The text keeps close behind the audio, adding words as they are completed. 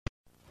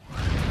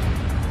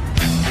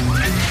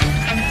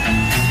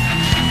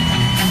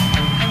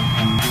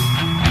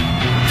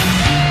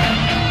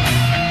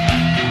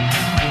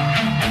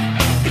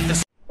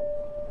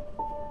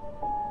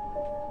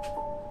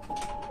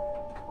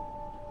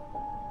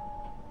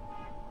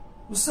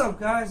What's up,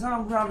 guys?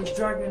 I'm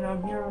RavageDragon.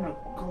 I'm here on a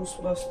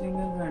ghost busting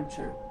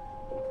adventure.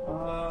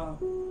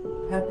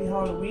 Happy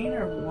Halloween,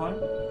 everyone.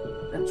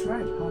 That's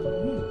right,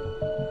 Halloween.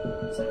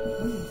 It's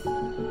Halloween.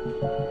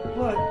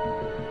 But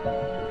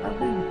I've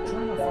been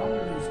trying to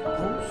follow this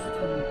ghost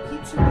and it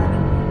keeps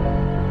evading me.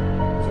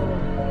 So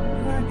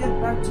we're gonna get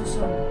back to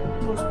some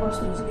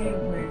Ghostbusters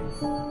gameplay,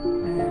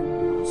 and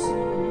I'll see you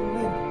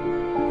later.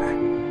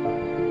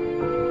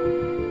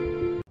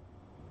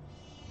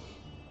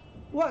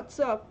 What's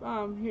up?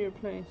 I'm here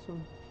playing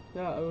some.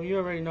 Yeah, you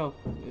already know.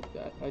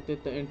 I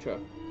did the intro.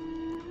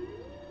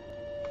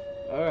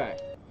 Alright.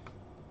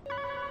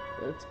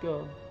 Let's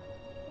go.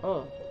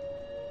 Oh.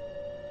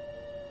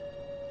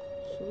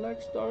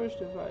 Select storage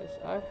device.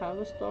 I have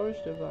a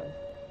storage device.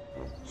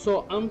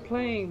 So I'm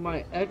playing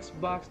my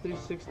Xbox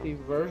 360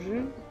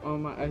 version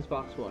on my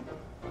Xbox One.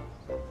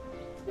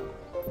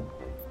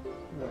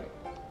 Right.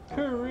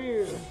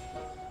 Career.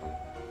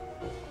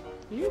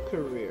 New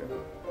career.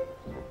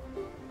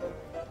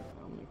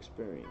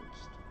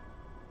 Experienced.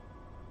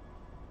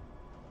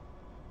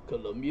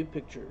 Columbia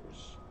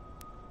Pictures.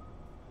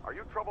 Are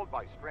you troubled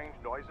by strange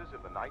noises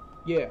in the night?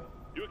 Yeah.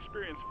 You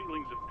experience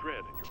feelings of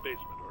dread in your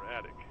basement or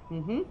attic.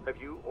 Mm-hmm. Have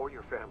you or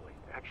your family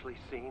actually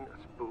seen a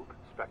spook,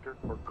 specter,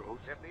 or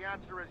ghost? If the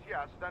answer is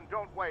yes, then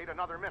don't wait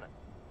another minute.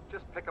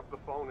 Just pick up the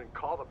phone and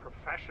call the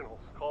professionals.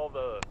 Call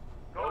the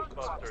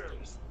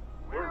Ghostbusters.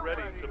 We're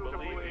ready to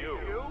believe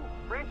you.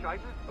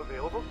 Franchises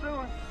available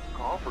soon.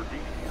 Call for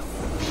details.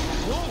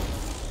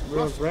 Whoa!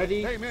 We're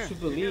ready hey, man. to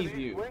believe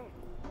you.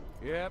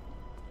 Yep.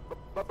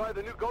 But by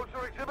the new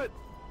Ghostbuster exhibit?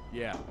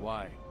 Yeah,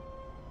 why?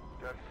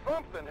 There's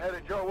something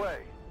headed your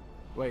way.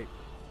 Wait.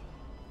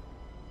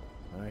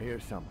 I hear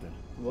something.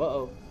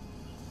 Whoa.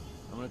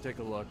 I'm gonna take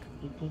a look.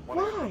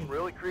 Why?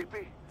 Really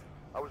creepy?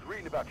 I was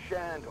reading about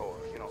Shandor,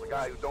 you know, the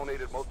guy who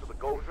donated most of the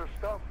Ghostbuster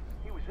stuff.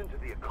 He was into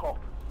the occult,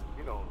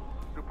 you know,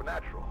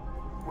 supernatural.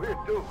 Weird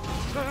dude.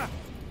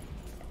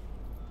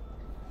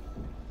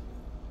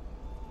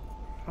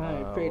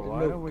 I'm afraid why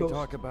no don't we ghost.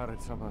 talk about it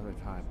some other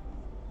time?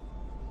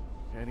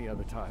 Any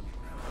other time.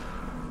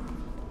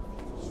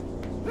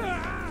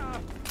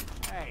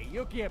 Hey,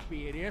 you can't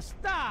be in here.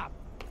 Stop!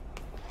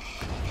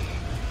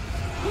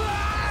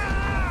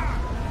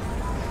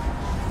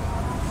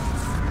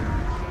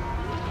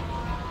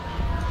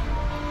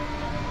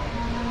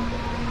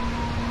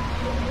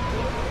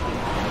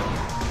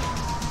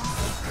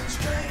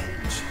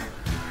 Strange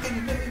in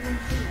the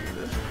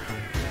neighborhood.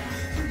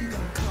 Who you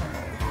gonna call?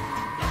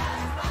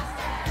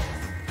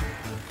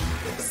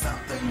 There's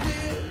something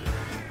weird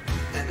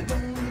and it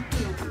don't look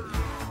good.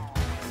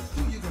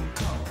 Who you gonna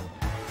call?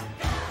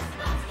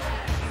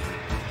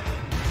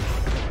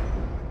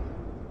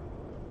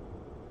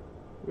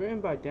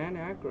 Written by Dan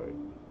Aykroyd.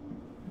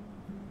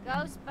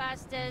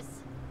 Ghostbusters.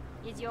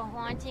 Is your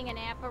haunting an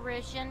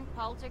apparition,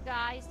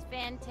 poltergeist,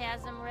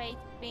 phantasm, wraith,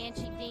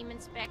 banshee, demon,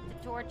 spectre,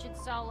 tortured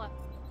soul?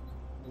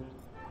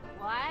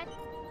 What?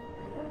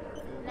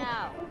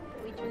 No,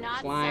 we do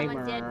not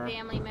summon dead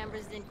family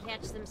members and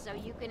catch them, so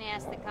you can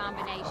ask the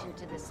combination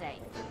to the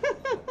safe.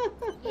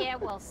 Yeah,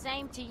 well,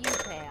 same to you,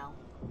 pal.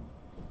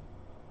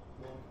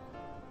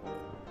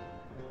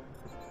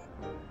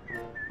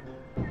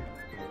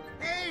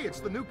 Hey, it's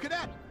the new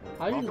cadet.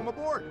 How you- Welcome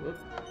aboard.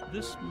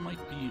 This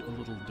might be a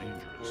little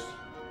dangerous.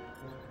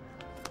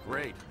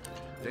 Great.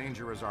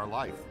 Danger is our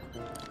life.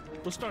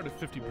 We'll start at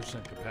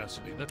 50%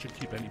 capacity. That should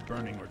keep any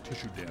burning or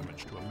tissue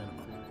damage to a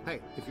minimum.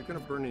 Hey, if you're gonna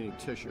burn any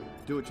tissue,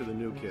 do it to the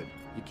new kid.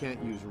 You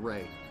can't use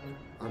Ray.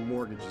 Our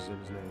mortgage is in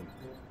his name.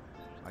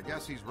 I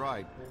guess he's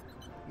right.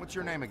 What's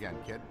your name again,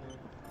 kid?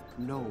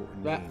 No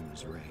That-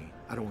 names, Ray.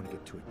 I don't want to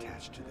get too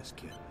attached to this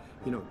kid.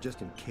 You know,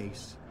 just in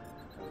case.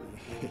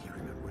 You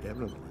remember what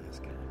happened to the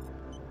last guy.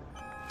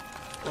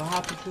 What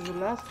happened to the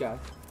last guy?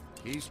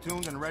 He's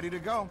tuned and ready to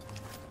go.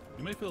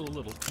 You may feel a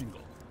little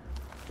tingle.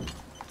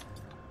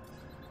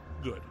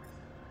 Good.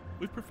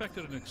 We've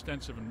perfected an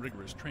extensive and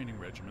rigorous training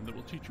regimen that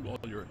will teach you all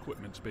your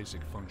equipment's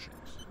basic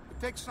functions. It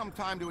takes some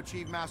time to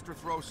achieve master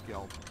throw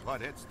skill,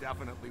 but it's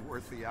definitely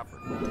worth the effort.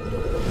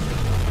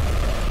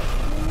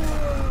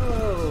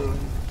 Whoa!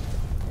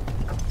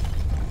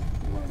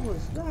 What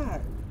was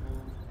that?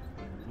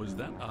 Was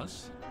that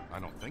us? I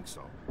don't think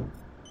so.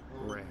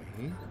 Ray?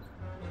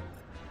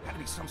 Had to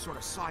be some sort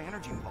of psi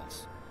energy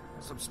pulse.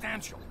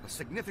 Substantial, a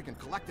significant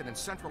collected and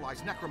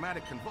centralized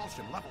necromantic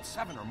convulsion, level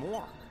 7 or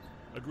more.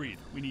 Agreed.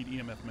 We need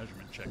EMF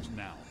measurement checks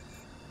now.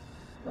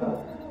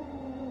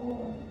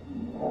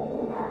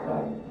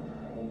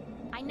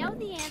 I know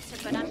the answer,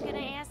 but I'm gonna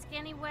ask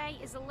anyway.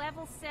 Is a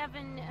level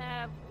 7,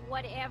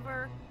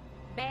 whatever,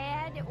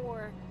 bad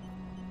or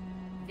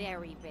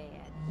very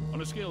bad?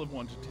 On a scale of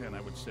 1 to 10,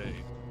 I would say...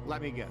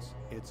 Let me guess.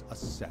 It's a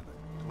 7.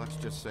 Let's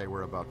just say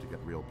we're about to get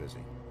real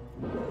busy.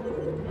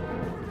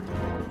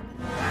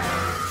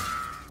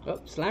 Oh,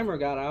 Slimer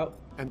got out.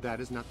 And that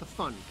is not the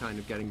fun kind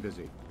of getting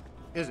busy.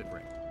 Is it,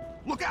 Ray?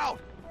 Look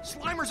out!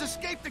 Slimer's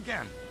escaped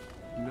again!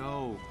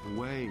 No,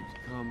 wait,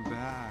 come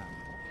back.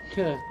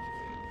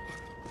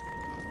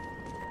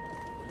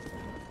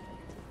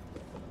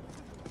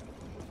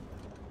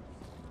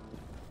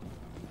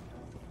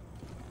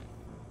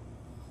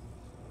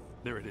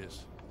 There it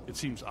is. It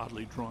seems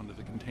oddly drawn to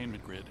the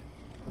containment grid.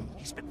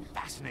 He's been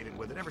fascinated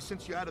with it ever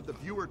since you added the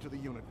viewer to the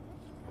unit.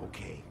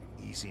 Okay,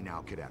 easy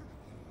now, Cadet.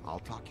 I'll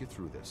talk you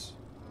through this.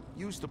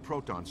 Use the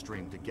proton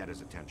stream to get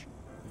his attention.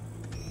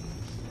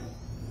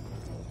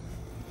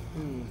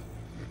 No,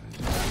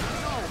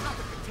 not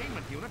the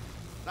containment unit.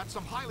 That's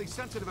some highly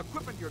sensitive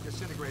equipment you're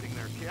disintegrating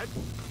there, kid.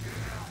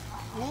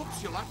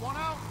 Oops, you let one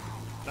out.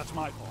 That's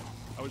my fault.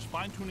 I was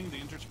fine-tuning the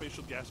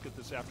interspatial gasket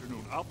this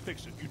afternoon. I'll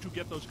fix it. You two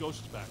get those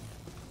ghosts back.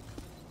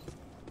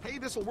 Hey,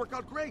 this'll work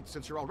out great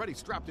since you're already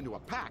strapped into a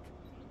pack.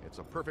 It's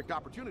a perfect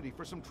opportunity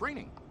for some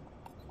training.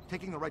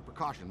 Taking the right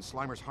precautions,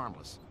 Slimer's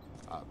harmless.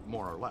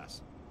 More or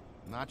less.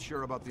 Not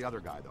sure about the other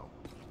guy, though.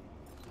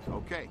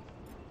 Okay,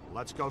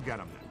 let's go get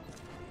him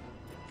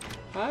then.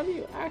 How do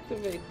you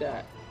activate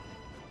that?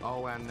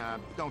 Oh, and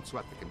don't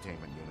sweat the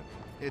containment unit.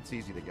 It's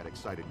easy to get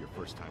excited your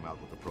first time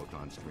out with the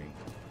proton stream.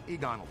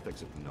 Egon will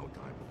fix it in no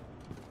time.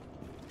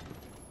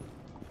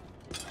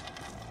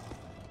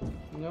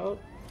 Nope.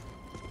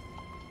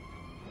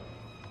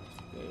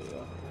 There you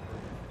go.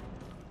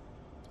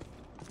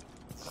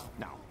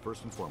 Now,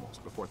 first and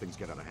foremost, before things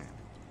get out of hand,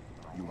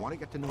 you want to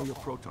get to know your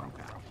proton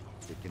pack.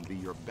 It can be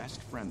your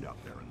best friend out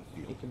there in the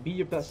field. It can be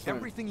your best friend.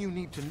 Everything you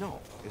need to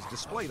know is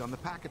displayed on the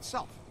pack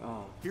itself.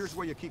 Oh. Here's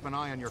where you keep an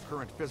eye on your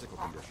current physical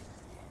condition.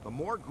 The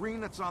more green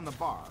that's on the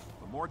bar,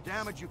 the more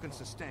damage you can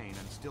sustain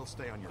and still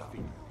stay on your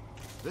feet.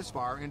 This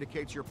bar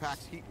indicates your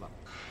pack's heat level.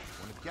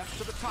 When it gets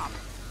to the top,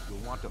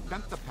 you'll want to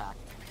vent the pack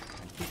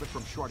and keep it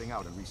from shorting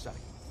out and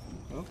resetting.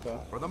 Okay.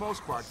 For the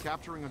most part,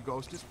 capturing a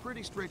ghost is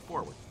pretty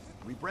straightforward.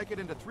 We break it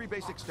into 3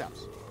 basic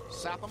steps.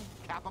 Sap them,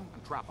 cap them,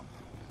 and trap them.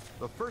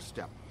 The first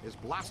step is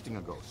blasting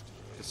a ghost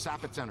to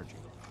sap its energy.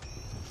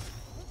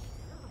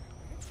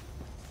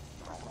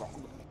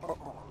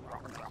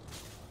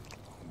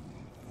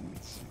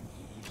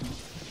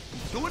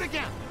 Do it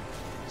again!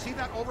 See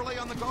that overlay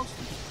on the ghost?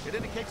 It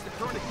indicates the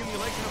current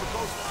accumulation of a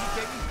ghost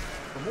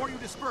PKE. The more you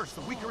disperse,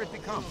 the weaker it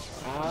becomes.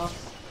 Ow.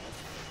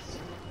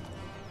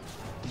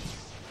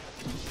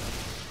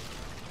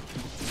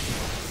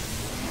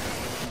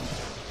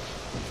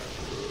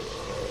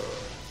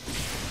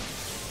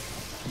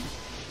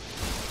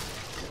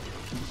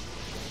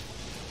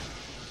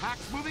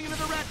 Pack's moving into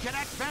the red,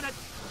 Cadet. Bennett.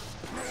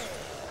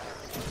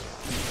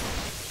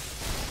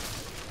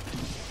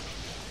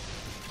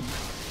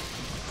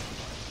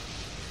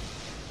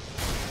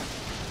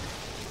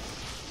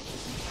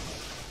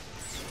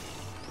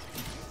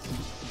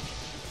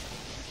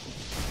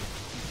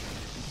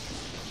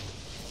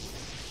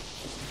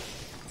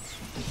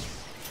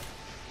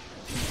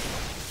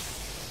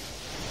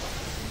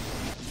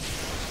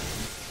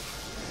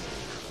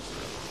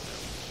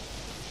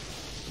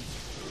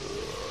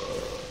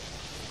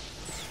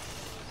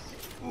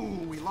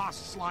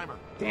 Slimer.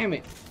 Damn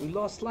it, we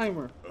lost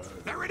Slimer.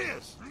 There it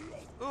is!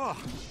 Ugh,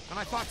 and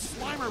I thought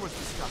Slimer was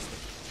disgusting.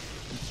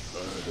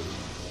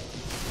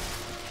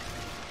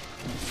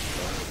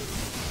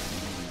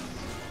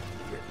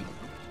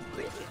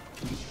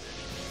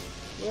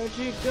 Where'd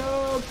you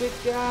go, big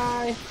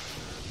guy?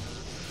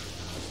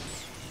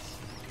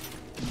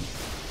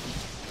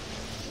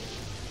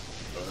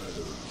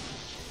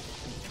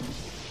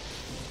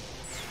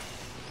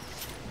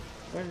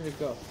 Where did it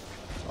go?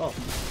 Oh.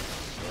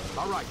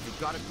 All right, you've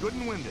got it good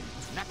and winded.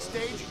 Next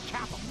stage,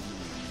 cap them.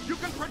 You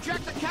can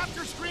project the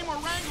capture stream or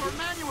wrangler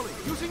manually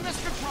using this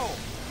control.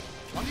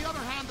 On the other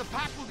hand, the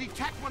pack will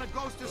detect when a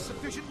ghost is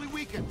sufficiently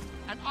weakened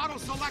and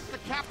auto-select the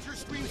capture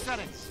stream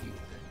settings.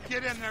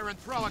 Get in there and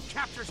throw a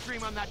capture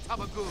stream on that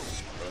tub of goo.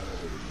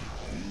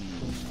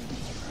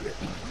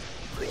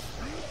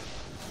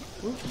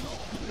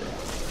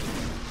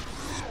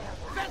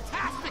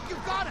 Fantastic! You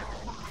got it!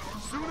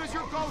 As soon as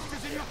your ghost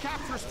is in your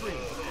capture stream,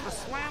 the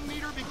slam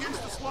meter begins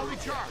to slowly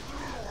charge.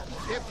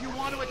 If you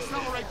want to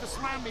accelerate the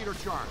slam meter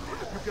charge,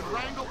 you can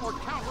wrangle or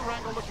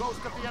counter-wrangle the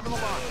ghost at the end of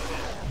the line.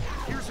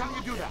 Here's how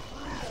you do that.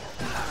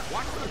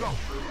 Watch the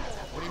ghost.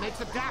 When he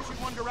makes a dash in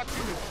one direction,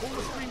 you pull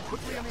the stream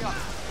quickly in the other.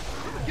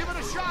 Give it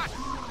a shot!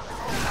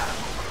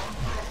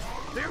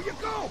 There you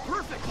go!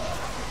 Perfect!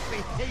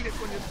 They hate it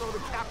when you throw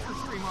the capture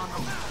stream on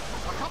them.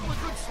 A couple of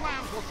good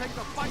slams will take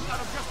the fight out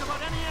of just about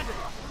any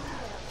entity.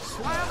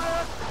 Slam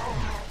it!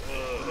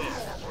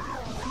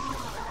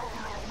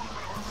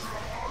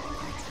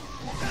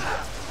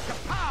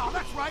 Kapow!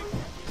 That's right!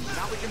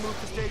 Now we can move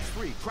to stage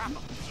 3, trap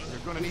them.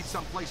 You're gonna need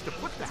some place to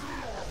put that.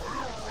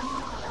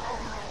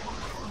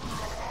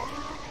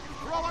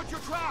 Throw out your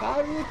trap!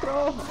 How do you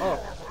throw? Oh.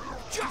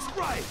 Just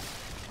right!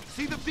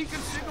 See the beacon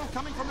signal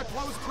coming from the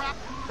closed trap?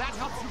 That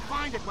helps you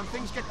find it when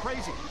things get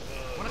crazy.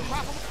 When a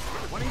trap,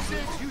 when he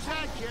zigs, use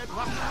that, kid,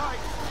 left and right.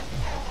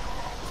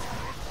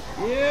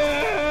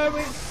 Yeah,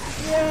 we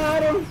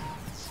got him!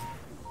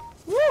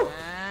 Woo!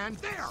 And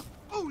there!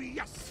 Oh,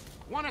 yes!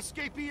 One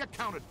escapee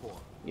accounted for.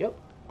 Yep.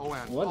 Oh,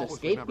 and One always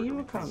escapee remember to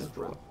replace accounted the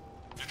trap.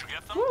 for. Did you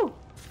get them? Woo!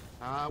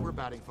 We're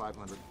batting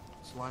 500.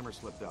 Slimer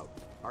slipped out.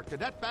 Our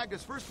cadet bagged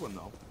his first one,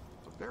 though.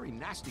 It's a very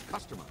nasty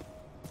customer.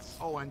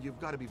 Oh, and you've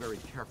got to be very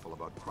careful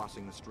about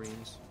crossing the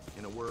streams.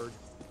 In a word,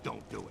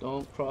 don't do it.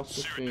 Don't cross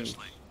the stream.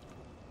 Seriously.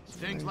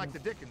 Stings like the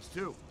Dickens,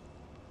 too.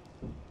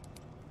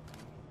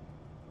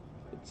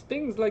 It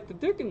stings like the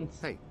Dickens.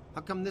 Hey,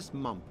 how come this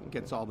mump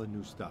gets all the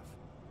new stuff?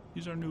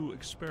 He's our new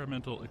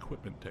experimental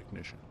equipment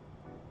technician.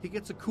 He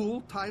gets a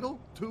cool title,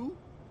 too?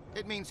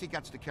 It means he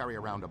gets to carry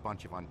around a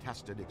bunch of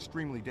untested,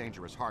 extremely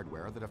dangerous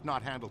hardware that, if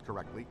not handled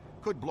correctly,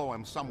 could blow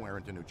him somewhere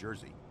into New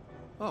Jersey.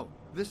 Oh,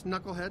 this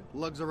knucklehead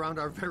lugs around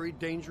our very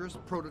dangerous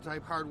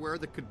prototype hardware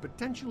that could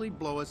potentially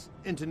blow us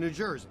into New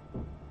Jersey.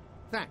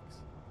 Thanks.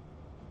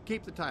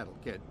 Keep the title,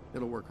 kid.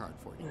 It'll work hard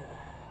for you.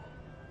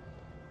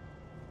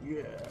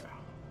 Yeah.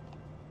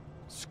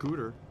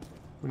 Scooter,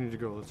 we need to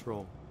go. Let's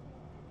roll.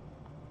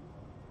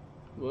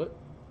 What?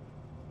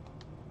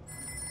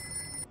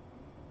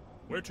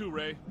 Where to,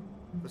 Ray?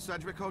 The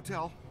Sedgwick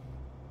Hotel.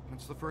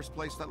 It's the first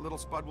place that little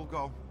spud will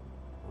go.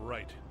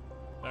 Right.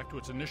 Back to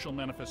its initial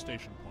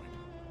manifestation point.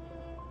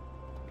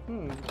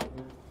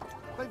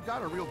 They've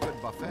got a real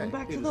good buffet.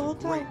 Back to It the is a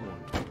hotel. great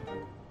one.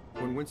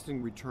 When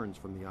Winston returns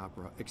from the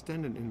opera,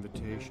 extend an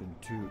invitation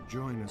to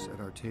join us at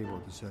our table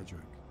at the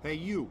Sedgwick. Hey,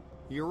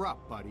 you're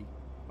up, buddy.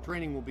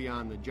 Training will be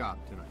on the job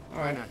tonight.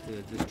 Try right. not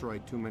to destroy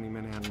too many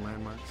Manhattan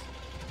landmarks.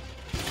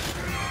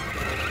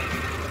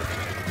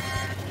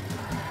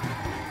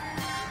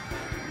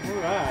 All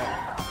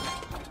right.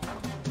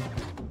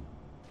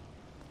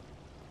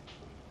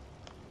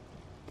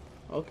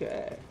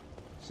 Okay.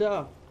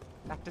 So,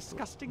 That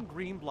disgusting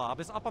green blob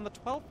is up on the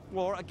 12th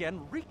floor again,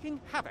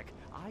 wreaking havoc.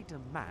 I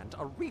demand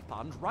a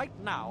refund right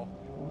now.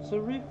 what's a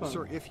refund?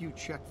 Sir, if you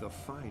check the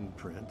fine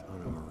print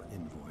on our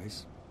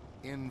invoice,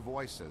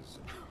 Invoices.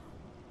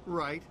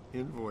 right,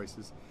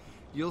 invoices,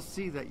 you'll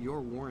see that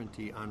your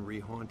warranty on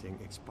rehaunting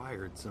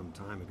expired some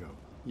time ago.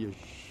 You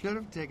should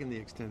have taken the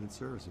extended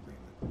service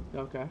agreement.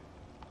 Okay.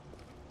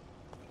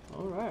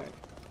 All right.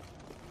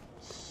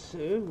 So.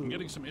 I'm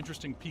getting some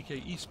interesting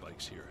PKE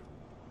spikes here.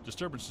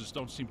 Disturbances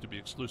don't seem to be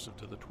exclusive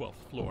to the 12th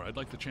floor. I'd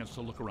like the chance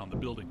to look around the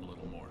building a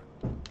little more.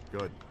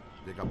 Good.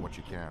 Dig up what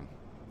you can.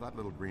 That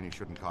little greenie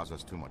shouldn't cause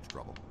us too much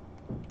trouble.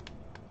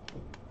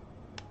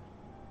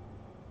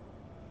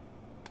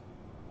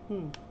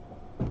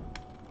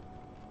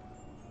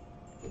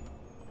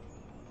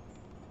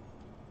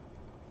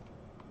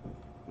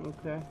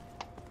 Okay.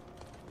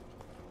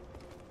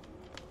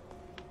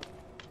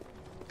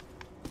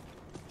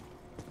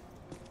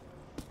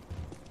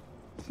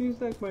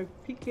 Seems like my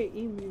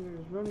PKE meter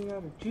is running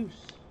out of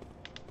juice.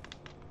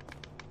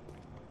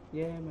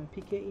 Yeah, my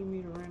PKE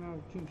meter ran out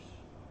of juice.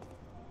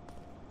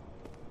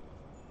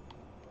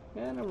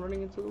 And I'm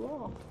running into the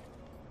wall.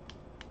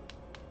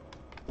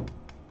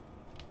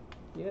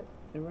 Yep,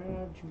 it ran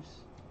out of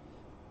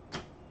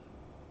juice.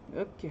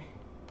 Okay.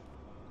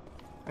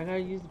 I gotta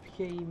use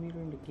the PKE meter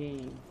in the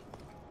game.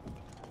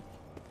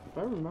 If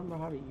I remember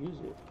how to use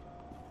it.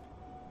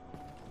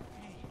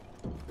 Hey,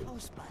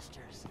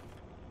 Ghostbusters.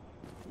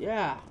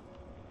 Yeah.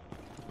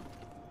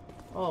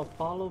 Oh,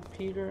 follow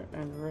Peter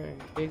and Ray.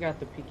 They got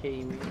the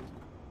PKE meter.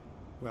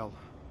 Well,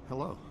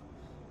 hello.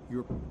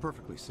 You're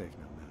perfectly safe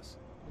now, Miss.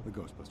 The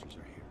Ghostbusters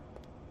are here.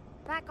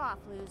 Back off,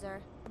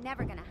 loser.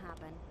 Never gonna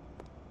happen.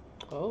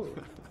 Oh.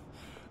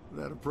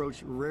 That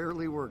approach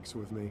rarely works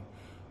with me.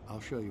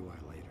 I'll show you why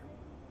later.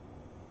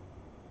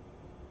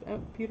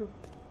 Peter.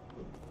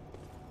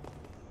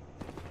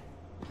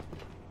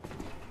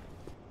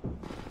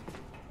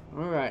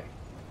 Alright.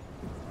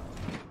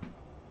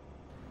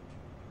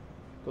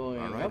 Going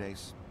All right, up.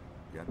 Ace.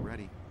 Get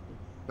ready.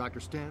 Dr.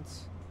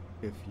 Stantz,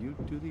 if you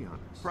do the honors.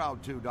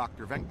 Proud to,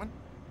 Dr. Venkman.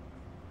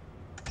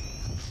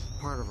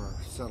 Part of our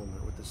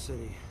settlement with the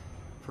city,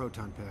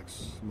 proton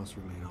packs must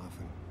remain off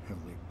in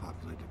heavily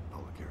populated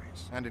public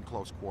areas. And in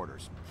close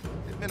quarters.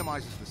 It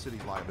minimizes the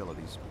city's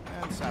liabilities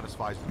and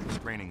satisfies the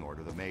restraining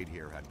order the maid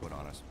here had put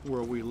on us.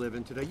 World we live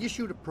in today, you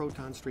shoot a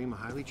proton stream of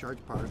highly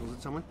charged particles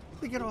at someone,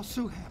 they get all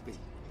so happy.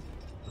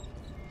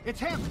 It's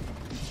him!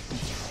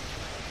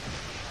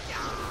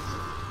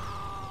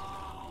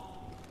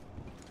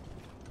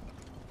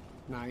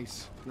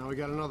 Nice. Now we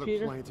got another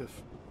Peter?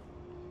 plaintiff.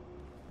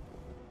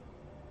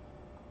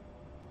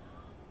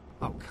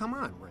 Oh, come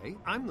on, Ray.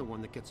 I'm the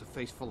one that gets a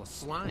face full of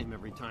slime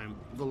every time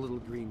the little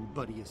green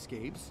buddy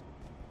escapes.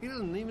 He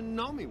doesn't even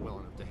know me well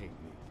enough to hate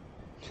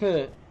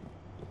me.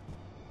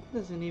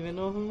 Doesn't even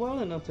know him well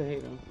enough to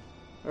hate him.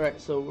 Alright,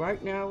 so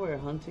right now we're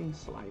hunting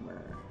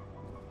Slimer.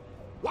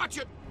 Watch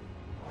it!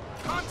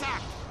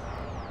 Contact!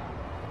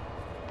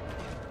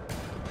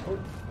 Oh,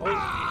 oh.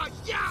 Ah!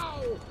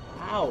 Yow!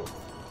 Ow.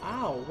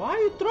 Ow. Why are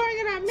you throwing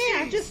it at me?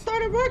 I just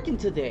started working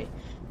today.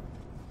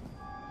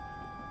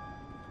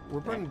 We're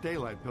burning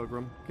daylight,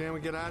 Pilgrim. Can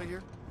we get out of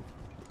here?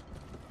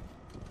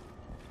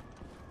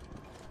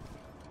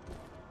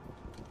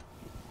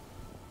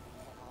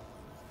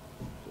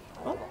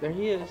 Oh, there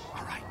he is.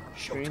 All right,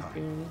 showtime.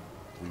 Drinking,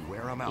 We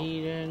wear him out,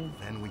 eating.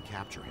 then we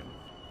capture him.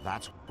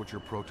 That's what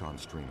your proton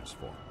stream is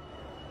for.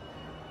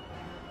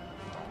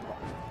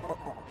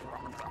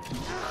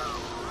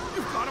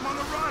 You've got him on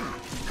the run!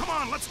 Come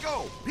on, let's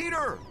go!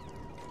 Peter!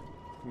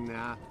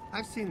 Nah,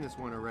 I've seen this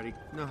one already.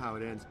 Know how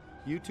it ends.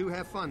 You two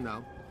have fun,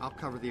 though. I'll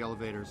cover the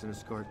elevators and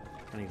escort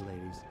any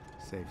ladies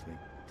safely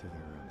to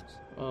their rooms.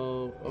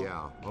 Oh.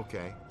 Yeah,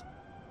 okay.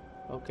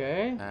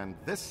 Okay. And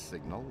this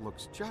signal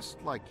looks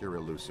just like your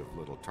elusive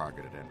little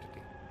targeted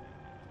entity.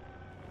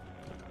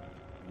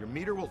 Your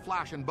meter will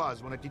flash and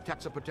buzz when it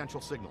detects a potential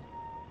signal.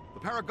 The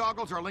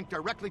paragoggles are linked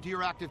directly to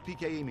your active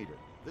PKE meter.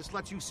 This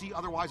lets you see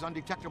otherwise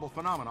undetectable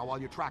phenomena while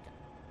you track it.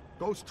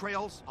 Ghost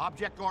trails,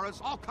 object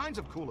auras, all kinds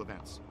of cool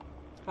events.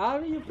 How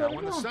do you put Now, it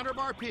when the on? center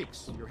bar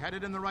peaks, you're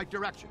headed in the right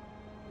direction.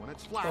 When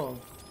it's flat, Oh,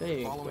 there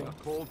you following go.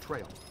 a cold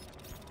trail.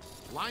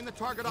 Line the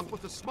target up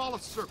with the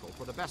smallest circle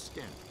for the best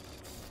scan.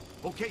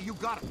 Okay, you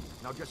got it.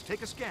 Now just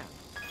take a scan.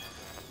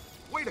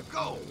 Way to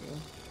go!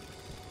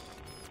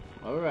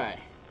 Alright.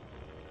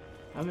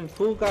 I'm in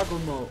full goggle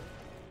mode.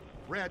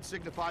 Red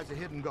signifies a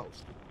hidden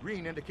ghost.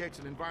 Green indicates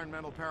an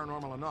environmental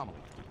paranormal anomaly.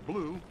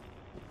 Blue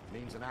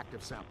means an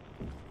active sample.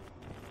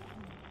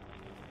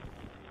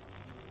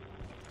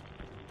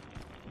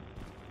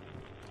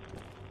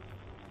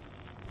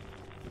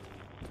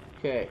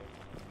 Okay.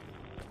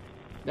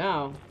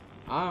 Now,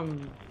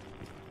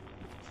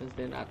 since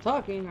they're not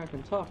talking, I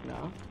can talk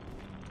now.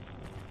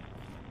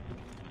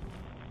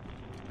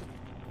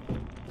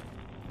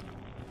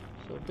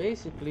 So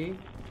basically,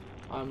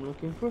 I'm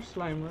looking for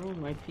Slimer with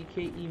my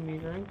PKE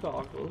meter and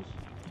goggles.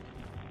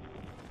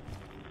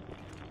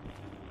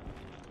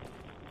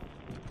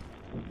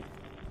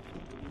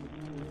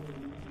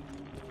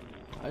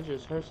 I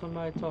just heard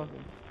somebody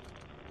talking.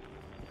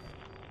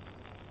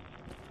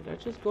 Did I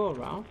just go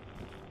around?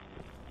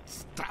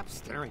 Stop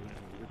staring at me.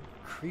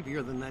 You're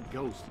creepier than that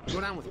ghost.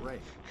 Go down with Ray.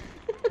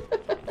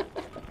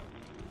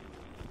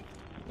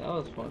 That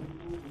was fun.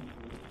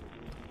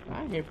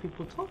 I hear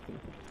people talking.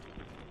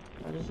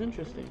 That is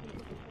interesting.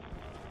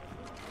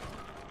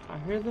 I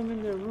hear them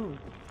in their room.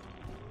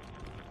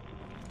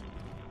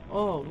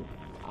 Oh,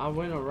 I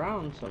went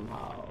around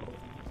somehow.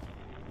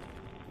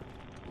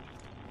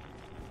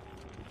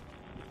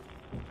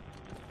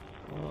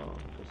 Oh,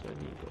 guess I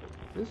need to go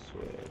this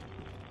way.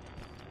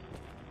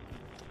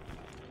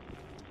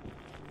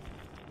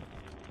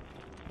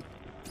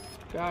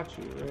 Got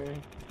you, Ray.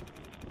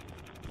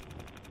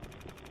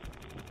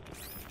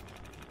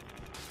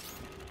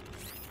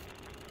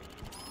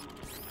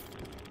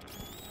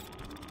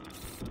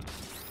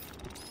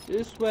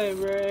 This way,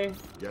 Ray.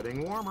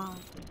 Getting warmer.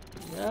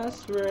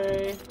 Yes,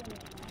 Ray.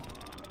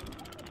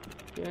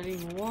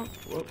 Getting warm.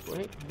 Whoa,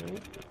 wait.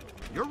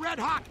 You're red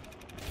hot!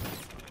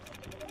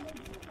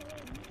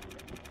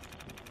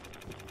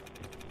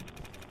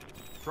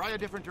 Try a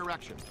different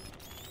direction.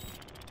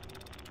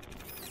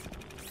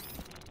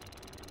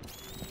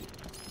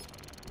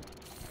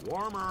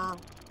 Warmer.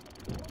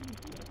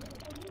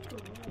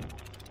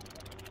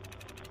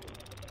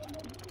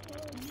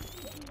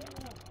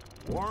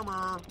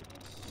 Warmer.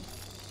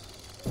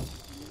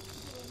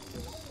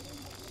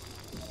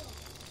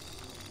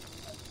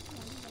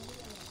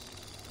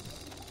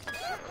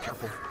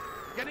 Careful.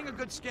 Getting a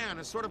good scan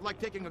is sort of like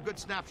taking a good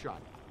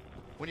snapshot.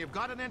 When you've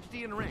got an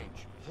entity in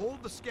range,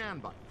 hold the scan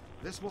button.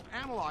 This will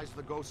analyze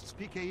the ghost's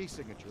PKE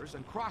signatures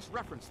and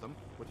cross-reference them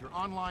with your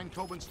online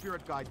Tobin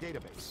Spirit Guide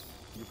database.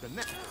 You can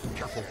then...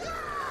 Careful.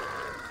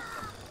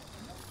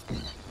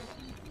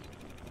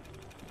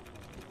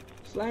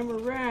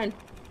 Slimer ran.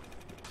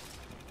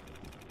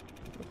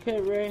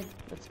 Okay, Ray,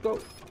 let's go.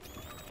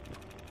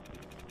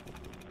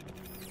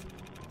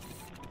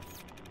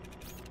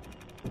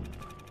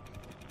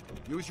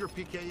 Use your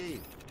PKE.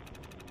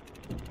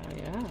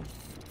 Yeah.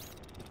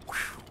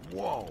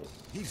 Whoa,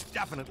 he's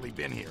definitely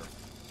been here.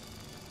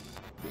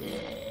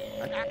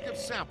 An active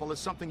sample is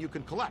something you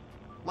can collect,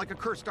 like a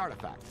cursed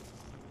artifact.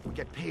 We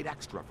get paid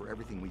extra for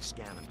everything we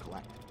scan and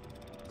collect.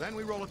 Then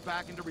we roll it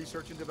back into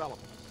research and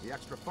development. The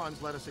extra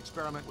funds let us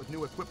experiment with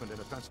new equipment and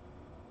offensive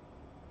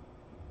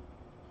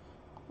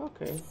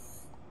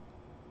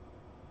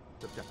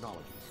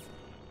technologies,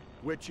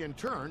 which in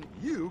turn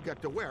you get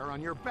to wear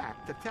on your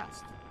back to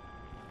test.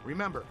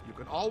 Remember, you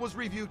can always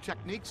review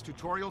techniques,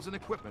 tutorials, and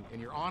equipment in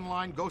your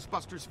online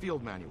Ghostbusters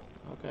field manual.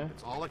 Okay.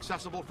 It's all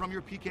accessible from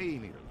your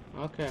PKE meter.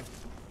 Okay.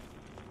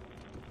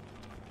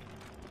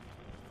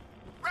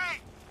 Ray!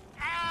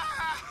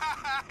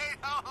 I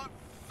don't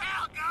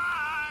feel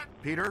good!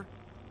 Peter,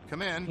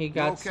 come in. He You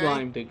got okay?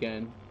 slimed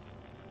again.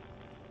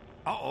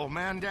 Uh-oh,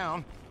 man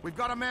down. We've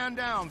got a man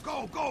down.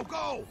 Go, go,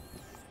 go!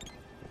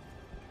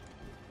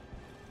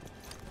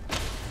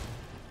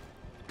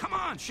 Come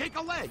on, shake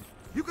a leg.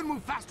 You can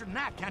move faster than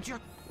that, can't you?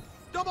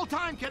 Double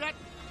time, cadet!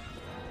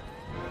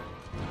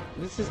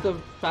 This is the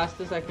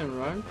fastest I can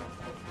run.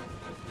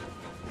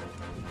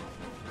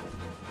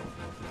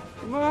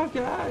 Come on,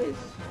 guys.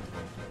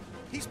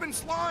 He's been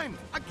slimed,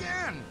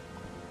 again!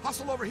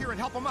 Hustle over here and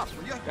help him up,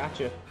 will you?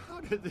 Gotcha. How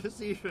did this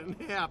even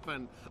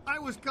happen? I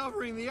was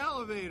covering the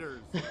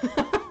elevators.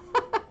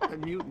 The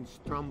mutant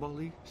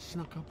Stromboli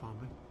snuck up on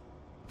me.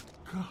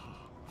 God,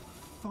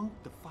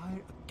 funked the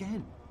fire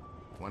again.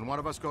 When one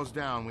of us goes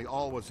down, we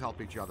always help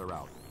each other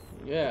out.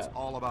 Yeah. It's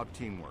all about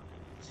teamwork.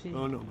 See?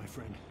 Oh no, my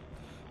friend.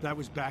 That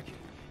was back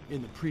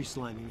in the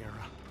pre-sliming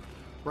era.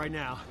 Right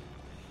now,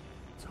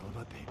 it's all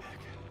about payback.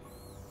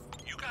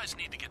 You guys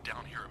need to get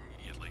down here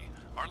immediately.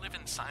 Our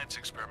live-in science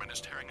experiment is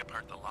tearing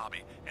apart the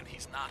lobby, and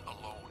he's not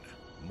alone.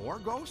 More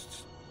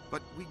ghosts?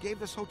 But we gave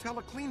this hotel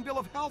a clean bill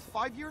of health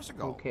 5 years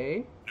ago.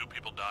 Okay. New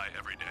people die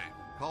every day.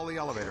 Call the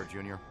elevator,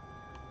 Junior.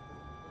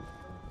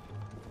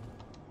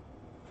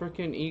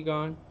 Frickin'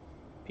 Egon.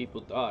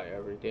 People die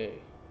every day.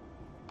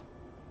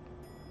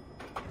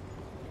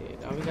 Okay,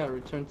 now we gotta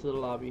return to the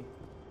lobby.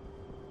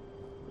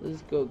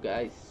 Let's go,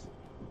 guys.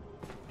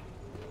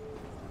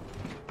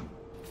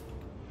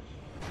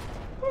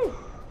 Whew.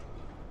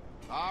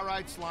 All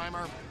right,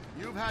 Slimer.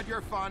 You've had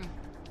your fun.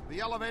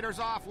 The elevator's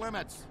off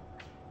limits.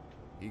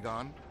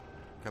 Egon,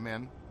 come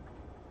in.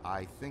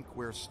 I think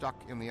we're stuck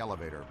in the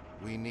elevator.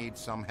 We need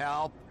some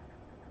help.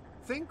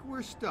 Think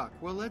we're stuck.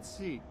 Well, let's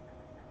see.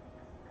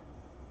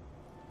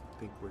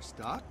 Think we're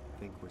stuck?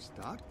 Think we're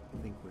stuck?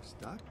 Think we're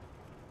stuck?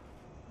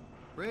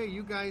 Ray,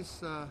 you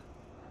guys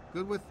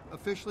good with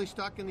officially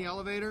stuck in the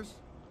elevators?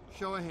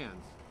 Show of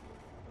hands.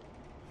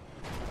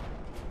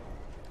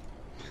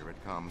 Here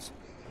it comes.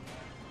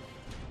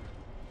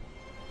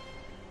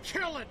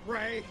 Kill it,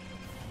 Ray!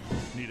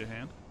 Need a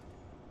hand?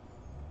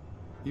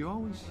 You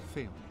always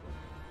fail me,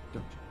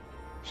 don't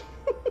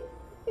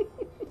you?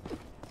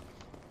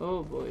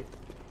 Oh boy.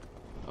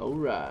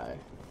 Alright.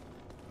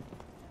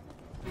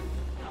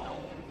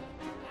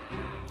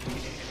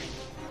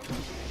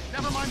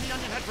 Never mind the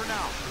onion head for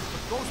now. The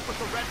ghost with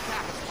the red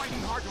cap is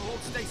fighting hard to hold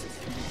stasis.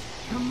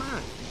 Come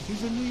on,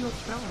 he's a New York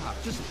bellhop.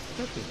 Just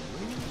step in,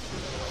 will you?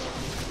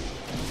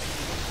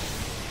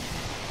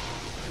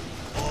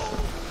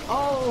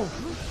 Oh!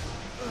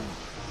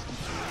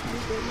 You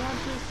did not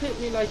just hit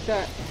me like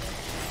that.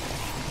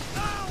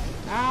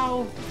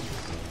 Ow!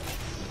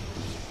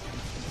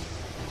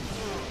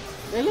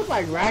 They look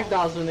like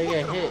ragdolls when they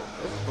get hit.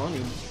 That's funny.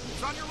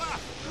 It's on your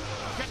left.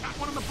 Get that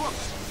one in the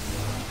books.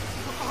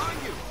 Look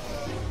behind you.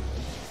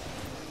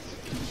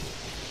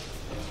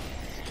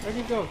 Where'd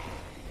he go?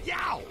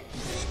 Yow!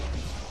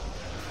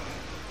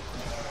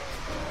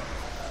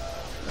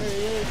 There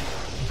he is.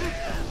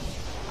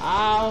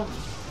 Ow!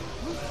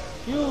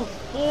 You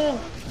fool!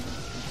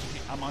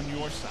 I'm on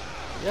your side.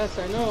 Yes,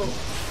 I know.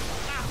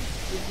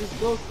 This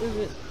ghost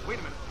isn't. Wait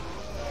a minute.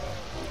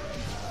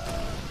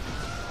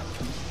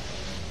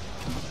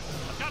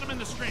 I've got him in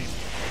the stream.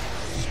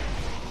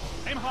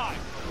 Aim high.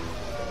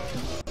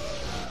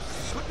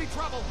 Could be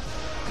trouble.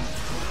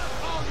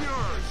 All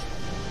yours.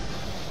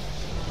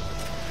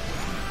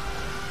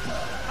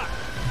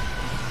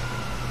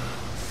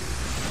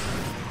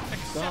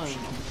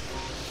 Exceptional.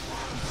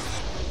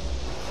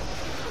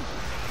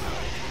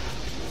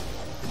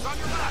 It's on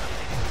your left.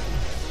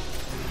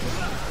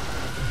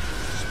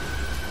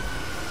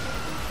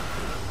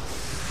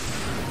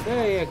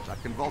 There you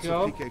That convulsive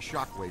go. PK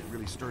shockwave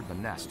really stirred the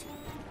nest.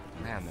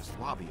 Man, this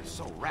lobby is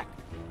so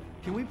wrecked.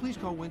 Can we please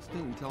call Winston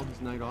and tell him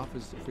his night off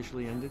is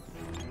officially ended?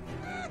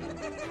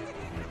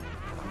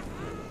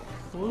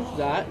 Who's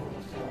that?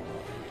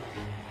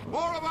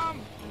 More of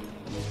them!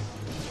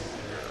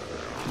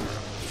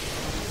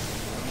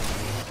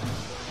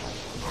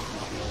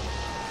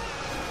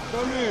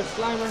 Come here,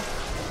 Slimer.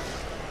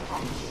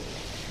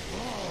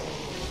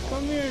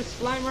 Come here,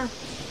 Slimer.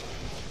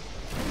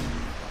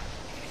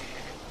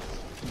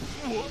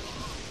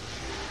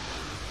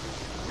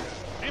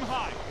 Aim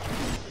high.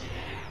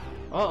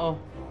 Uh-oh.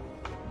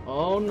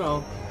 Oh,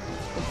 no.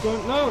 What's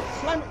going... No,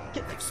 Slimer!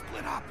 Get... They've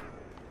split up.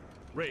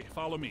 Ray,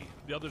 follow me.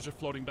 The others are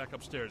floating back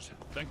upstairs.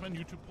 Beckman,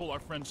 you two pull our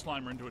friend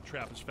Slimer into a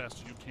trap as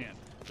fast as you can.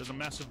 There's a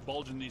massive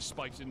bulge in these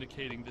spikes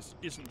indicating this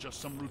isn't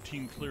just some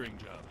routine clearing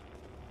job.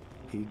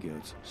 He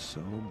gets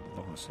so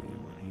bossy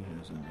when he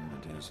hasn't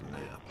had his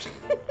nap.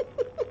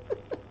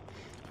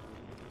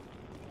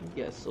 He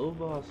gets so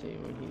bossy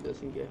when he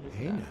doesn't get his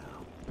Hey nap.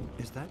 now,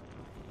 is that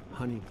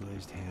honey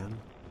glazed ham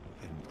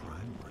and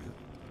prime rib?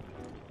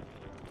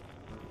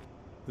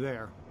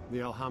 There,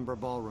 the Alhambra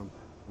ballroom.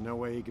 No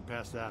way he could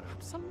pass that up.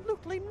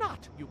 Absolutely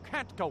not. You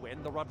can't go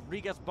in. The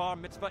Rodriguez bar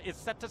mitzvah is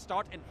set to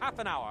start in half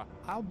an hour.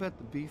 I'll bet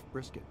the beef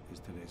brisket is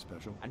today's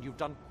special. And you've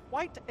done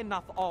quite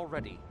enough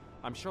already.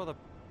 I'm sure the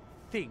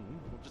thing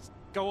will just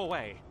go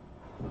away.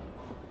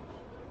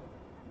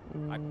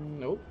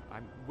 Nope.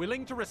 I'm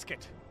willing to risk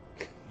it.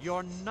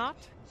 You're not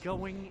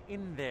going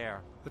in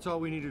there. That's all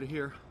we needed to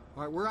hear.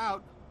 All right, we're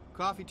out.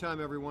 Coffee time,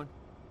 everyone.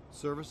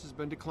 Service has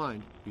been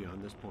declined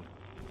beyond this point.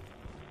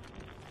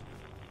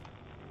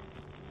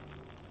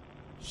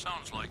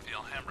 Sounds like the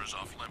Alhambra's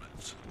off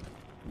limits.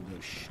 The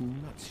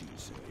schnutz, you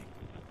say?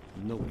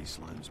 Nobody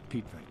slimes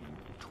Pete Begnning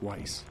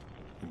twice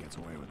and gets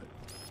away with it.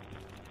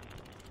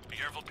 Be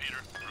careful, Peter.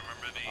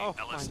 Remember the Oh,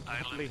 Ellis my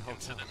lovely Island hotel.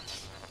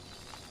 incident?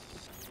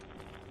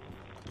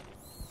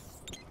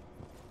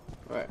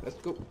 Alright, let's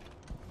go.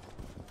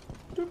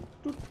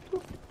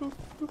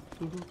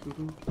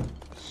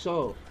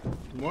 So,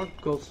 more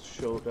ghosts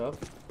showed up.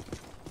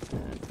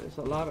 And there's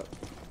a lot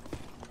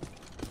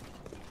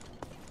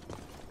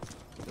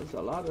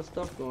of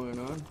stuff going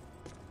on.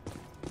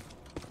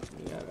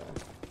 We gotta...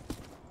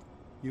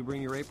 You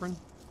bring your apron?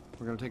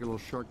 We're gonna take a little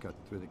shortcut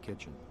through the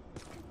kitchen.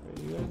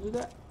 Are you gonna do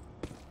that?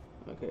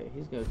 Okay,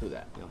 he's gonna do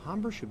that. The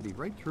Alhambra should be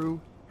right through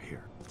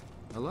here.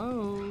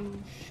 Hello,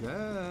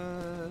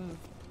 chef.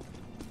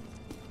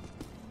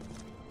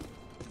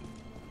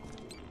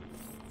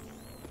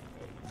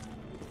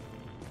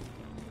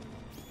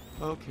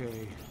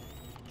 Okay,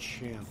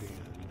 champion.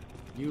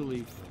 You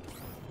leave for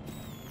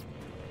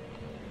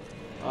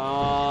a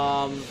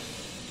while.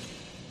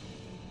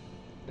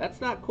 That's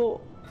not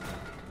cool.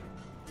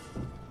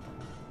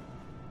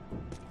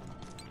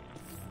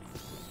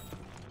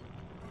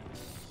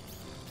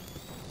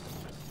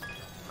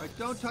 Alright,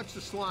 don't touch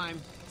the slime.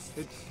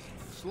 It's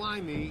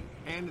slimy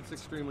and it's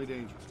extremely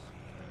dangerous.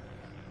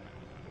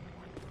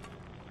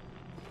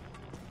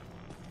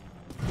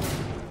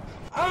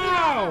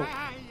 Ow!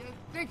 You'd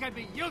think I'd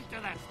be used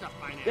to that stuff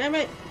by now. Damn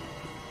it!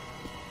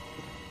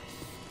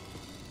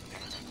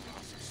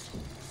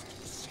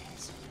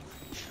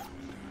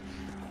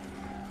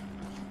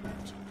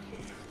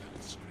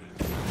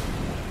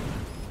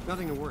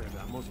 Nothing to worry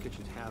about. Most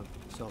kitchens have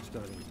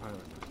self-starting pilot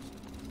lights.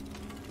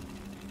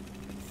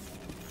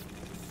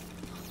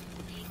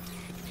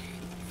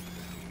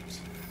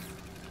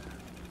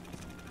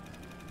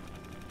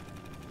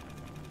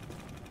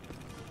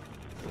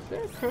 Is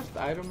there a cursed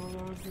item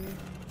around here?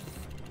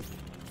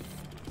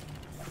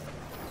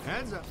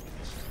 Heads up.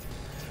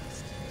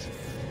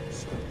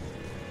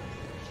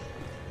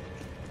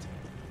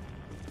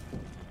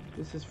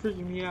 This is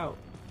freaking me out.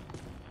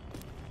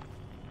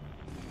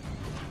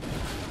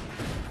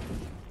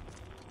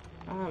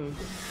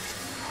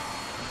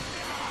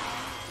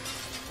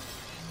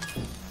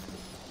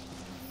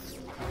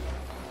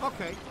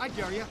 Okay, I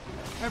dare you.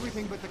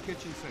 Everything but the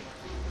kitchen sink.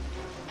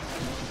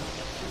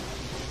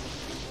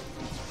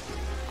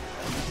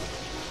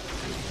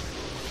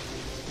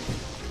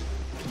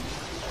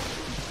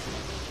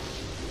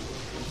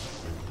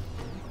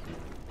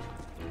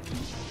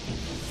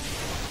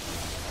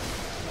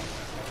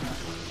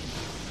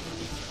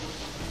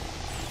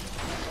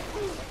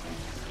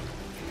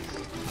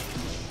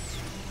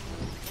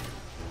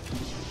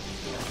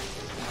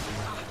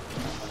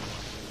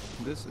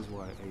 This is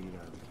why I eat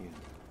out of the can.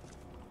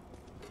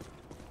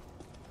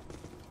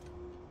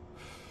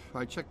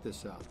 Alright, check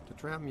this out. To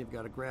trap them, you've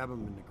got to grab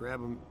them, and to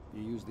grab them,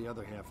 you use the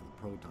other half of the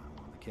proton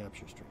on the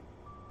capture stream.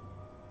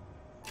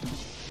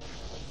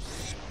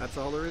 That's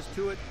all there is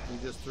to it. You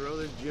just throw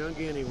the junk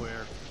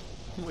anywhere.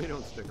 We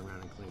don't stick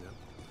around and clean up.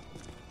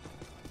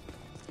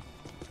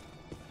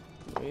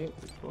 Wait,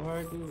 before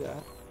I do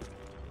that.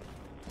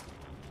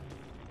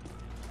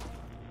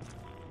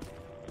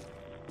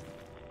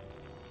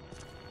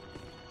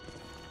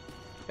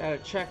 Gotta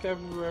check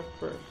everywhere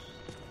first.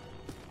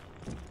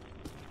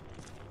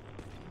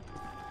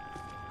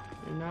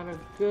 You're not a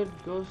good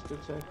ghost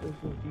detective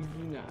if you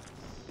do not.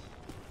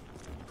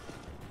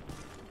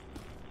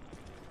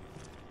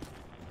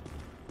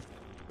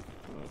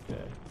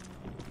 Okay.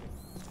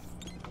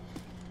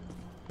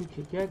 We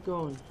can get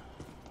going.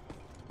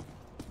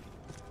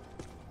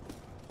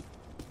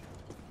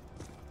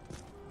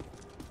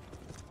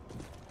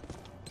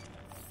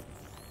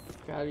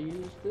 Gotta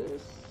use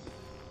this.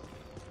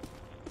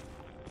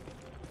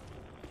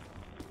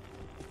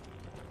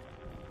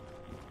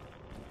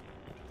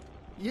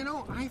 You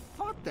know, I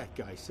thought that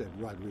guy said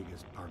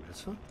Rodriguez bar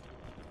mitzvah.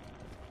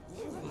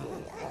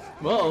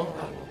 Whoa.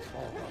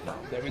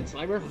 Devin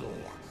Slimer?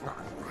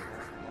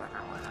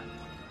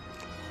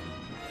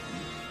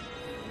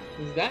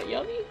 Is that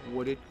yummy?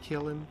 Would it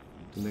kill him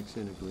to mix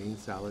in a green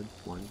salad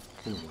once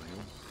in a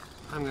while?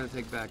 I'm gonna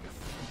take backup.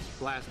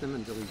 Blast him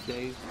until he's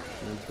dazed,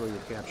 and then throw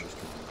your capture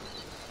stream.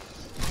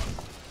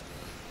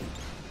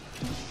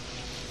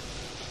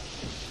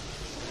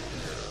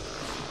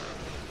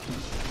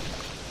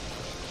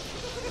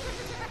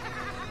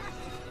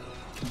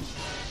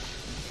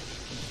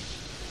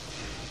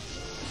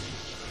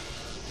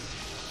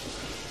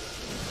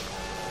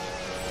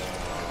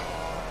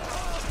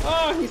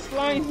 Oh, he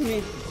slimed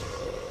me.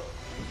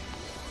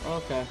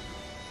 Okay.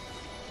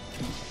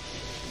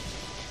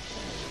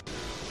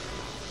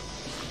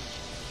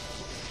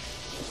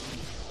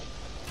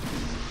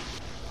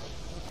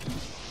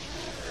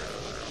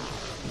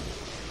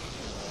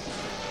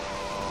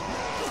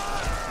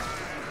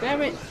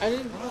 Damn it, I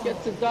didn't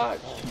get to dodge.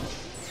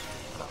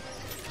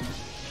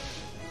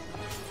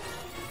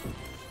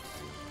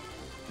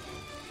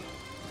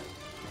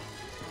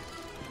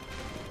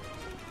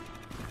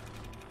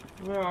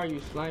 Where are you,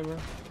 Slimer?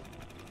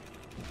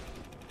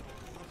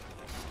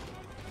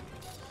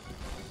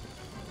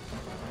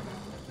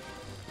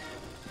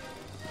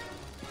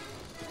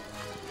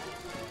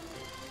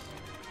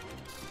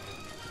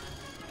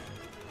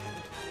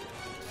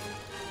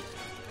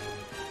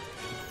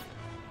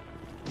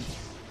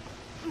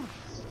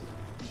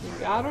 You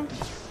got him?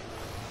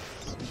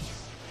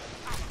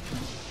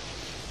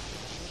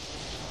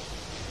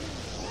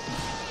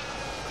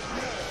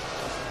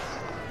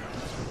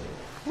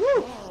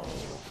 Woo!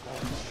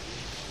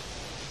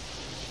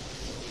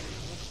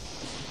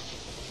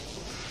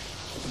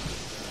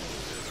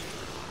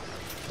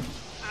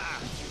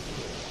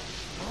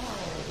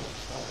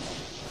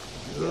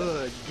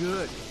 Good,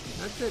 good.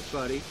 That's it,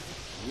 buddy.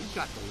 You've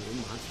got the little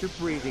monster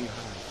breathing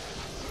hard.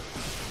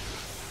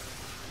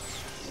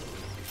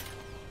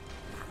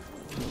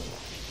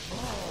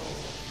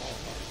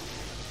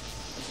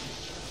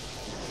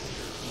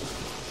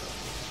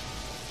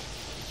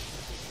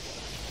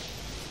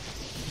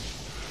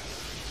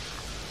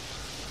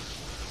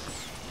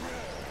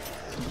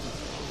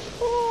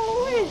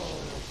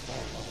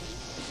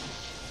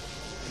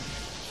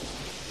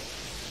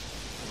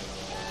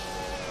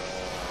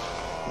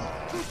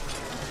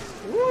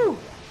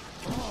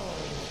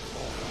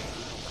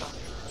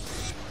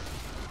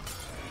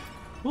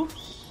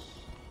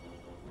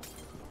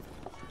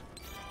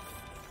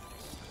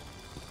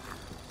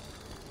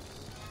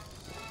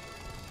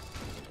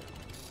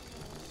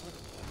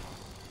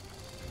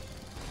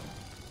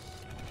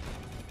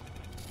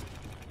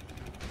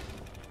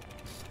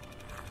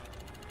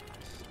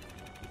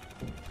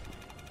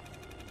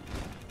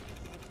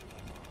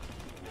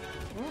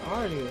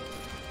 are you?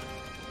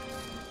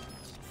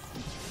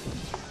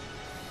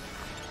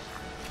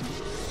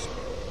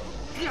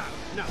 Yeah,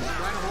 now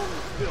try to hold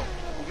him still.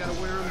 You gotta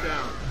wear him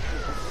down.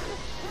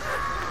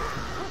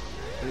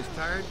 When he's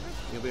tired,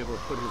 he'll be able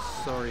to put his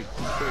sorry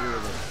critter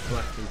of a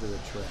butt into the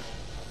trap.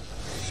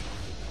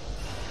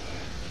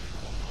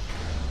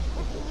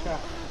 The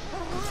trap.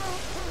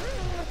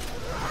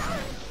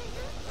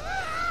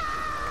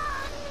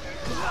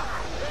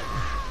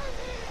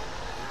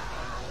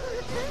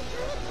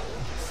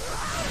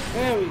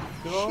 There we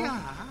go.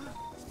 Yeah,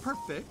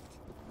 perfect.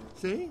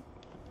 See?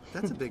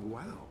 That's a big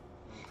wow.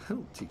 I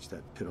don't teach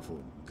that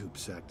pitiful goop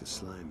sack to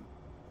slime,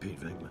 Pete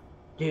Venkman.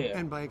 Yeah.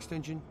 And by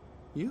extension,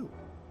 you.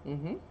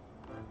 Mm-hmm.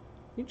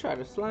 You try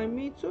to slime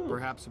me too.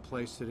 Perhaps a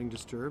place sitting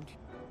disturbed.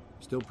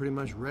 Still pretty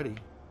much ready.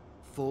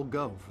 Full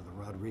go for the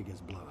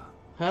Rodriguez blowout.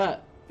 Huh.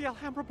 The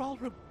Alhambra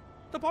Ballroom.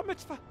 The bar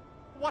mitzvah.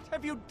 What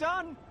have you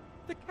done?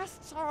 The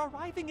guests are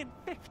arriving in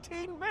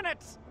 15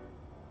 minutes.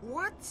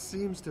 What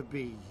seems to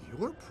be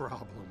your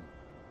problem?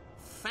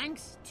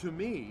 Thanks to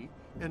me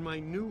and my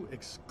new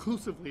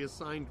exclusively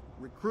assigned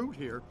recruit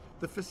here,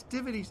 the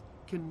festivities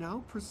can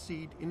now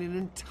proceed in an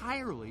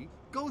entirely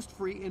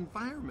ghost-free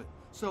environment.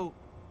 So,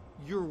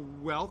 you're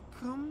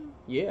welcome?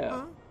 Yeah.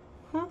 Huh?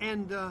 Huh?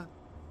 And,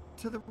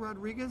 to the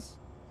Rodriguez,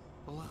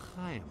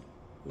 L'chaim.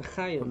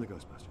 L'chaim. From the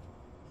Ghostbusters.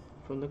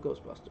 From the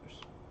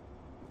Ghostbusters.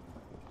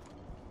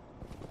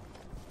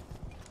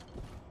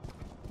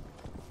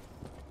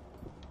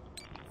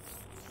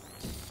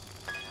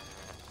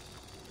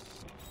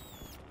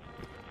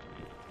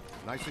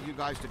 Nice of you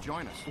guys to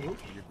join us. Will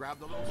you grab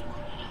the little spot?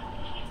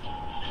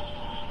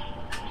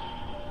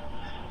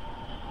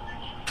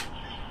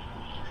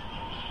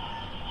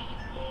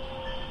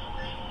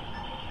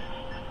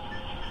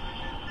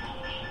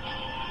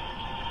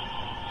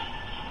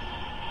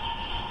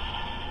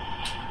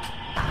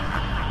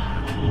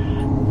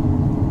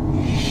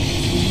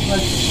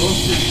 Like the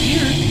ghost is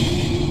here.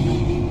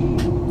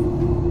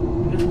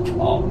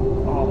 Oh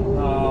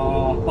no.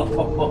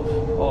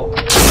 Oh.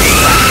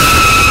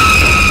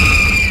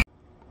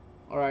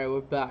 Alright,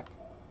 we're back.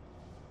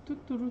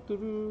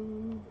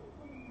 Doo-doo-doo-doo-doo.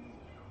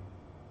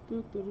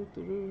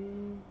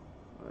 Doo-doo-doo-doo-doo.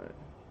 Alright.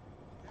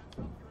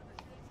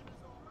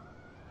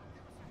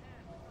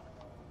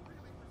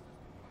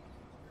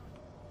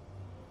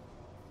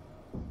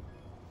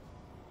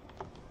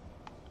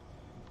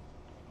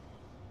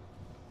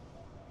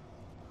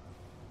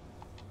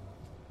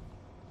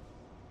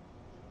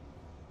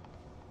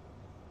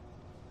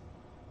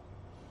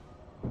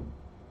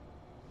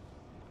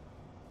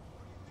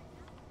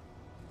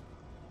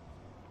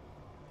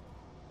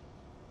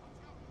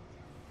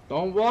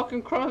 Don't walk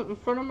in front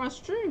of my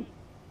stream.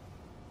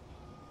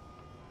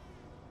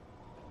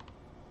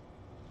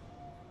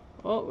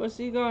 Oh, where's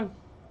he gone?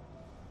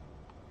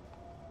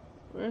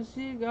 Where's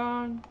he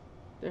gone?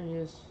 There he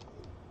is.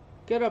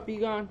 Get up,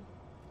 Egon.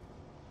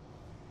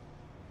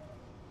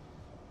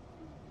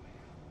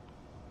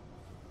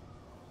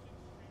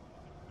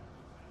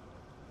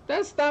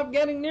 Then stop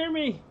getting near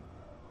me.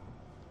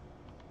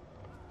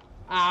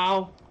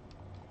 Ow.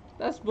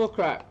 That's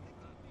bullcrap.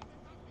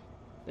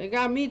 They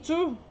got me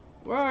too.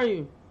 Where are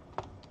you?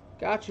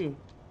 Got you.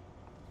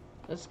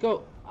 Let's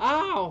go.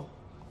 Ow!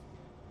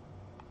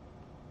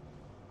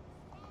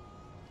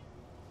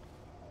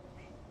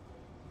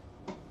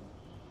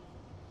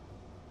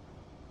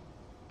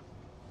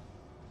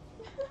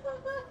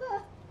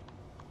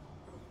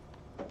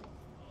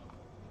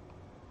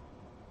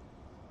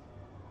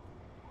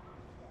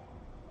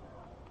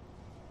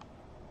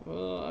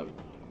 Well,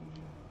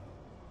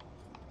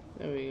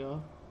 there we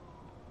go.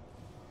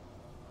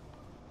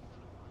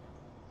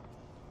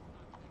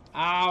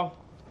 Ow!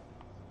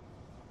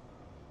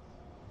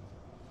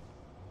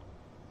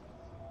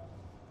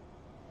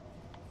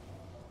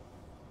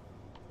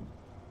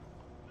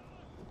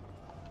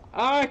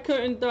 I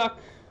couldn't duck.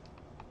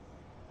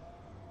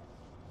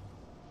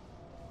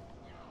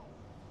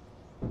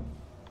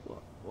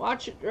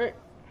 Watch it, right?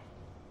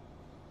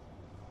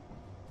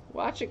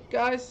 Watch it,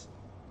 guys.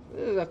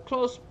 This is a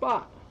close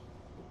spot.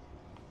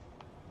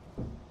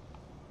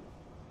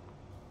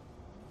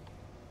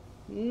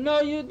 No,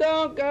 you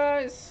don't,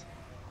 guys.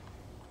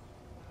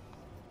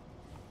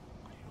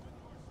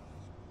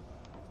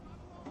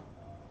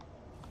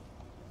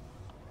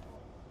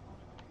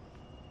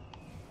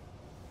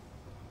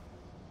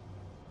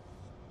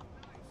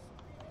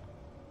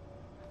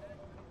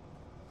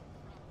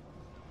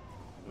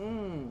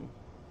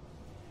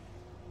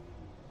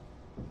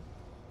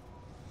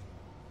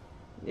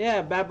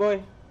 Yeah, bad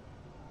boy.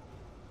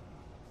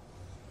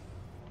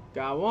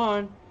 Got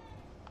one.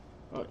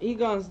 Oh,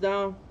 Egon's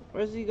down.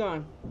 Where's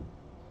Egon?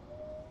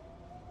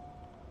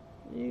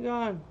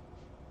 Egon.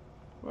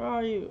 Where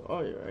are you?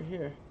 Oh, you're right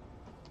here.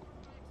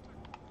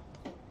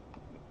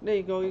 There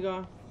you go,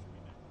 Egon.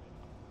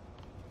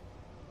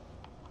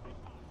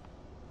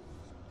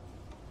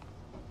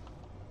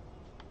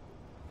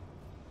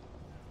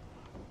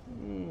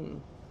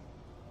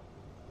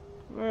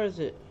 Where is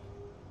it?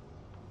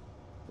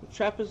 The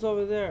trap is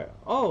over there.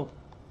 Oh!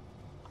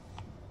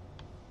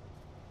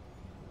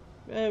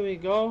 There we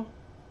go.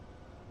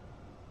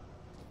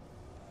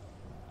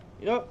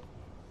 Yup.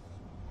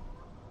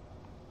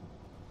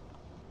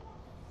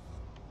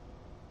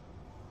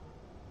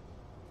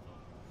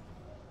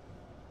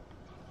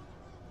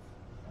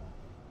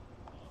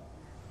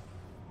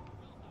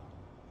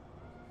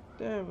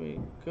 There we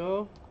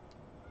go.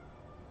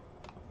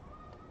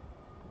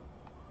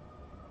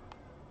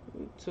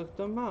 We took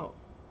them out.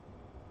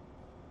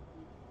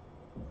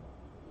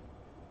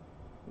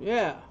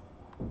 Yeah.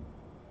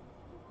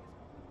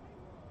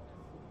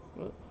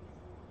 What?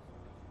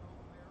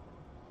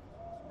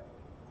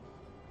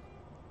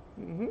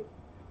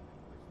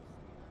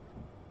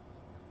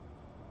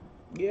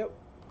 Yep.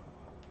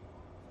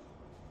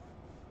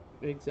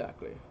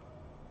 Exactly.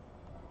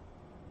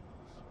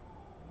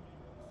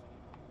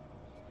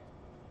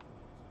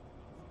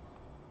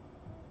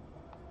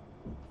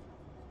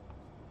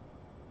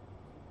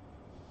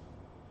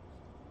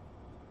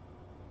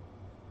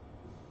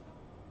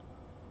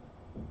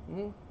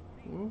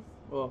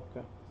 Oh,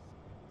 okay.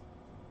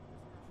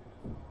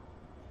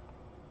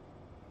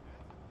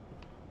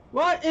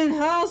 What in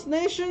hell's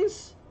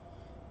nations?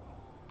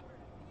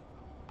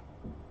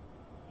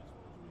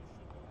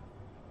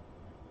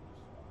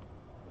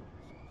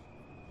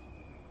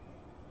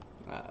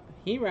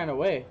 He ran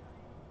away.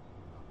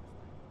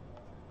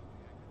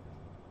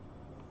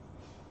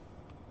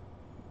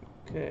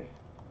 Okay.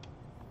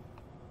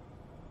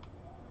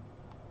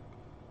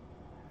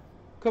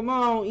 Come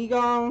on,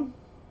 Egon.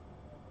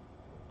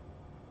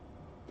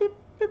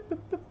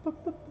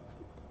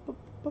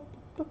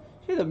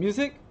 Hear the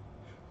music?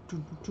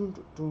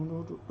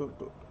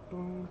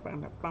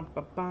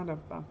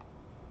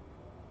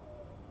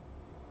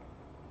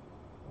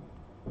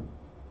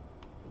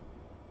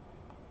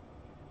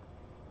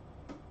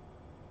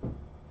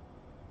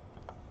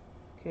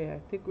 Okay, I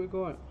think we're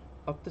going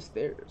up the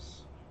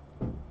stairs.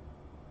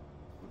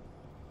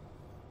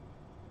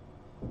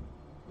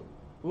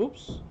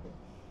 Oops.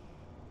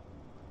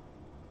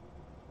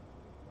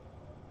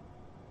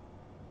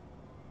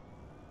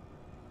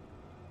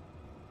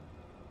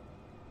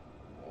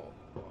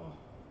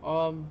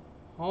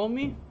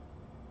 Homie?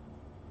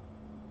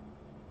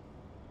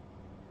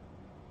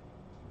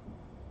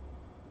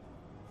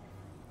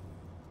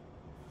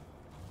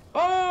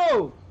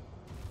 Oh!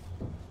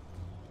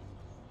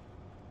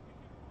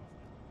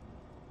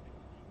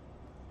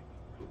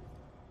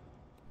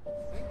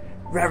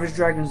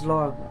 RavageDragon's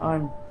log.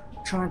 I'm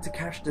trying to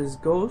catch this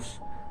ghost.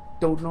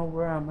 Don't know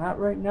where I'm at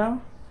right now.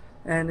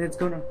 And it's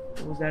gonna...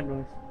 What was that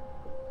noise?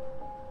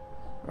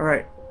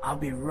 Alright, I'll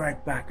be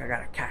right back. I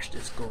gotta catch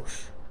this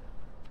ghost.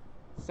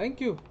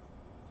 Thank you.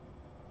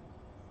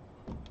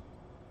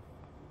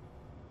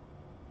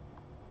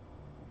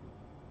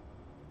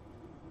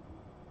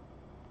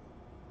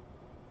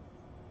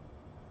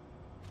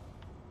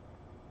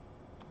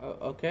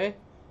 Okay.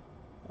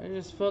 I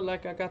just felt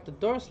like I got the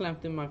door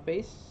slammed in my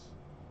face.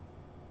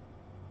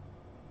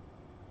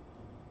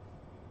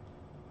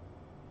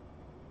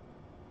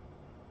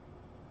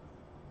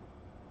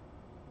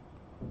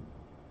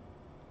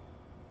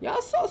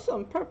 Y'all saw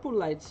some purple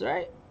lights,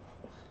 right?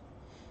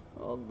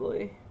 Oh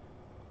boy.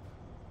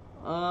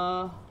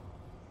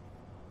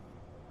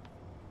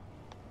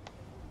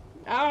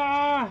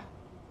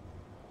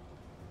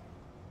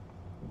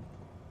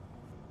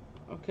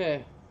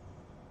 Okay.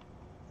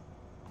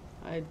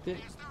 I did.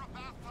 Is there a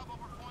bathtub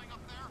overflowing up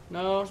there?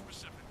 No.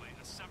 Specifically,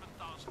 a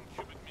 7,000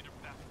 cubic meter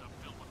bathtub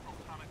filled with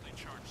protonically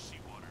charged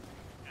seawater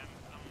and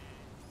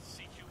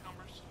sea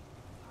cucumbers.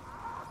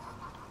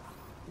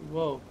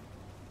 Whoa.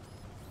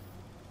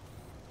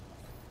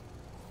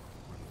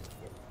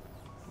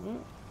 Well,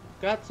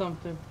 got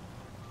something.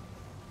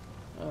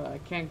 I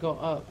can't go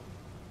up.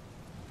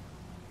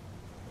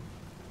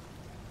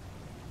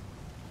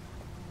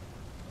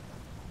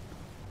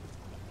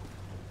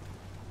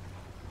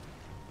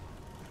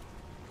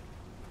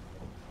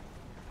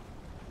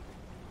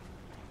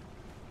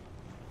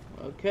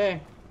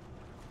 Okay,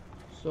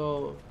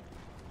 so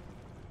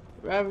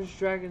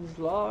RavageDragon's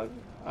log.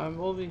 I'm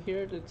over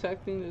here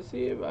detecting to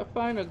see if I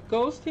find a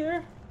ghost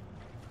here.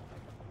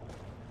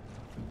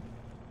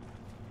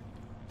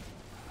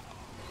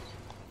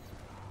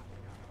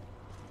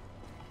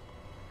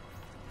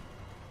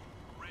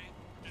 Ray,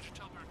 did you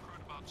tell her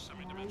crew about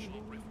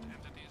semi-dimensional rift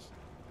entities?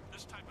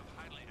 This type of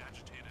highly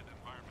agitated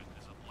environment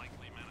is a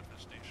likely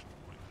manifestation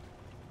point.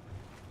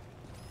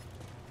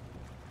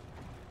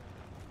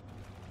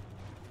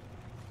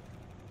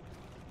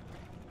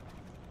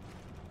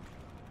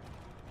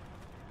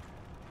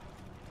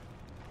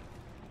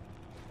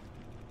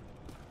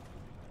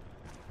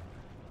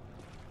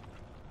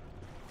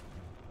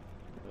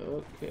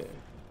 Okay.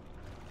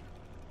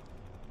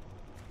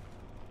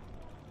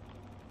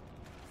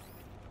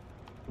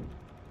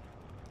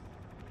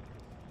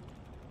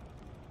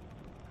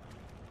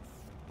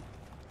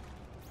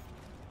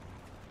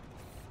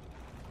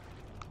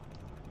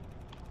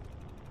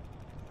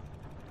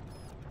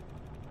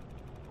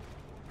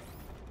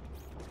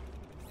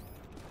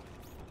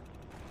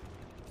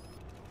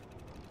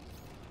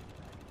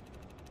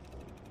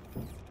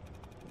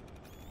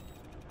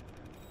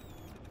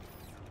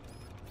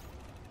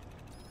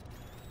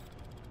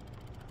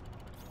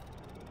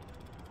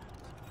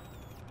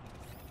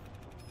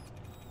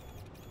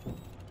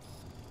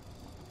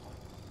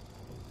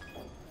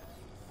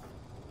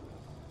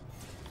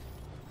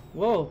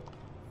 Whoa.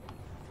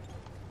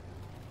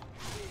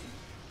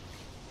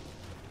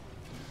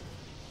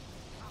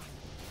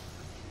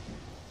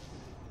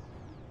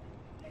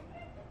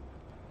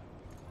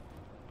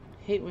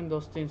 Hate when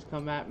those things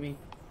come at me.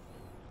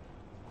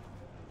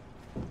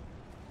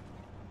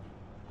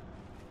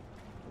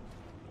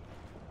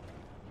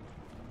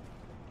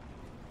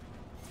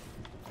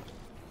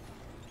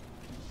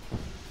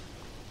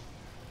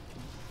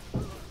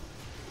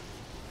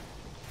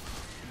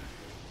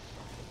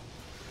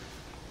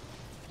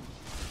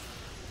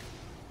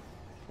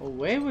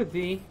 Away with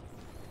thee.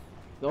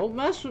 Don't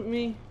mess with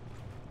me.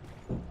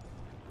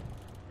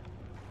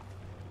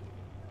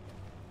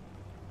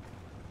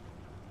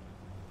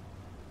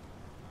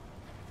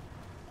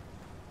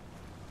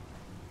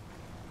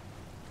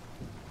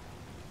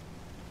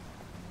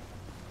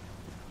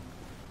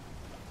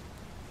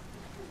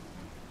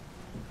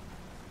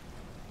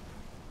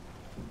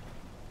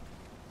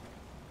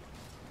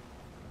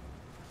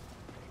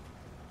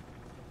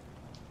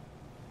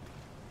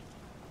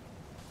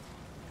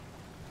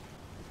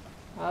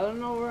 I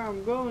don't know where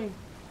I'm going.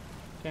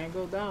 Can't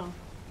go down.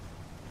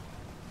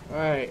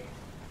 Alright.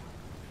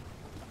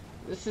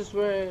 This is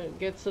where it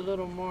gets a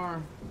little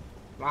more...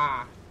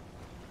 Ah.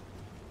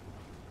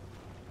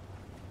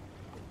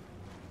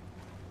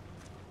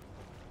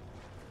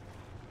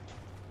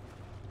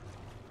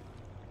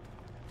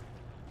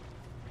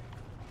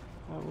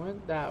 I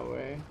went that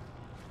way.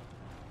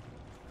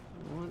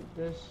 I went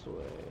this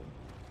way.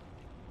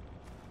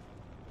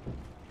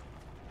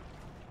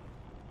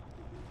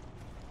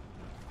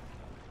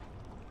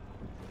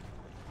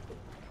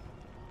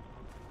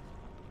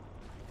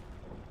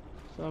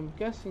 So I'm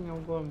guessing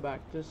I'm going back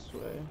this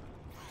way.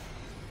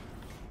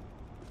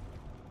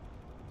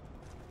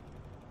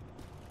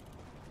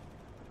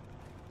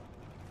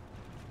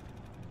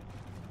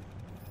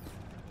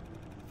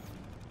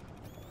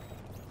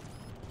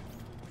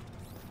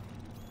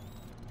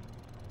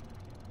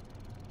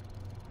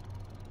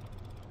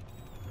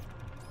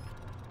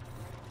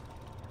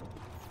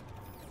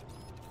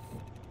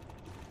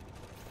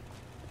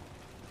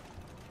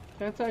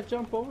 Can't I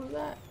jump over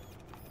that?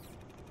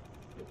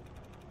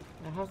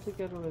 I have to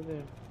get over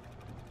there.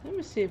 Let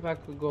me see if I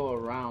could go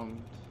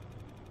around.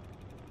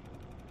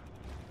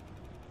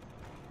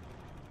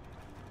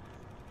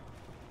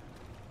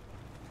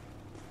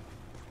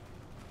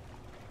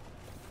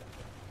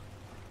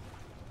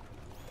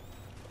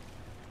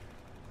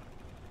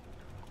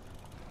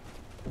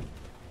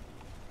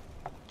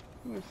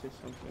 Let me see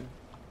something.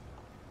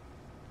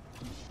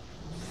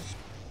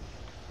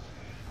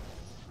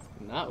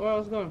 Not what I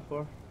was going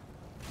for.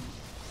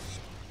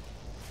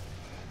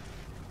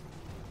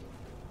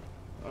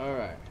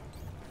 Alright.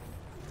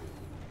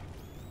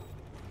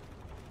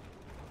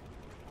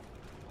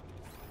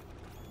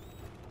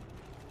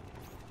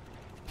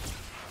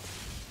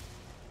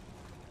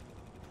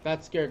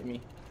 That scared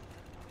me.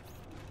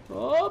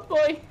 Oh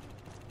boy!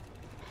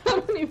 I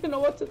don't even know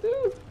what to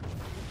do!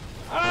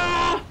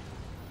 Ah!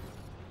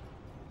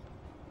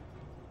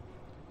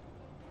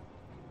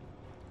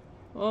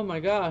 Oh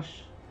my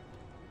gosh.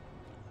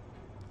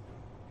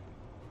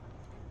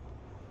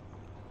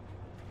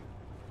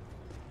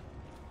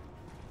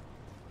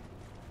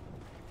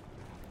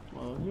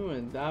 Oh, he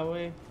went that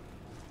way.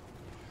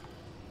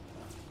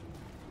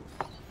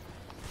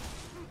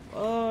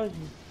 Oh,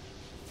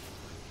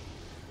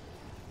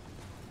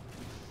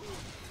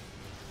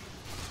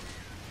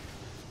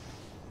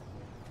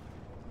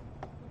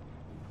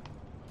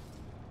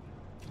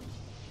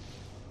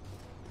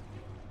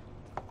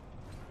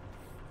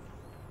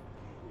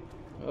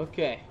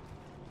 okay.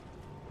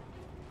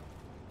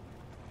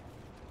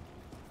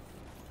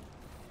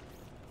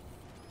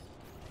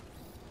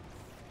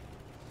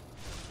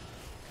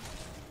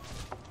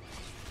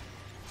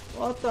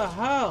 What the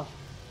hell?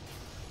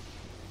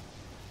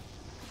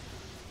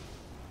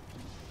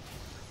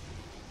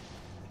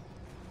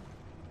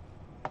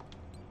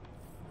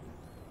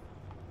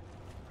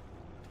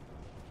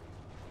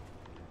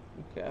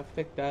 Okay, I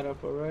picked that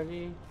up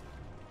already.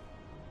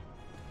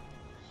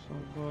 So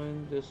I'm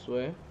going this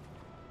way.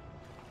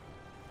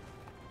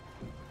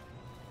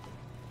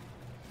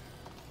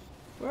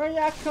 Where are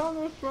y'all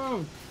coming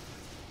from?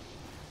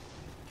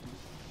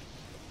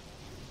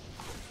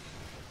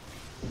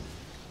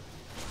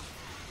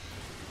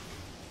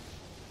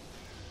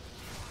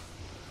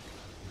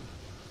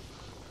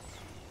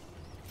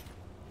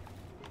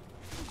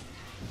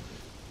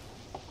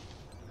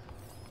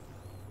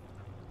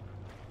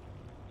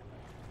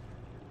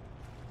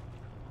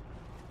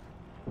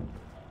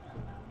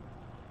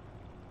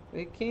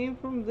 They came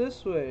from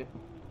this way.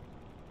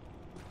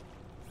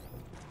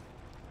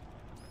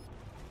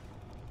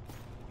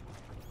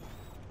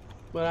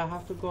 But I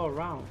have to go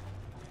around.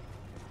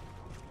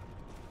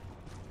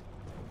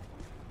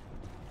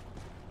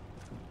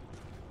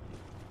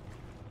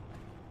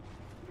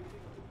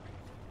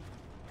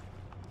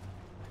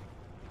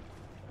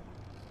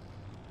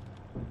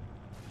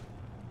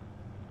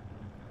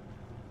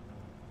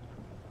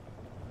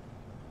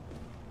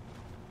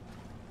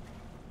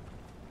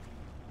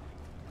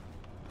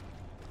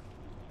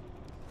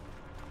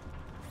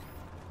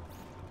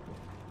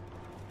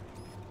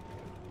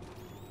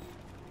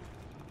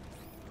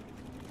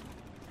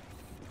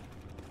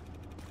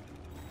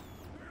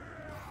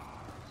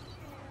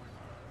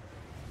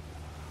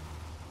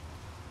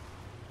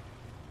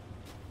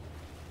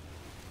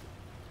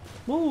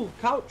 Move,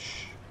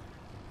 couch.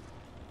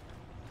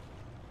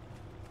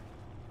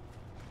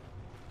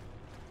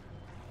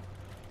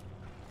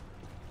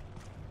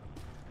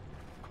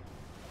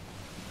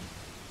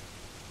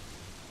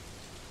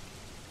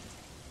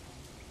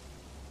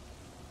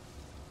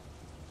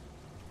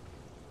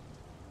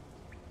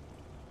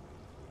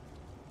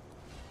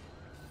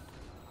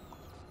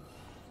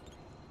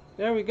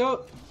 There we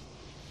go.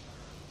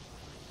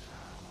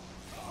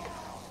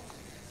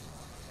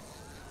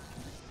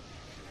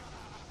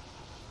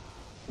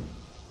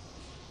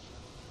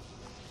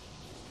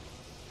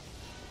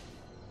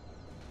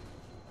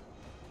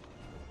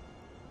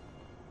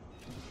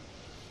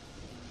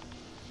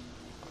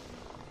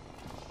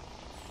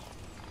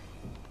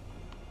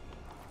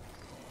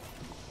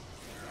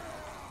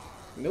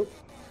 Nope.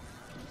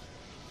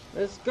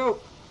 Let's go.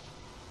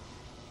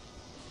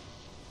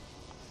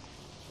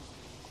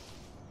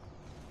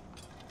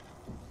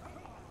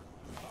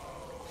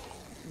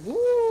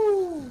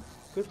 Woo!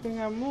 Good thing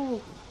I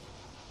moved.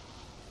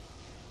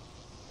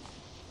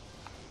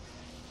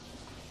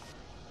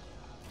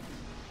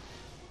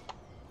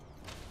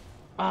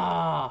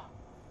 Ah.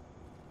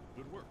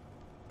 Good work.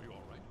 Are you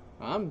all right?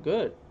 I'm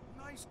good.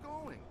 Nice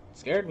going.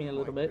 Scared me a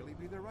little bit. Really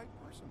be the right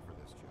person for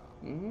this job.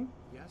 Mm-hmm.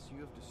 Yes,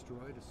 you have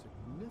destroyed a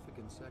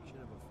significant section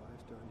of a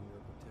 5-star New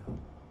York hotel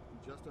in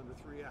just under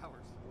 3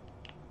 hours.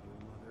 Your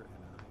mother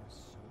and I are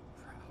so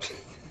proud.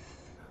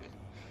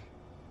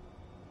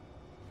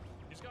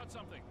 He's got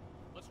something.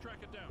 Let's track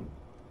it down.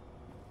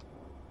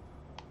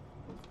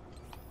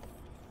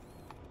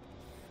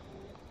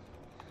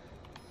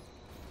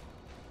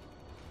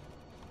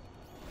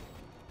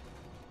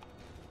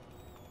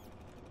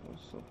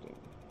 What's something?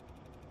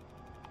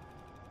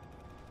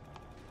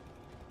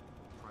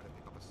 Try to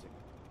pick up a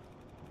signal.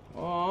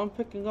 Oh, I'm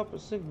picking up a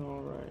signal,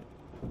 alright.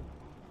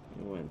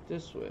 You went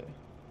this way.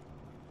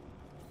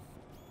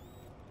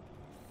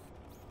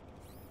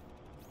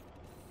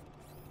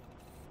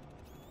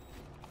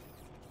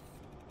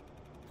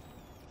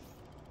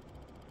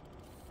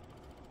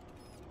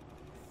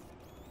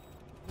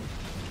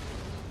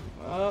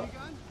 Gun?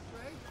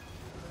 Ray?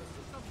 This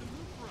is something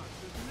new for us,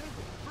 isn't it?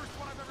 First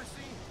one I've ever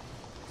seen.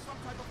 Some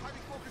type of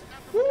highly focused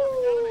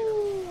anthropomorphic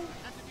animator.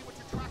 Entity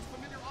which attracts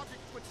familiar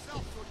objects to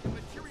itself so it can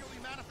materially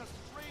manifest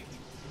its rage.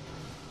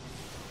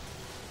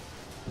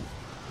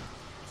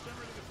 It's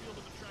generating a field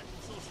of attraction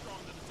so strong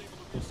that it's able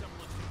to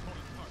reassemble its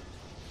component parts.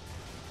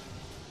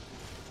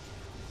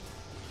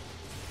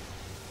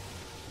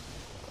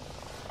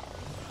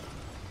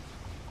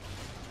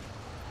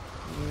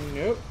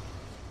 Nope.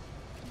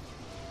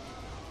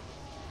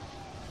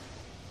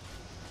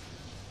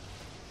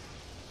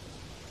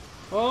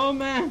 Oh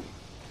man!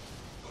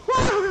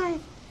 Why?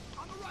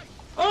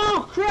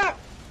 Oh crap!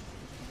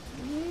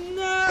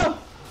 No!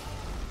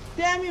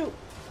 Damn you!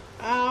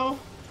 Ow!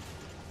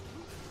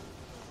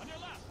 On your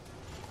left.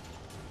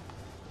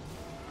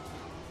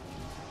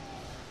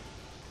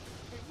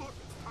 Hey, look,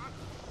 it's hot.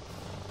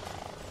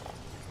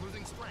 It's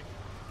losing strength.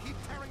 Keep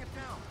tearing it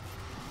down.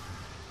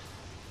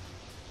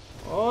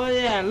 Oh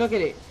yeah, look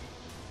at it.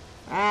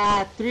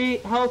 3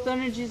 health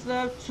energies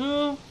left,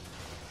 2.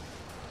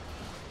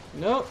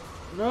 Nope,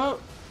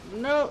 nope,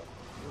 nope,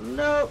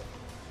 nope.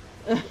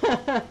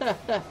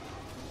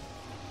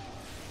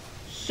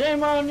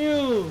 Shame on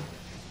you.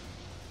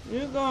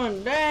 You're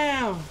going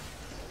down.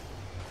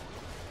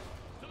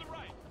 To the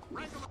right.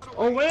 Wrangle it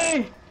away.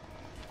 Away.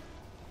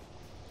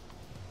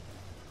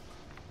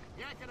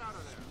 Yank it out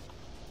of there.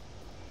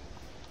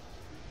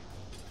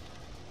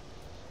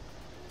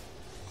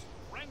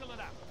 Wrangle it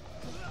out.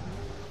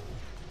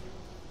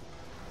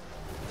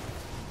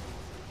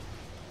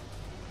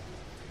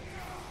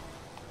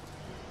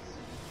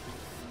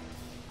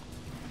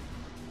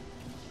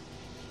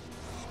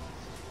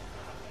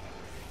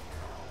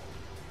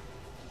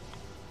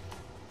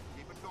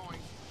 Keep it going.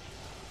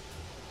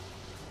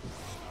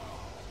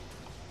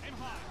 Aim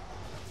high.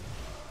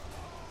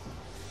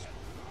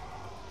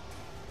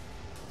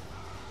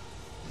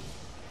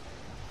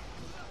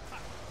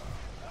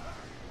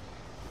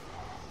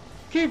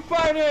 Keep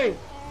fighting.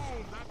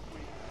 Oh, that's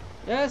weak.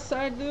 Yes,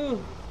 I do.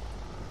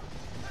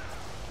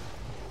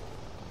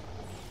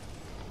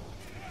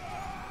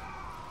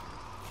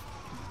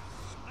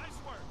 Nice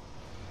work.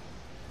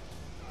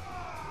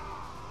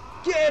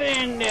 Get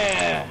in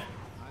there.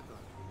 I thought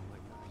it was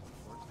like knives and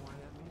forks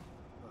flying at me,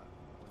 but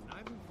when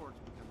knives and forks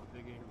become a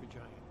big angry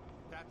giant,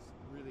 that's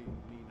really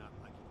me not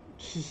liking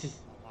it.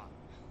 A lot.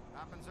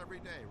 Happens every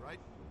day, right?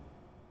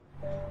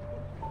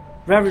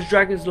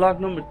 RavageDragon's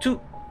log number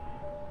 2.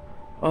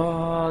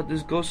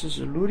 This ghost is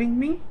eluding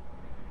me,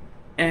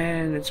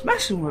 and it's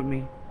messing with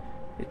me.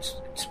 It's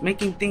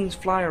making things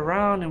fly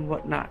around and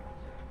whatnot.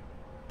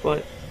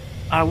 But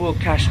I will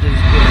catch this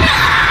ghost.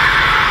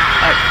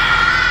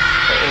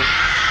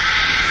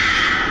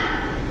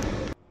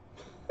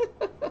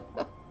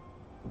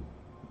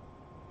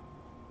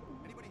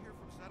 Anybody here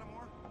from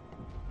Sedamore?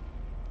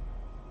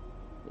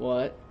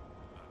 What?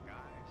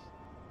 Guys,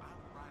 I'm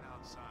right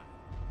outside.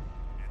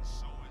 And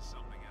so is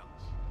something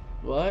else.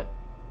 What?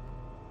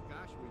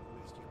 Gosh,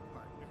 we've missed you,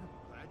 partner.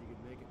 Glad you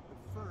could make it.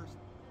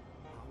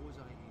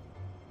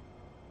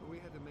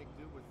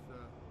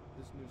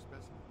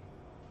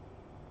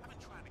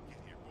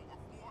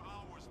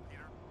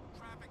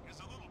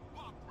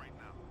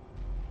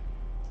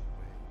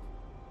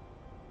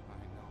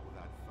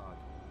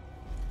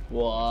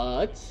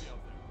 What? It's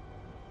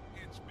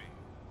me.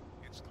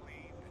 It's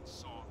clean and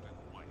soft and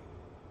white.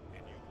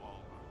 And you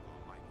all are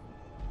gonna like it.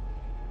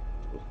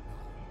 No,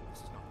 this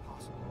is not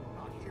possible.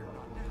 Not here,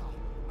 not now,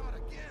 not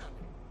again.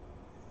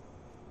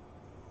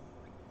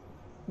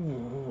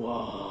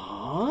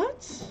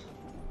 What?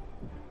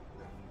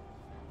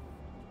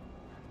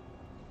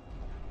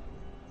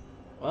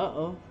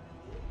 Uh-oh.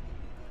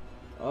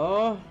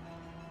 Oh.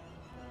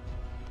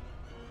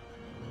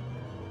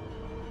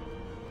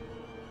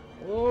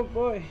 Oh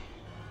boy.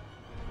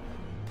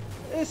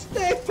 It's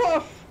Stay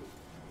Puff!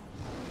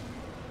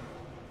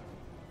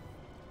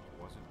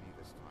 Wasn't me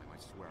this time, I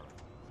swear it.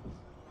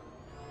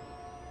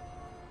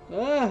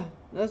 Ah,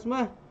 that's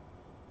my...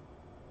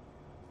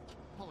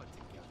 Pull it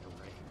together,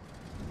 Ray.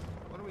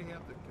 What do we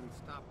have that can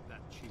stop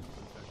that cheap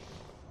infection?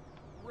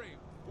 Ray,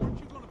 weren't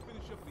you going to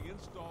finish up the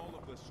install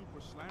of the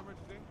Super Slammer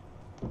today?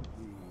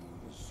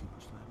 The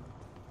Super Slammer?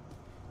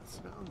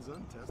 Sounds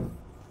untested.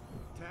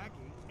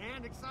 Tacky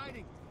and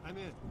exciting. I'm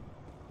in.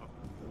 Oh,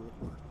 will it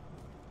work?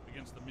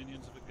 Against the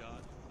minions of a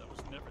god, that was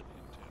never the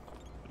intent.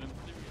 But in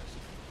theory, I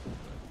suppose.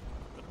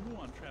 But a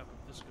muon trap of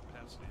this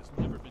capacity has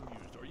never been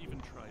used or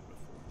even tried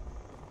before.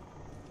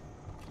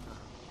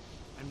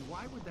 And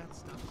why would that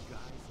stop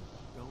guys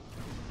that don't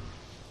know?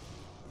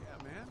 Yeah,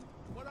 man.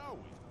 What are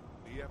we?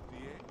 The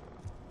FDA?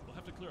 We'll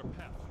have to clear a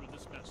path through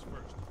this mess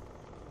first.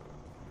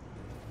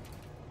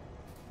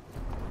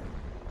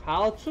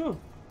 How to?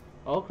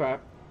 Oh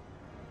crap.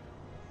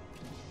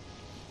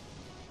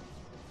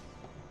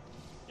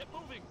 Get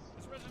moving!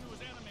 This residue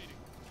is animating.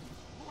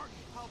 Morgan,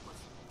 help us.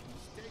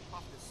 Stay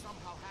Puft is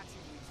somehow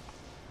hatching these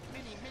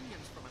mini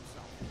minions from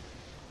himself.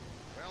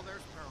 Well,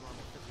 there's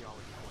paranormal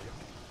physiology for you.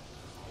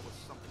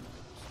 Always something to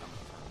make your stomach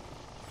turn.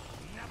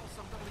 Neville,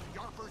 some little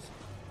yarpers.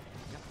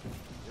 Yep,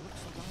 they look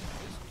so darn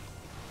tasty.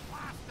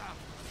 Blast them!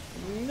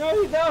 No,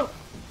 you don't!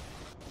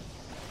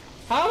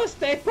 How is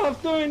Stay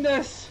Puft doing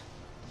this?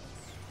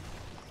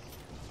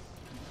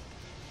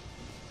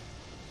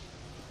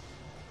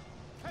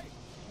 Hey,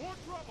 more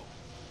trouble!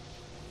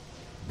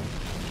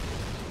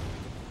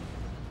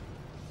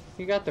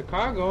 You got the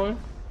car going.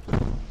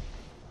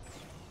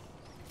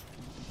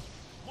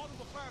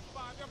 Multiple Class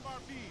 5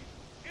 MRBs,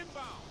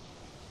 inbound!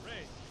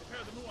 Ray,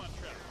 prepare the muon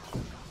trap.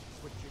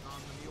 Switching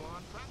on the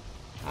muon trap.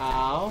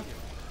 Ow.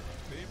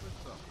 Favorite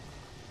stuff.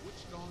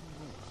 Switched on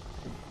moon.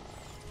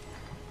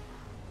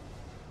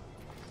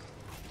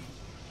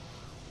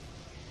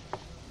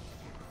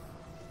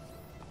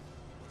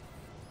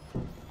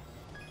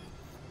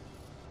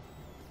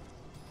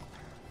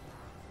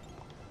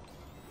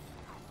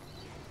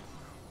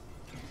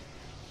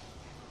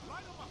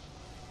 Light 'em up!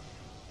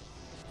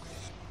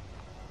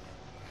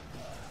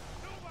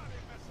 Nobody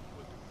messes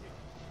with the kid.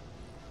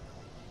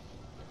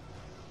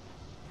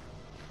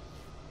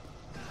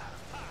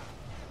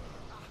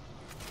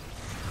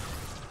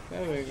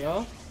 There we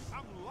go.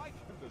 I'm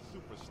liking the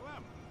Super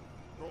Slammer.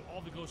 Throw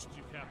all the ghosts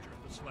you capture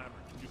at the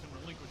slammer. You can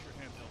relinquish your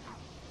handheld.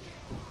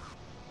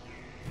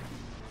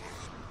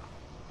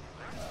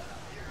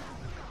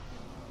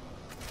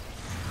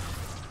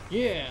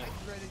 Yeah.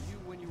 I dreaded you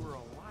when you were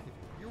alive.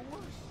 You're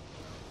worse.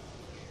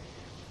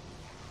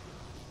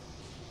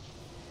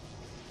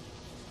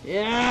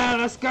 Yeah,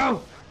 let's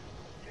go.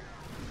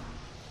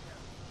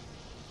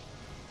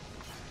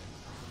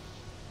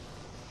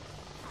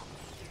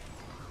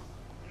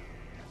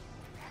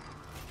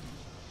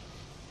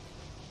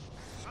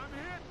 I'm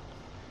hit.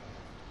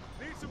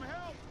 Need some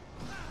help.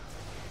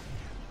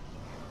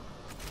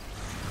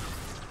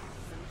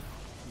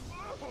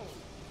 Oh!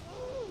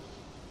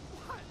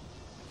 What?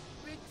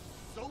 Big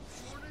soap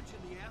shortage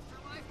in the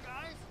afterlife,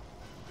 guys?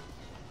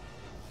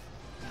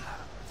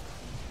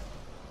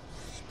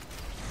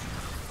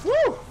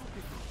 Woo!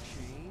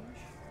 Change?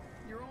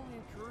 You're only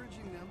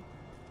encouraging them.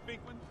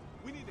 Binkman,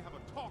 we need to have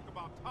a talk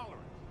about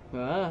tolerance.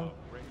 Ah.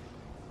 Ray,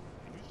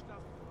 can you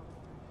stop?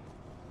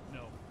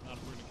 No, not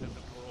if we're going to catch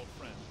up to our old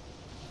friend.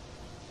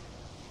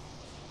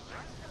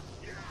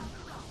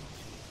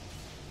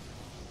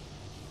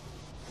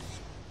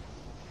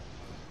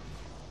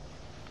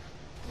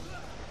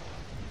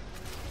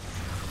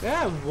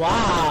 Yeah,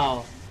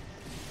 wow.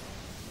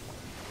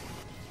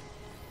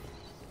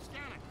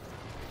 Scan it.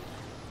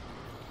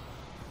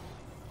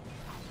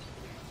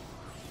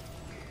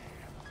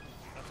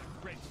 That's a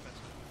great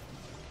specimen.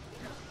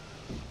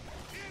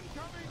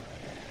 Incoming!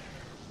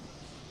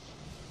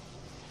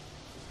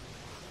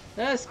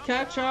 Let's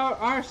catch our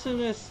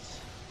arsonists.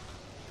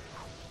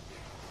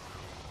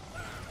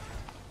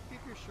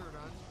 Keep your shirt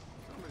on.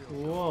 Somebody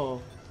will.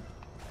 Whoa.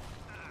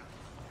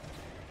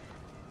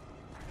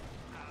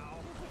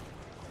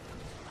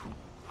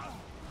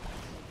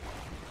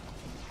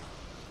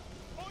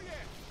 Oh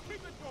yeah,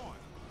 keep it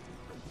going.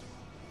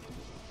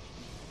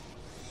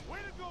 Way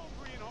to go,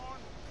 Greenhorn.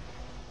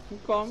 You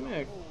call me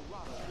a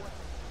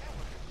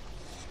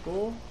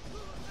school?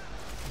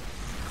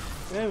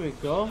 There we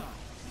go.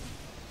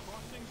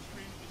 Crossing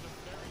streams is a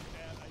very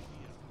bad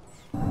idea.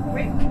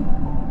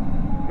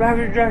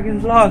 RavageDragon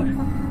vlog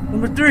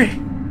number 3.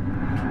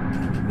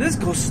 This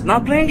ghost is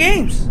not playing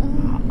games.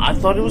 I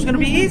thought it was gonna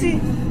be easy.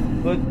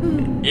 but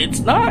it's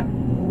not.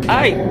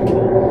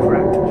 Oh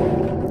crap.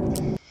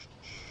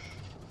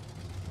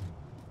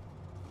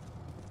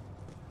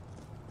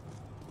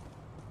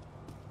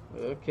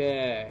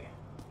 Okay.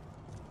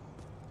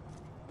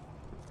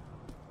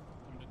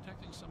 I'm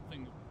detecting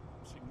something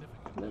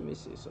significant Let me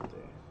see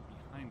something.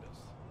 behind us.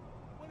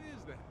 What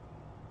is that?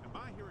 Am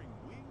I hearing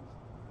wings?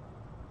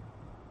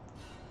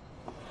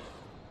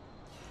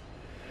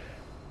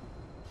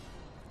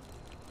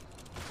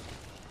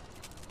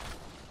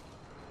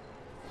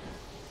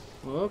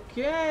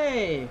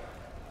 Okay.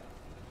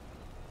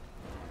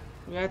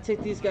 We gotta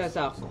take these guys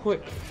out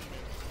quick.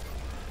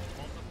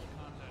 Multiple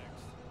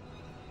contacts.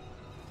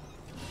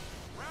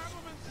 Grab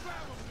 'em and slam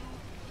 'em,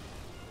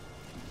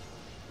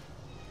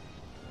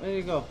 dude. There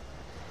you go.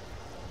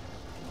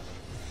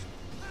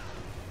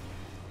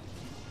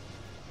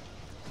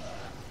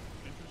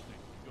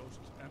 Interesting.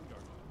 Ghosts and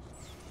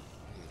gargoyles.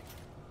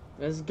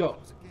 Let's go. It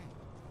was a game.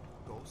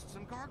 Ghosts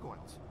and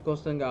Gargoyles.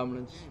 Ghosts and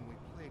goblins. A game we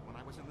played when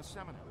I was in the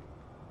seminary.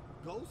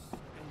 Ghosts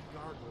and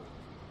Gargoyles.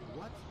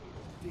 What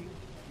big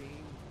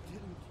game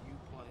didn't you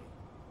play?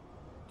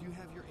 Do you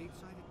have your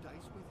 8-sided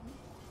dice with you?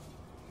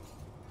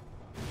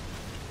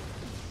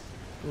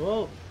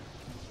 Whoa.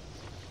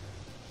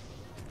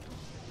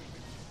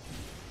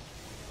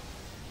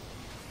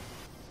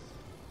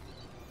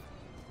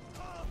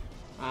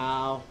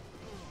 Ow.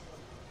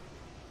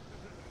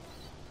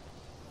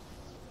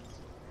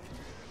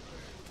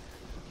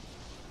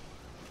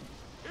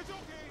 It's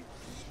okay.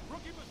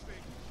 Rookie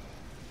mistake.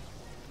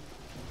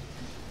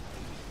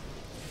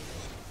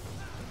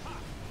 Ha!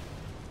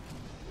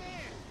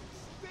 Man,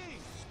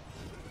 stink.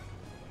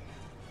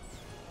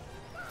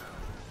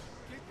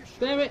 Get your shit.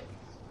 Damn it.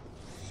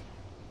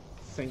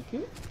 Thank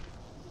you.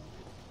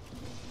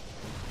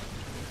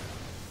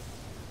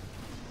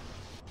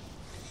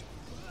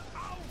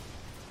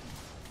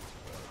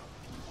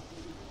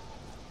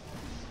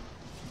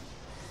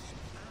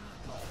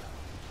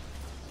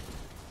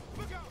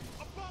 Look out!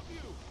 Above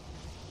you!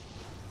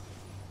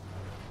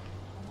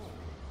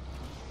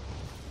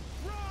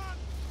 Run!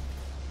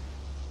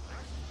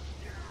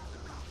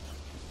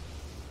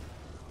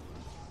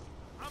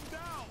 I'm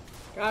down!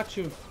 Got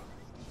you.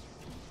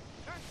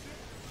 That's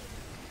it!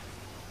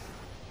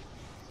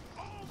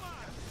 Oh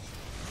my!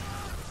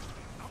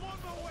 I'm on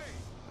my way!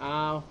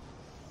 Ow.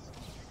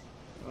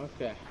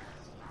 Okay.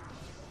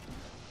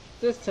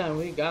 This time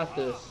we got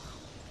this.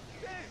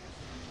 Damn!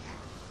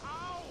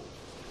 Ow!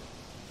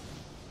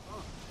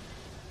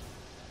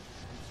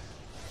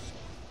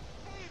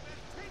 Hey man,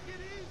 take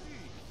it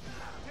easy!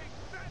 Take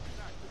that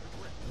back to the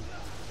grip!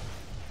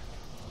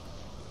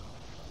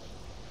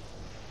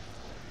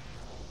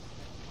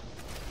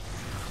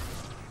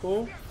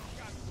 Cool. Move!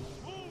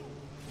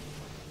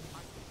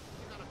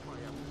 You gotta try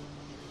everything,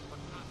 but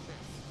not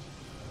this.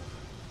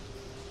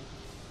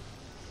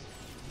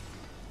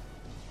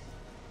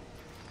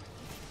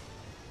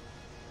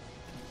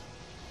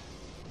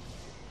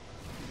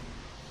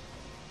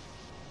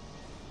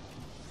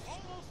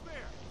 Almost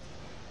there.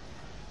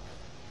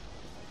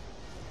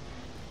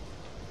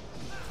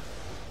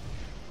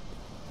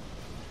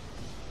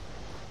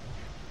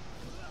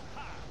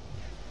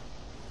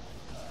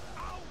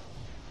 Ow!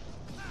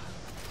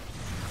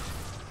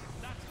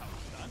 That's how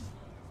it's done.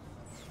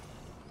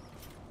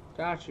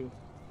 Got you.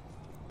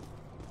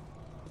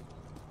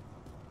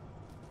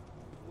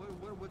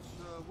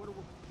 What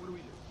do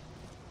we do?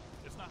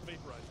 It's not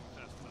vaporizing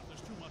fast enough.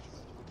 There's too much of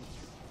it.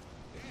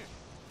 Damn,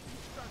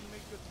 you're starting to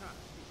make good time.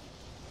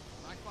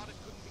 I thought it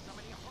couldn't become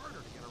any harder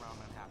to get around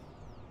Manhattan.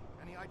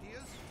 Any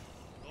ideas?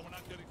 Well, we're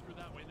not getting through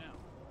that way now.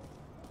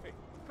 Hey,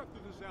 cut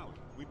through this alley.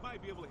 We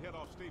might be able to head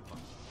off State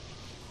Park.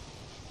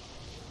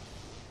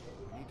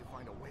 We need to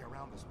find a way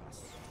around this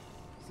mess.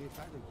 See, if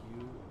I were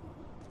you,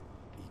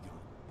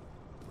 Egon,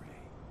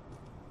 Ray,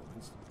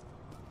 Winston.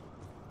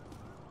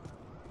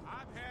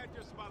 I've had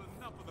just about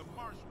enough of the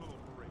marshmallow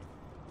parade.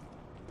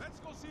 Let's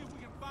go see if we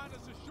can find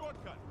us a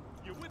shortcut.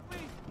 You with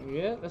me?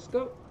 Yeah, let's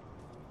go.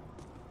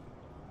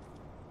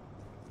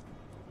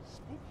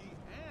 Spooky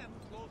and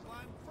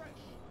clothesline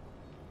fresh.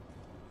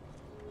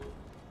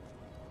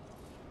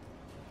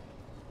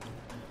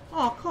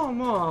 Oh,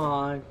 come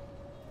on.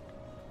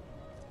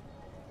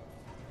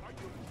 Are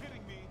you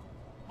kidding me?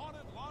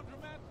 Haunted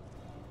laundromat?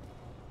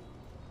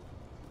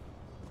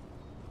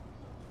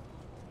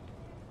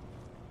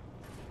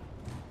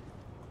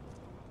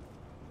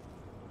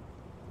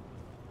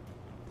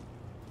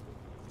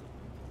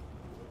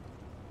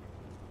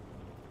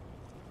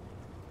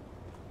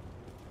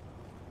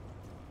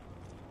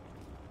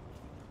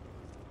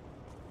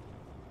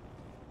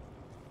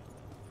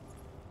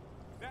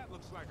 That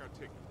looks like our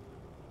ticket.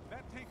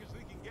 That tank is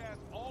leaking gas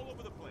all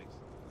over the place.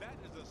 That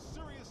is a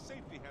serious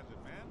safety hazard,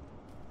 man.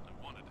 I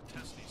wanted to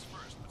test these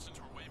first, but since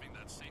we're waiving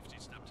that safety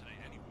step today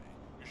anyway,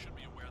 you should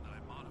be aware that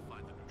I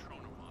modified the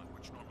neutrona mod,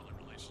 which normally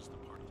releases the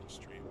particle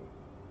stream.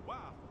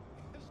 Wow,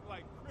 it's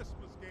like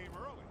Christmas game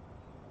early.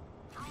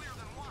 Earlier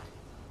than what?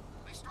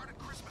 They started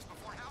Christmas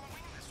before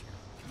Halloween this year.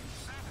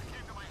 Santa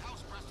came to my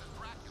house dressed as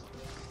Dracula.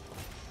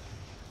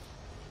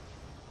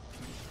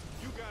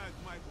 You guys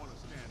might want to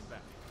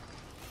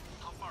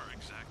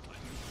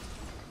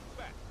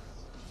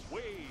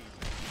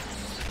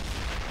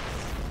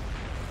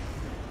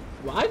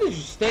you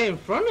should stay in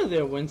front of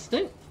there,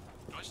 Winston.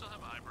 Do I still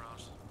have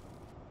eyebrows?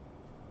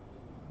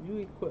 New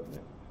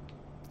equipment.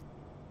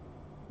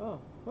 Oh,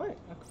 wait,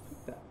 I could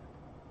pick that.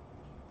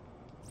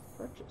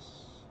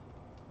 Purchase.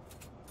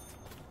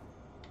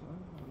 Well,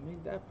 I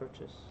made that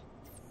purchase.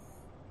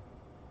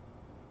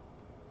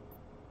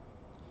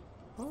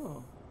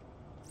 Oh.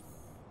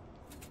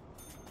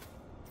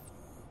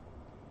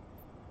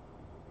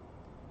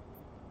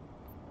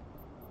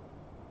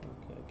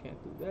 Okay, I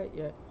can't do that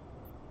yet.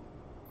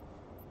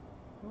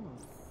 Oh.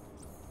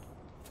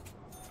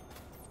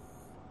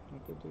 I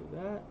could do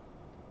that.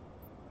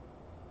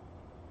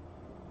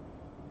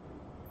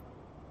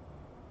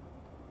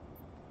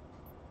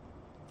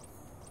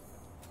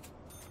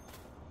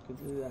 Could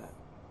do that.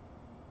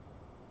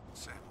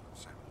 Sample.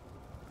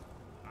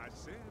 I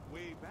said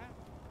way back.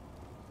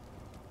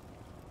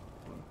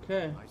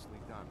 Okay.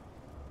 Nicely done.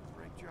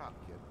 Great job,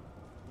 kid.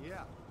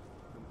 Yeah.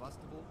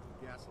 Combustible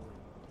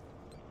gasoline.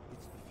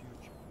 It's the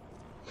future.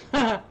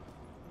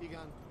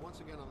 Egon, once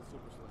again on the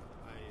Super Slam.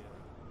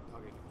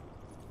 Okay.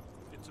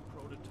 It's a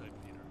prototype,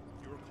 Peter.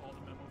 You recall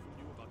the memo from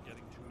you about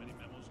getting too many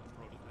memos on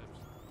prototypes?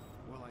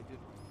 Well, I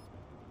did.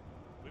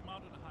 We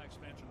mounted a high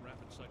expansion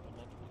rapid cycle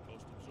multiple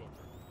ghost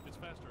absorber. It's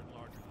faster and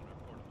larger than our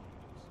portable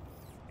units.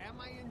 Am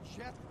I in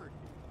jeopardy?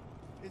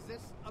 Is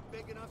this a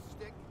big enough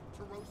stick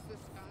to roast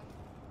this guy?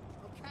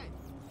 Okay.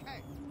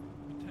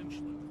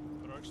 Potentially,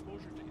 but our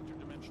exposure to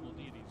interdimensional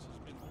deities has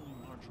been only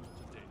marginal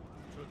to date,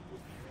 so it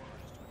would be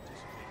wise to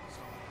anticipate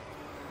some.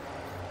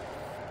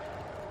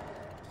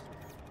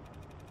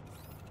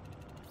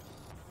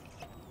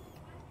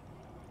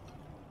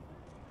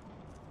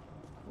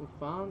 We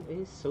found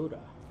a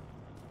soda.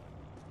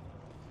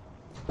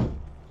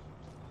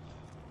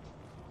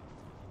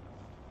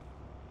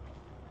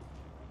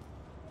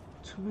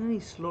 Too many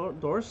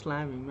door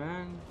slamming,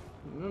 man.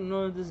 I don't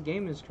know if this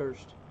game is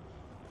cursed.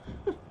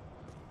 For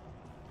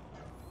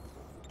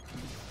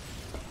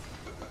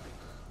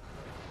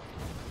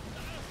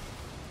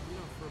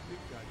a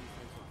big guy, he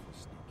fights awful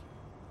sneaky.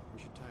 We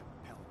should tie a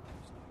pellet to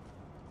his neck.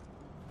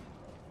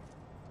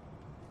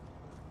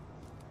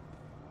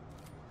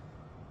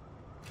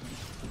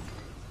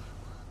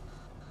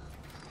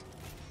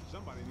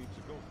 Somebody needs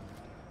to go.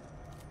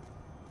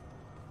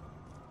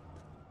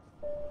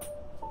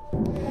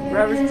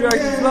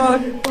 RavageDragon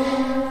vlog.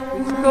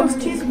 This ghost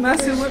keeps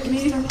messing with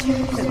me.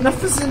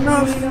 Enough is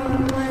enough.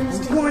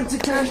 I'm going to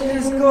catch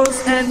this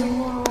ghost and...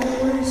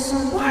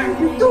 Why are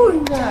you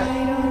doing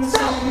that?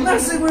 Stop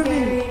messing with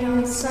me.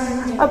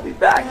 I'll be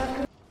back.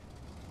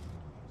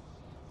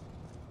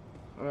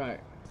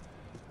 Alright.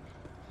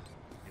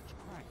 It's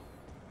cracking.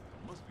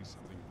 Must be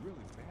something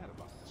really bad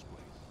about this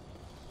place.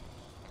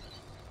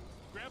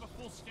 Grab a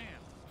full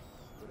scan.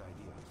 Good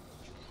idea.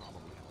 Should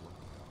probably have a look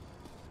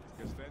around.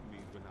 Guess that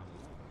means we're not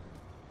alone.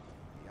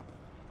 Yep.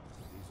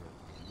 These are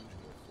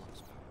unusual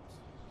flux patterns.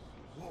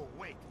 Whoa,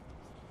 wait!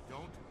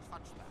 Don't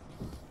touch that.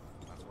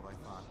 That's what I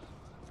thought.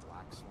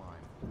 Black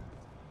slime.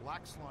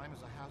 Black slime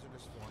is a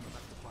hazardous form of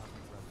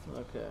ectoplasmic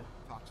residue. Okay.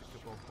 Toxic to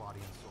both body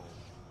and soul.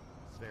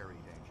 Very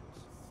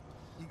dangerous.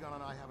 Egon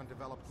and I haven't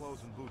developed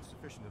clothes and boots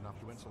sufficient enough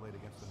to insulate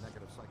against the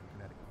negative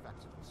psychokinetic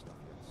effects of this stuff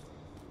yet, so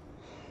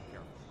be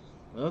careful.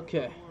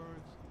 Okay. In other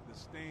words, the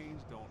stains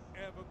don't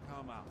ever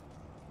come out.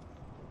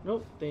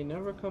 Nope, they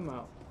never come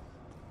out.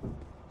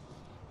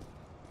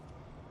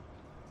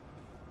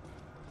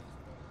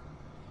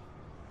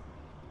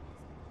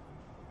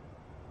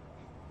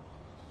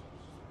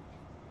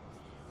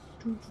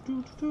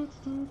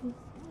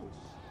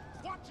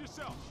 Watch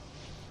yourself!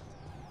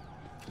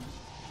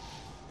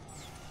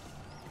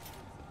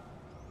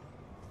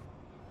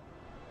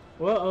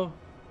 Uh-oh.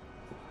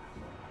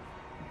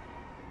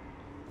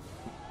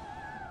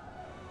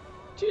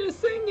 She's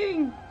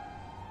singing!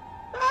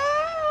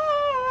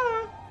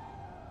 Ah!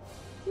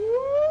 Woo!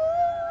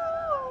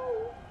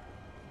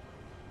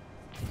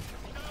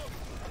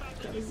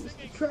 Gotta use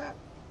the trap.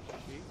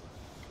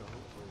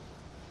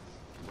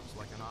 Looks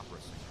like an opera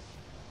singer.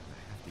 A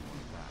hefty one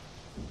at that.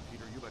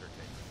 Peter, you better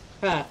take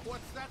it. Ha!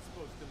 What's that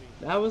supposed to mean?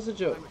 That was a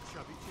joke. I'm a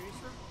chubby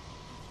chaser.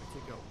 I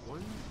take out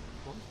one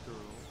plump girl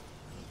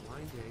on a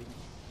blind date,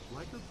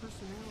 like her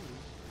personality,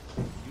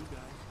 and you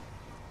guys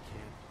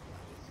can't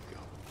let it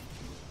go.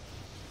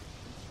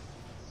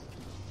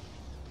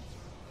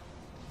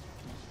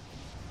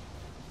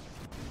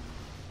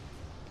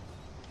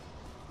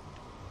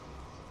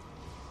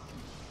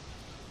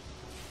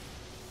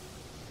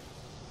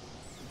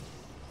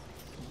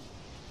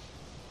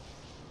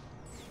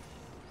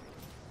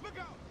 Look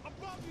out!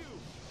 Above you!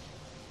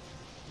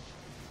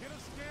 Get a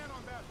scan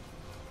on that.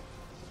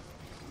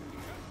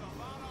 That's a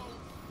lot of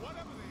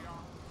whatever they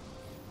are.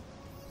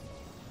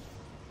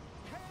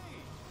 Hey!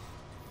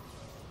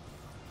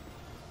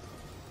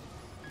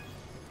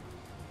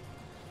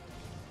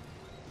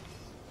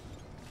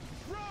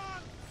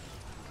 Run!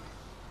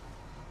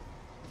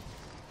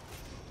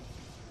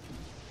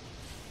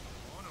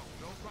 Oh no,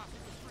 no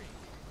crossing the street.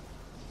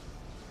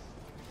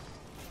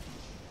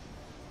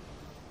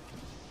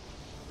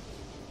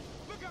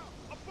 Look out!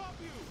 Above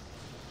you!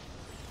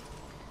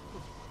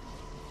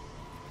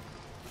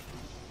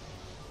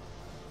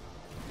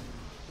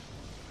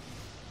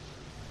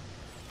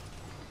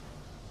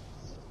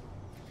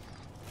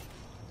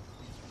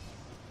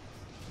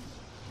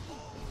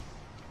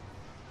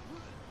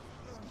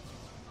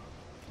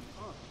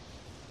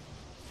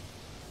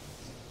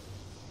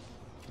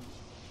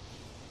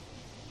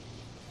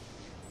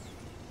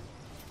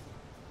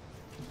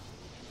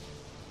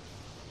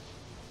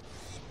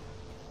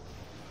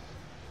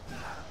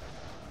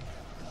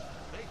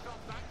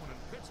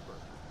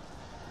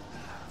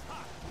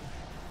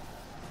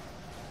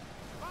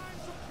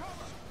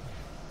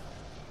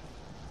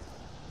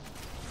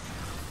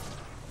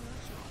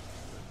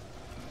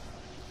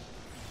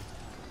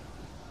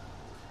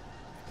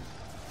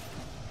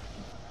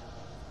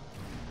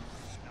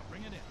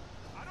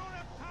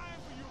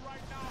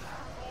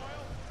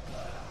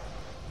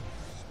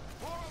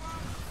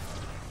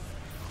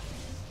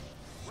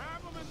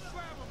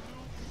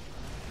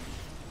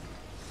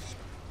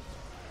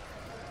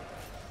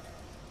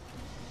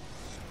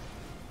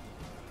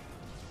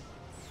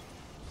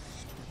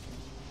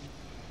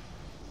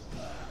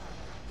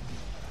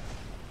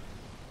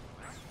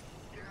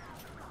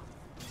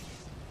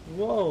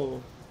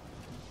 Whoa.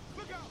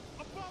 Look out!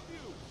 Above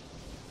you!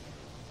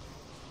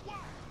 Wow!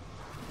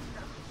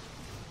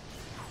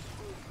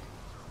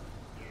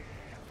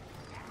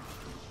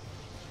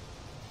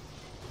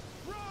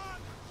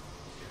 Run!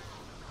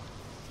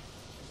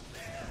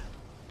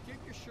 Get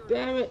your shirt.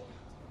 Damn it.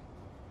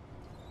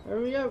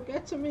 Hurry up,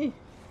 get to me.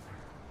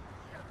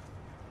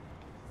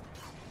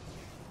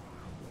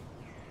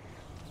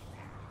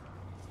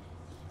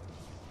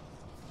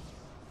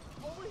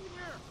 Over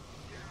here.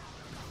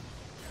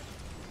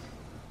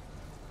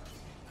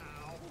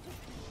 Ow.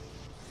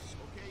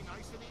 Okay,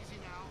 nice and easy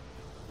now.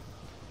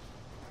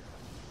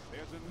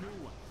 There's a new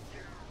one.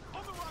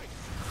 On the right!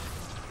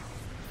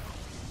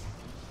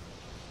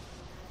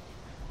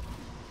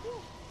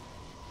 Whew.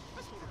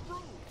 That's gonna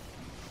bruise.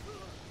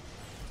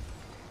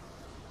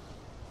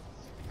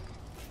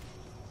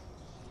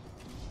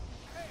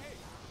 Hey, hey!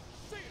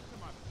 Say it to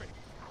my face!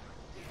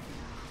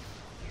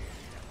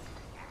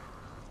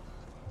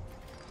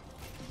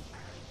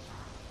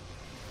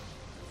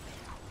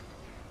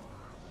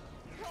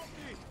 Help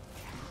me!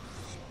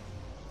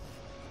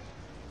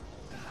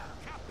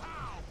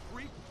 Kapow,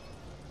 freak!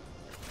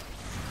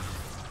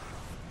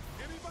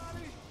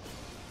 Anybody?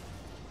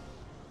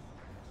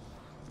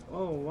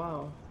 Oh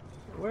wow.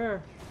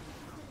 Where?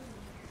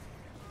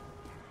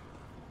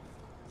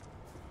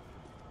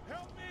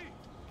 Help me!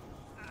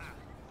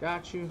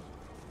 Got you.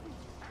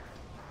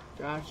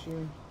 Got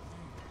you.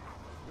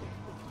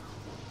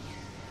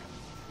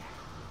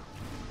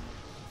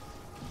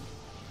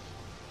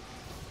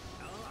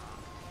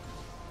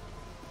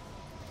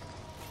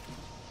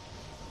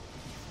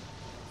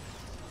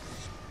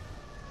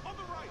 On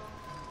the right!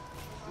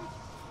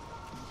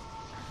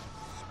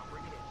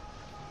 Bring it in.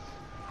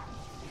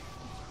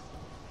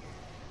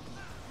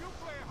 You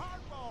play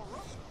hardball,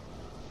 Russ.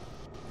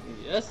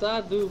 Yes,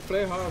 I do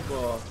play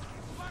hardball.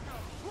 Like a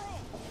pro.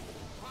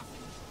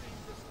 Crossing the stream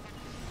this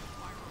technique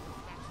fire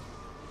will match you.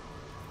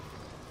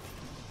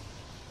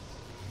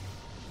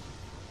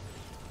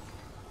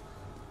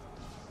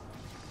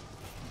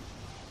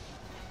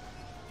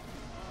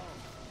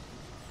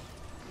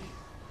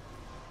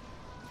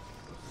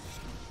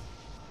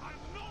 I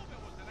know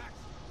there was an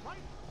accident,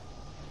 right?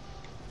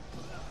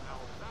 Now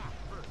that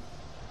hurt.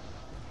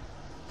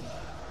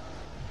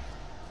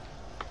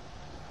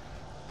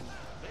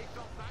 They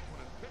felt that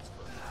one in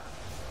Pittsburgh.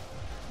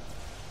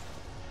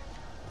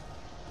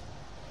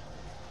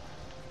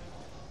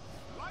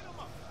 Light 'em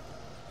up.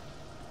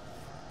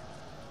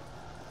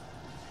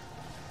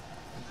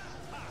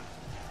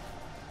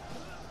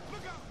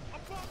 Look out!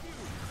 Above you!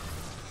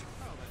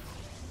 Oh,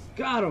 that's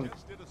Got him.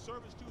 just did a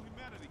service to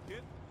humanity,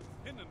 kid.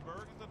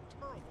 Hindenburg is a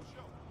terrible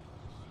show.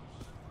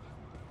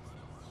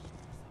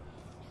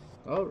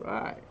 All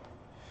right.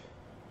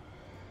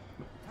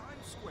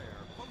 Times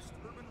Square,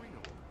 post-urban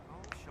renewal.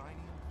 All shiny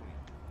and clean.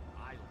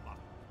 I love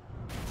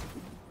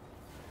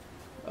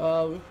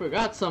it. We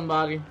forgot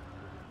somebody.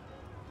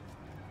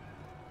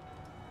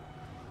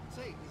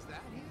 Say, is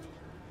that him?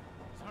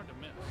 It's hard to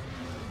miss.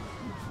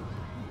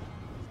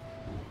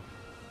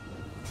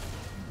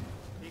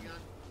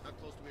 Egon, how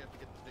close do we have to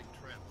get the big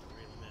trap to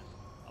reel him in?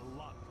 A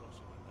lot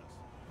closer than this.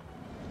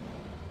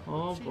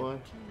 Oh boy.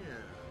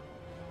 Yeah.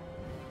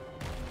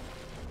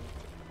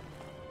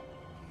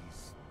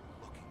 He's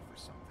looking for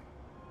something.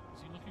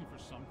 Is he looking for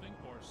something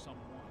or someone?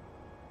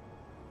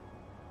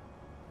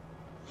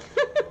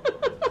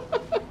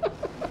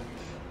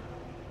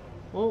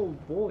 Oh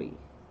boy.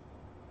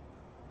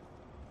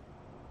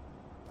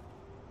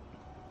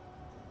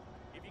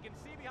 If you can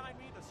see behind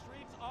me, the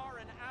streets are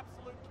in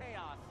absolute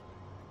chaos.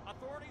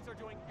 Authorities are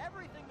doing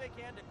everything they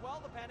can to quell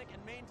the panic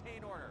and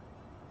maintain order.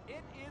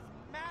 It is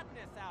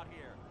madness out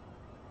here.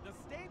 The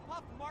Stay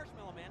Puft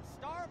Marshmallow Man,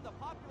 star of the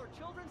popular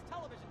children's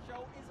television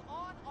show, is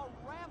on a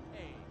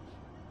rampage.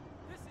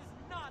 This is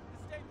not the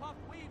Stay Puft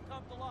we've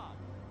come to love.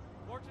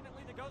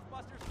 Fortunately, the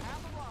Ghostbusters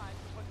have arrived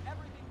to put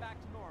everything back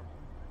to normal.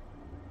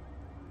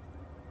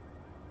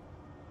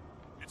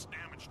 It's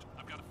damaged.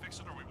 I've got to fix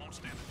it or we won't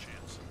stand a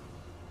chance.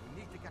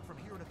 We need to get from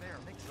here to there.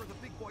 Make sure the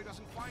big boy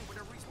doesn't find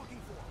whatever he's looking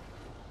for.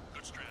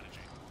 Good strategy.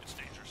 It's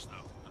dangerous,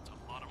 though. That's a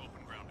lot of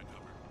open ground to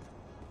cover.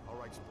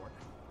 All right, sport.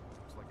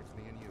 Looks like it's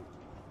me and you.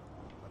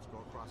 Let's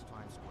go across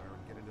Times Square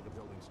and get into the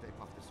building Stay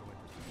Puft is so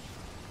interested.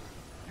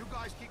 You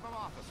guys keep him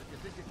off us if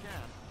you think you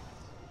can.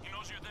 He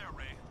knows you're there,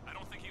 Ray. I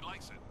don't think he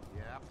likes it.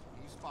 Yep,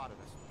 he spotted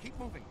us. Keep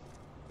moving.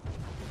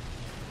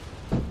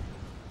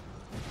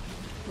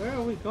 Where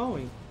are we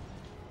going?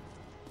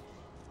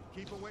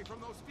 Keep away from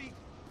those feet.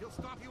 He'll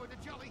stop you into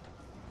jelly.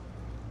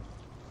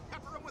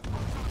 Pepper him with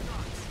photon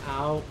darts.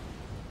 Ow.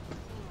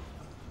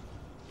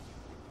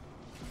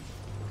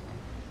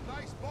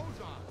 Nice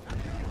boson.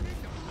 That's how you did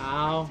him.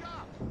 Ow. Good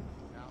job.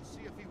 Now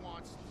see if he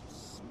wants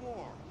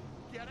s'more.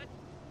 Get it?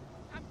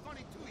 I'm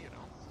funny too, you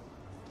know.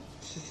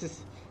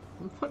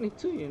 I'm funny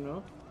too, you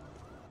know.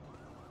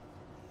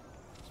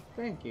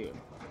 Thank you.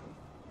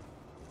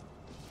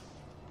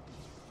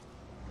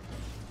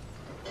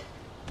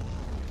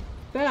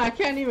 Then I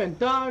can't even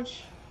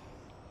dodge.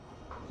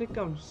 I think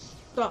I'm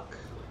stuck.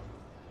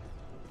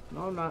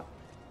 No, I'm not.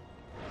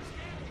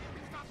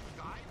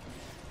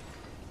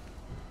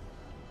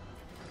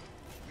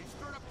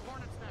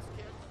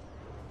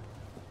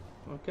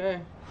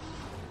 Okay.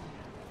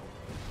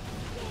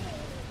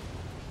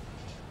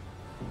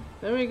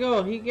 There we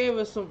go. He gave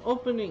us some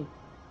opening.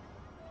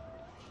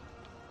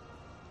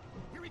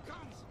 Here he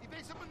comes.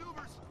 Evasive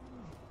maneuvers.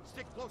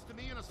 Stick close to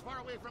me and as far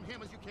away from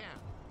him as you can.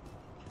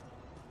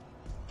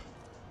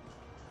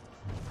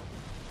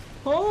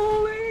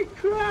 Holy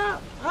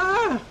crap!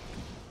 Ah!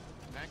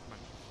 Bankman,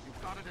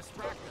 you've got to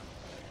distract him.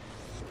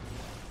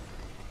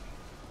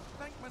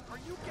 Bankman, are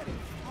you getting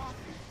caught?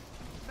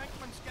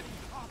 Bankman's getting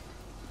caught.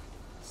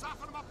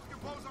 Soften him up with your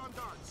boson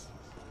darts.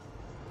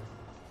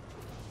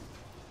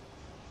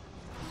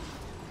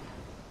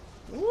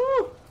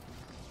 Woo!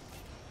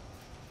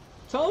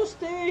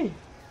 Toasty!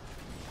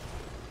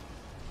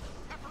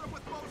 Pepper him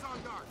with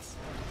boson darts.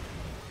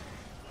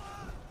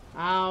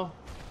 Ow.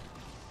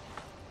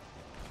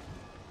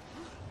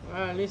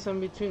 Well, at least I'm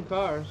between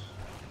cars.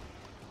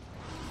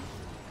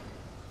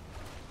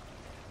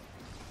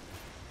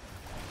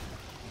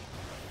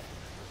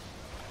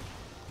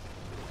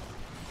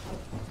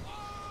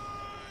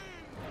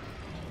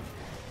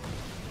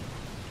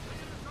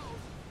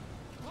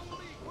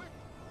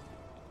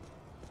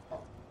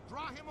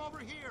 Draw him over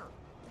here.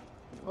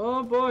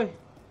 Oh boy.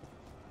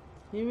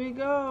 Here we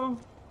go.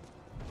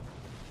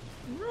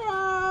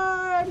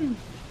 Run!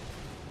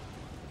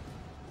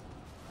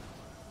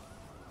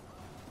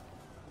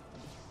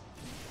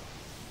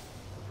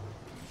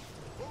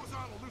 Boson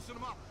will loosen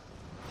him up.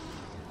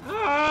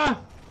 Ah!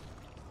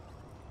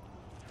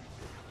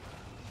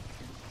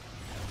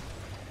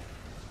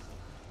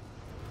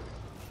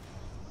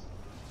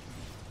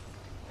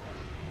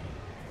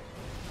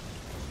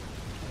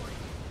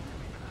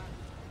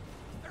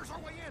 There's our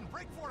way in.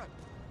 Break for it.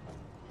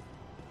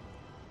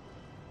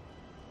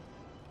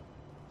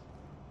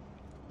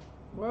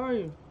 Where are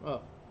you?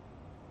 Oh.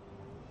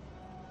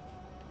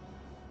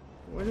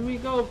 Where do we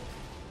go?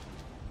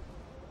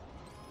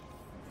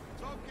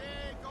 It's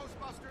okay,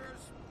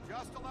 Ghostbusters.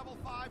 Just a level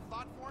 5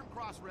 platform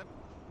cross rip.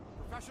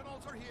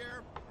 Professionals are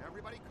here.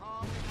 Everybody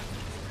calm.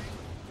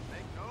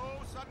 Make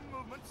no sudden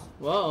movements.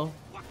 Whoa.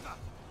 What the?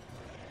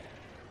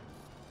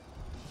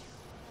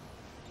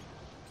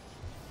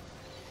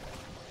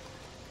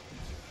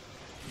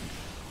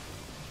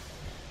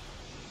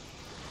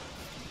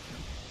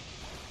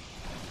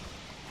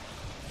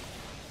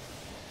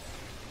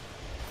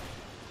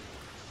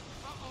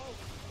 Uh-oh.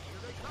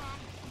 Here they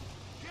come.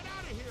 Get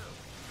out of here.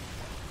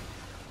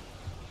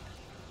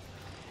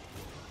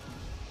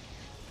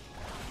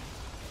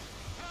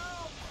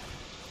 Help!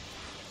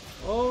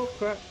 Oh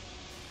crap.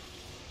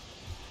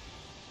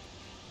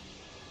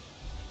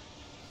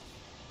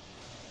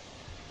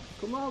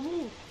 Come on,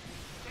 move.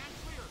 Stand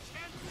clear.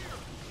 Stand clear.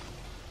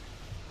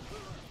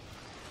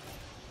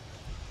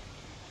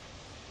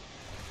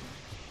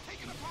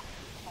 Take it apart.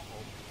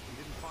 Uh-oh. He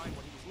didn't find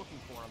what he was looking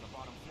for on the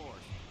bottom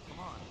floors. Come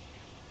on.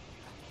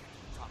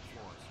 Top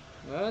floors.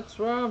 That's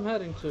where I'm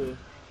heading to.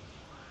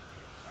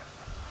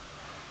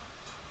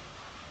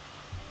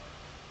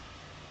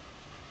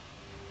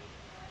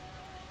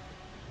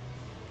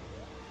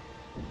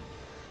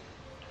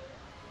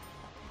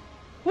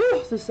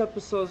 Whew, this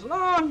episode's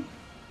long.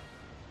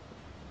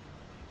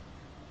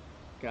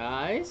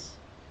 Guys?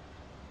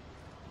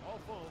 All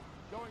full.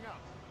 Going up.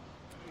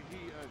 He,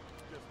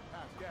 just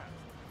passed gas.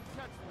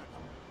 Catch the next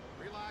one.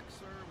 Relax,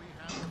 sir. We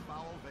handle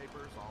foul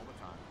vapors all the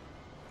time.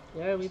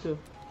 Yeah, we do.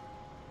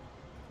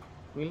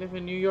 We live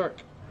in New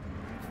York.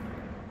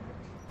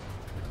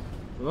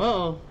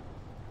 Uh-oh.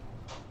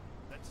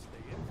 Let's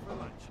stay in for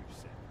lunch, you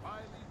said.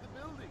 Why leave the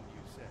building,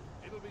 you said.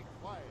 It'll be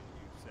quiet,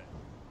 you said.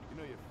 You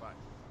know you're fine.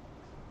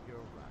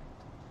 You're right.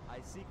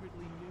 I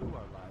secretly knew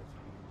our lives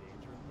would be in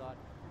danger and thought,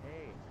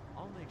 hey,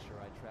 I'll make sure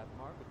I trap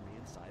Mark with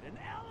me inside an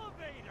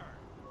elevator!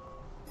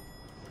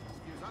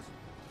 Excuse us.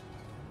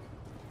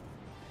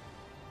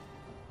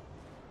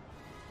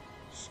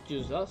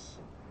 Excuse us.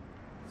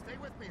 Stay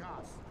with me,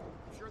 Haas.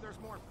 I'm sure there's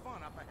more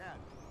fun up ahead.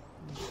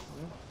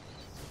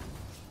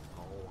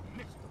 Oh,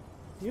 mixed them.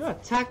 You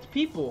attacked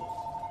people.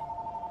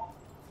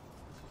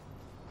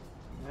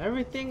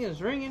 Everything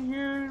is ringing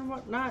here and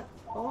whatnot.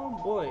 Oh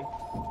boy.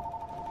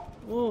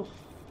 Oof.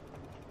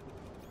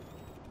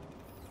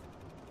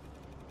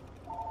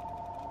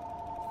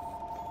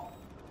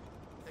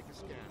 Take a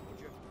scan, would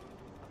you?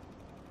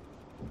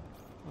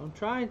 I'm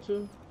trying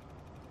to.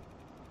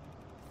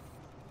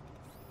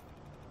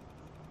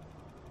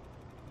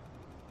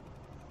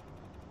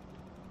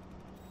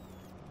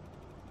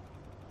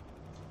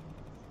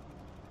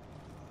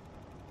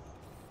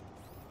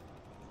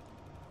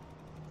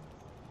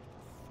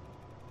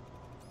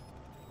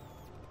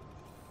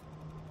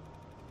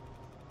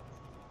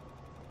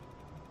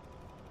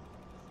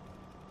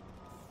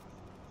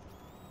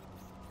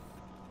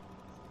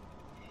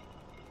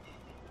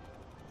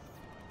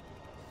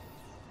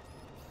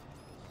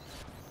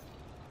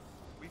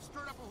 We've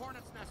stirred up a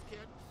hornet's nest, kid.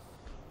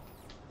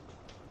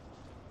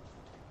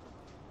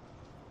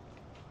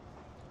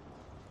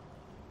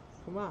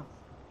 Come on.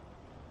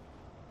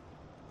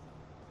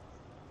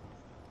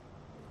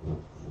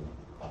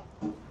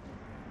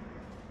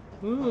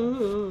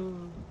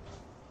 Ooh.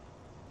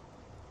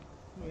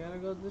 We gotta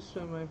Gotta go this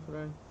way, my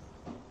friend.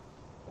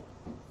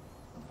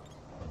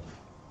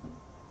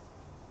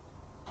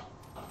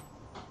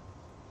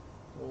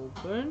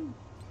 Open.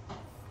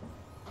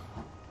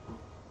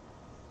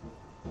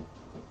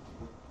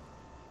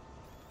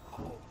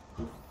 Oh,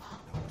 no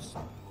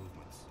sudden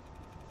movements.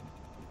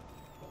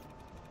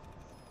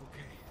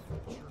 Okay,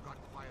 sure got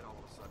quiet all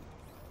of a sudden.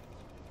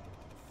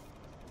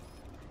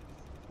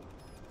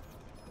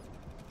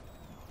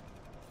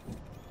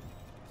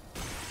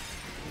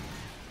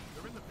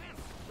 They're in the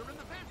vents! They're in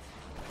the vents!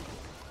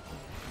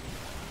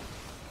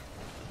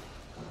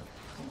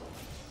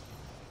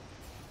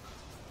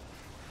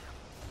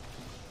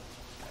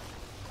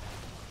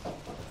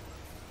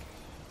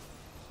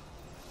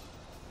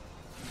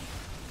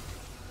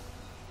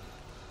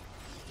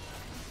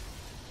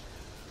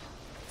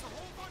 It's a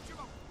whole bunch of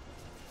them!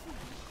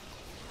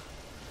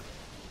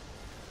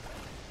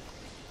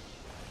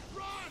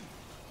 Run!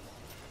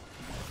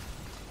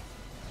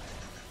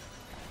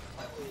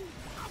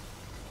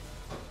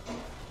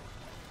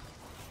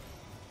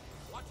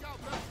 Watch out,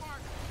 that's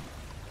Mark!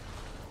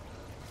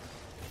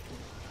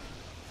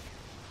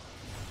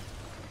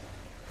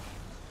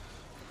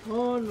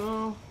 Oh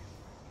no.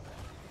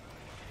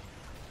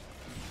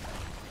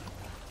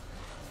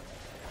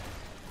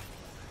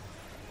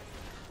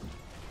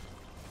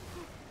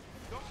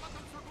 Don't let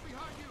them circle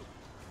behind you!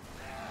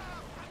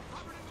 I'm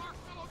covered in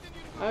marshmallows,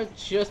 Indian I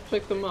just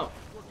picked them up.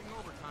 working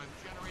overtime,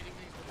 generating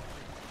these little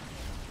things.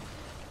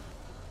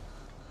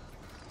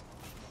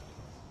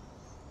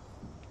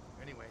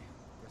 Anyway,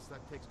 guess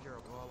that takes care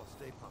of all the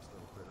Stay Puft's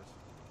little critters.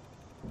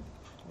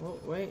 Oh,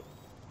 wait.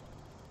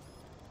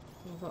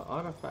 There's an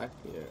artifact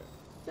here.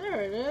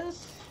 There it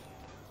is.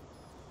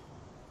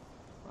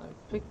 I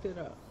picked it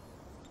up.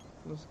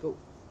 Let's go.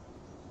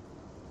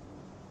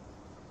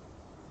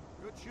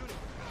 Good shooting.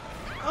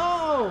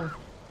 Oh!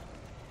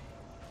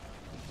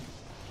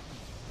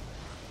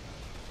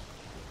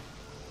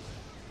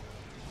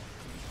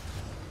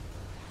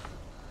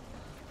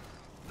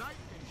 Night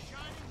and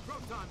shining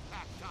proton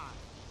pack time.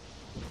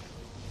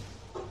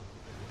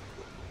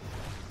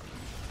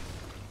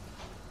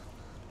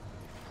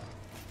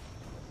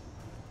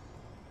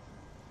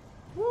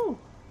 Woo!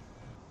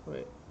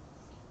 Wait.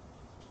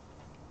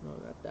 No,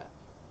 not that.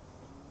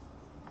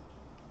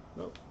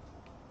 Nope.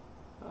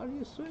 How do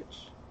you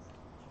switch?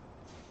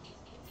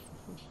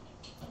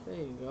 There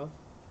you go.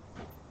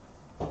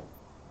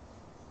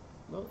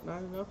 Nope, not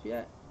enough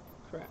yet.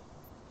 Crap.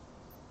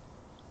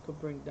 Could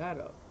bring that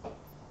up. Okay.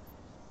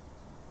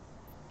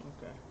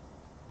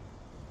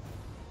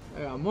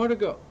 I got more to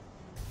go.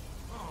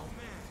 Oh,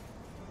 man.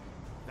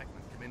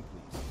 Beckman, come in,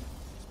 please.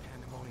 It's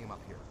pandemonium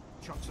up here.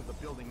 Chunks of the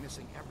building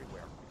missing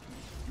everywhere.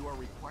 You are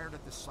required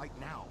at the site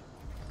now.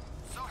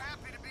 So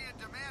happy to be in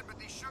demand, but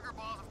these sugar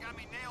balls have got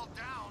me nailed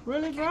down.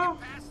 Really, I bro? can't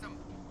get past them.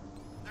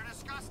 They're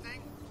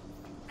disgusting,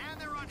 and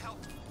they're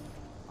unhealthy.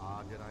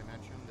 Did I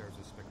mention there's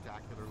a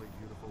spectacularly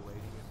beautiful lady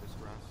in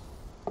distress?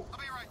 I'll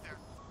be right there.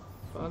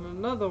 Found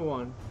another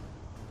one.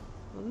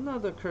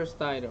 Another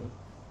cursed item.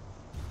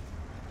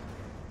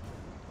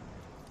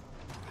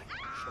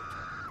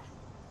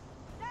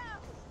 No!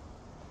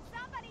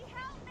 Somebody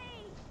help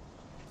me!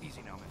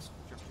 Easy now, miss.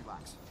 Just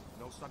relax.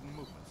 No sudden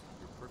movements.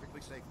 You're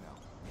perfectly safe now.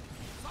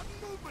 Sudden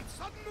movements!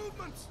 Sudden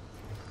movements!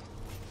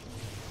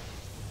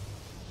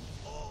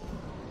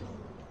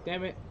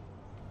 Damn it.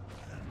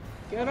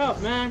 Get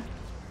up, man.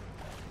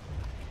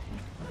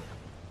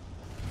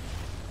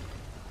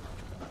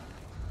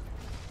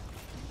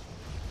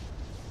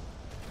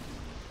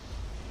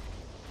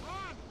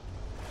 Run!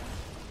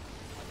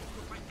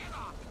 Took my head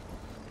off!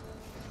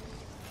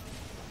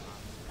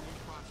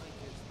 Crossing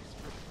is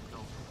restricted. No.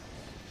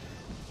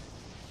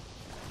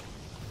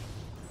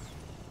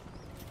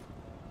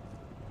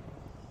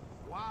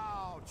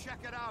 Wow, check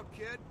it out,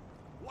 kid.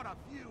 What a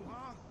view,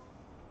 huh?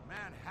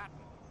 Manhattan.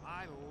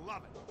 I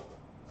love it.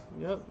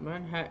 Yep,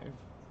 Manhattan.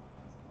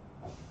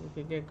 We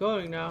can get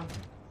going now.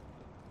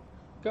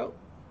 Go.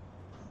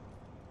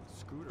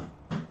 Scooter.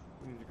 We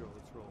need to go.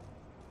 Let's roll.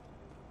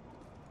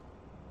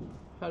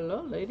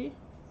 Hello, lady.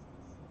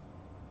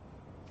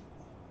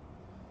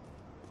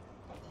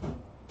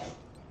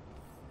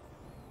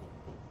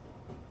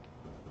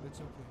 It's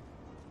okay,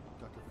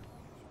 Dr.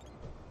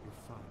 You're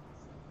fine.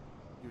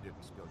 You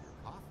didn't spill your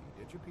coffee,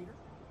 did you, Peter?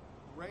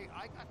 Ray,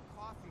 I got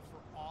coffee for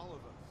all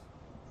of us.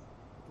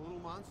 The little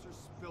monster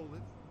spilled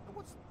it. And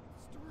what's the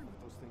story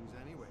with those things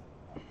anyway?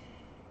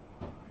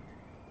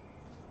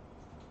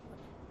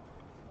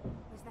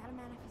 Was that a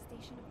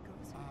manifestation of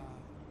ghosts?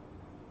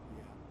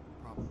 Yeah,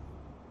 probably.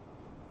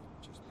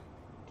 Just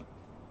maybe.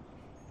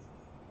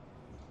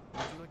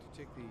 Would you like to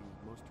take the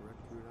most direct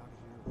route out of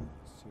here, or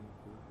the scenic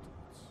route to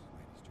its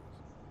lady's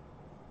choice?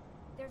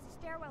 There's a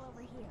stairwell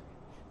over here.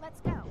 Let's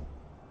go.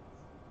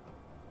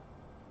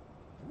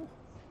 Ooh.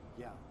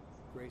 Yeah,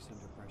 grace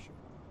under pressure.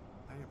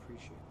 I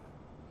appreciate that.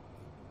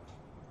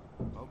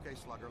 Okay,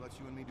 Slugger, let's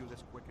you and me do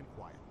this quick and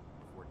quiet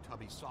before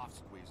Tubby Soft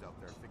Squeeze out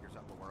there figures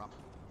out what we're up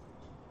to.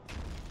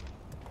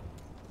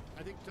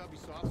 I think Tubby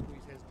Soft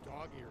Squeeze has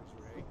dog ears,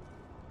 Ray.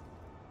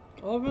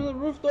 Open the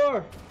roof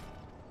door.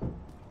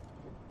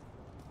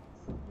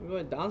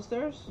 going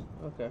downstairs?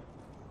 Okay.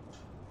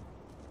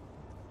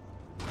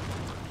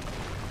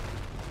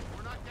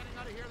 We're not getting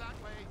out of here that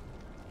way.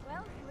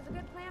 Well, it was a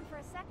good plan for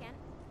a second.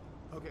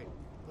 Okay,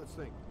 let's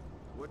think.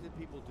 What did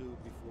people do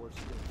before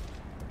stairs?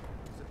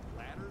 Is it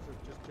ladders or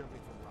just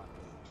jumping from rock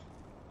to rock?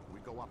 We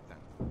go up then.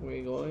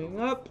 We're going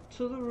up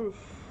to the roof.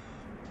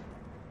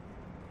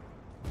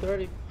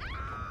 30.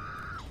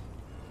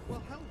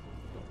 Well, hell.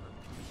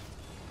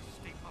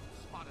 Stay up,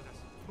 spotted us.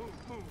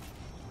 Move, move.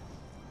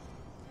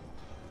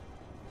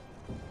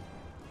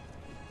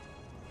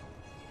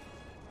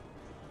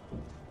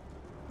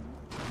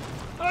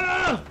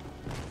 Ah!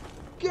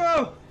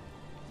 Go!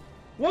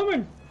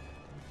 Woman!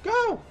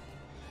 Go!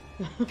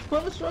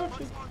 What is wrong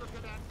with you?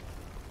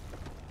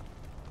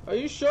 Are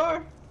you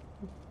sure?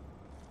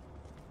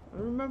 I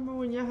remember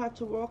when you had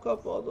to walk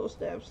up all those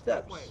damn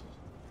steps. Wait.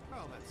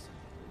 Well, that's...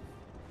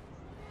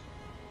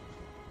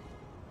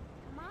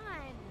 Come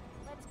on,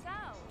 let's go.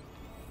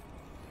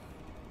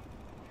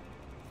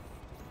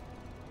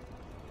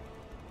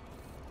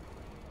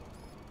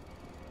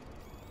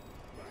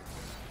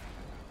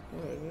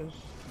 There it is.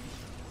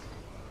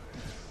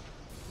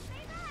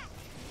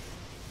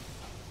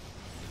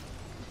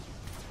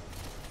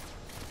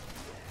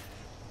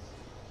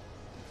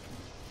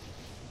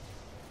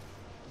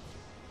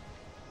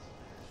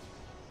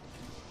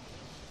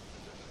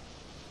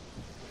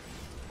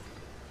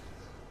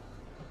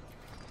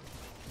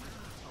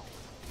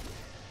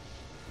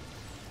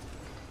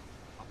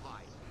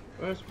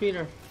 Where's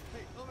Peter?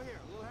 Hey, over here.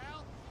 Little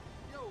help?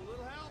 Yo,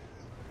 little help?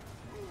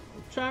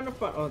 I'm trying to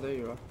find. Oh, there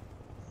you are.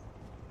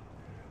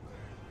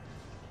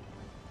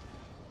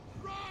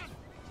 Run!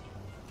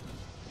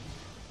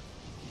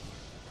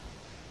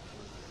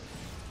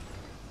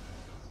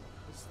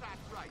 Is that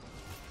right?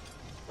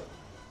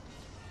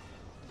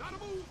 Gotta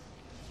move!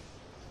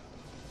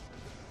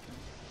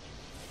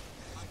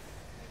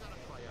 You gotta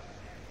try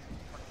everything,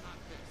 but not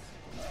this.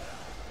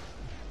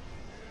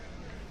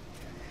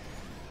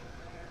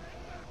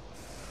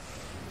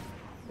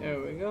 There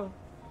we go.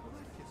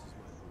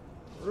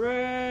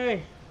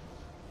 Ray!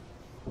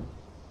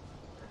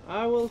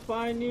 I will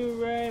find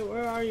you, Ray.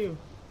 Where are you?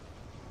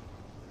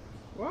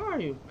 Where are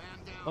you?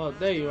 Oh,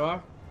 there you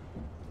are.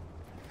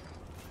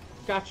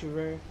 Got you,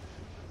 Ray.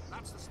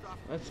 That's the stuff.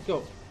 Let's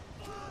go.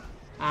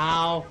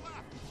 Ow.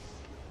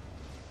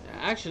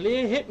 Actually,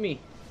 it hit me.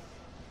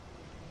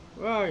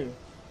 Where are you?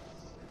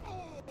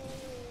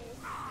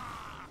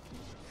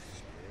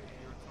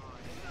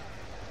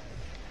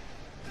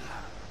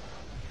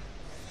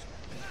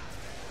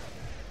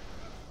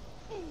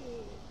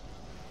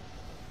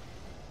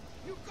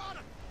 You got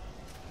it!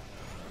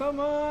 Come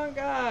on,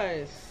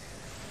 guys.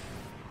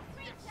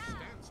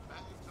 Stands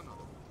back to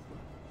another.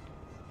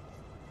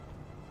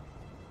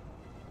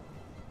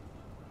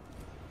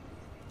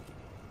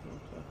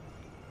 Okay.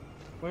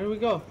 Where do we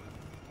go?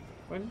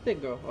 Where did they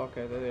go?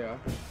 Okay, there they are.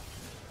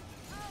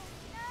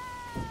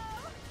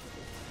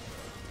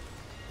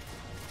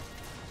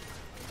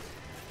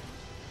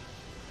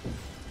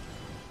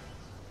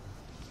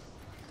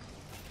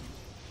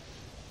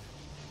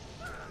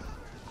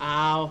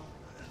 Ow.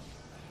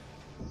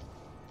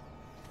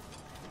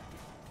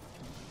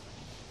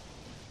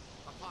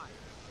 Apply.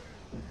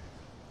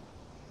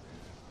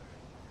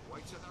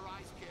 Whites in their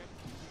eyes, kid.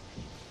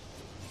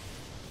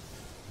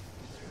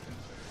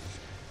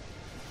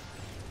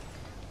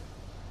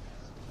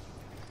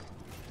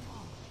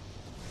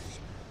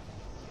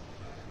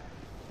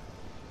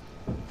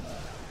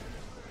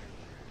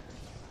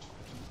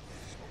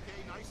 Okay,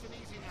 nice and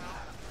easy now.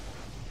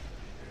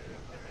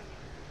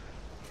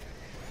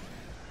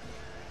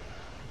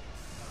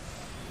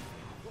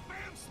 Well,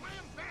 bam,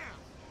 slam, bam!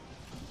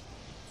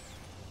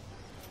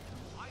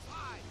 Eyes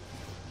high.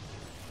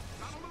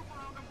 Got a loop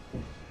around him.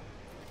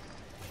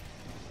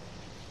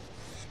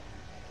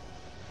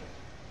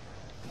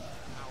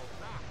 Now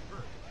that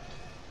hurt.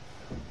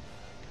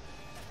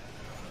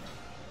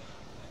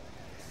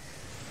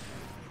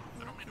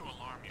 I don't mean to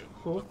alarm you,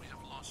 Cool. but we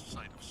have lost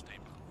sight of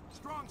Stable.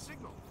 Strong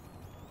signal.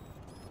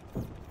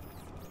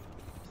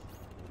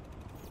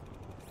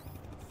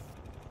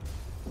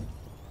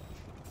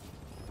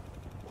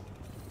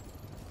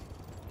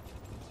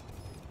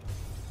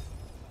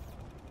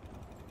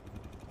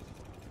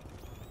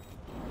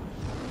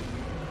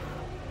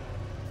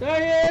 There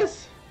he is.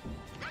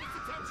 Got his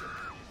attention.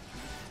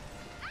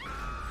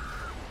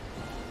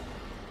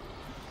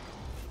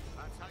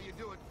 That's how you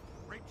do it.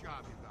 Great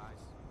job, you guys.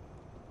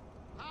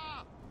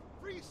 Ah,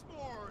 free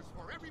s'mores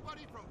for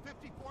everybody from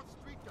 54th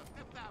Street to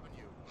 5th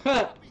Avenue.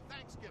 Happy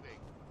Thanksgiving.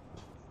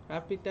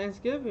 Happy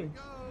Thanksgiving.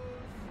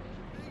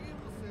 Big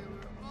Evil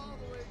Sailor all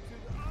the way to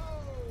the...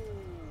 Oh!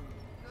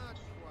 Not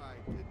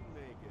quite. Didn't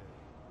make it.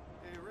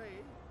 Hey,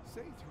 Ray,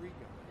 say 3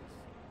 guys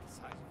the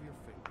size of your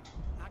finger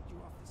knocked you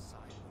off the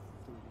side of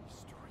a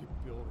 30-story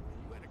building and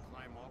you had to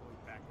climb all the way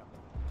back up to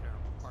the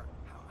terrible part.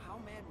 How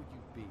mad would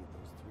you be at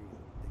those 3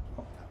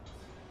 dicky types?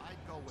 I'd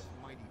go with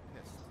mighty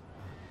pissed.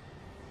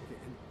 Okay,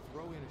 and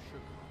throw in a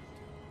sugar.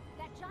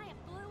 That giant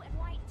blue and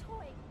white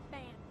toy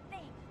man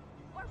thing,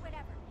 or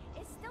whatever,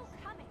 is still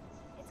coming.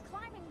 It's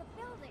climbing the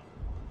building.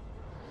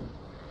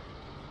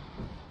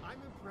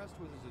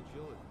 with his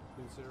agility,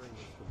 considering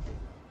his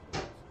complete.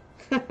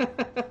 Good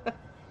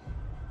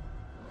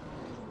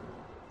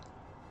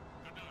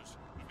news.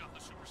 We've got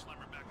the Super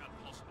Slimer back on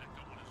pulse and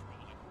Echo 1 is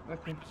rolling.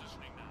 Okay.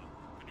 Repositioning now.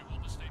 Can you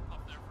hold the Stay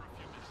Puft there for a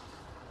few minutes?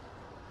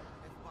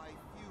 If by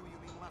few you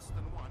mean less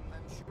than one, then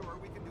sure,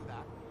 we can do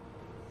that.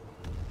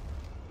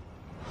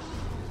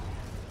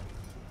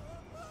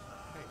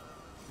 Hey,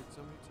 did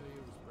somebody tell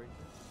you it was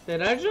breaking? Did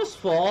I just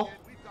fall?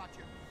 We've got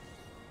you.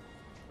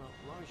 Well,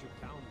 as long as you're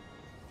down,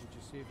 did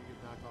you see if you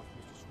could knock off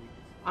Mr.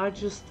 Sweetness? I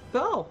just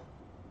fell.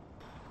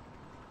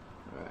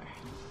 Alright.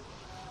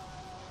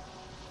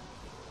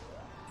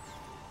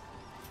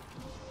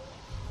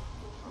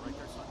 All right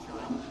there,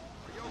 Sunshine.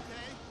 Are you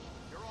okay?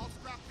 You're all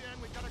strapped in.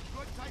 We've got a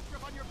good tight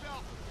grip on your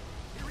belt.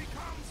 Here he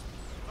comes.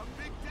 The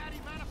Big Daddy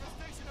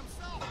manifestation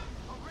himself.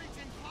 A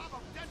raging blob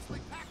of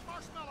densely packed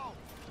marshmallow.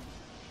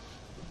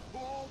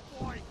 Oh,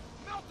 boy.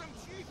 Melt him,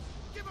 Chief.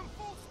 Give him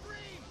full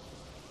screen.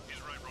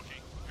 He's right, Rookie.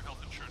 Your health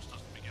insurance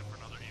doesn't begin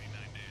for another 89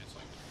 days.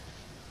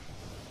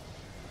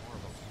 More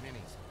of those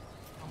minis.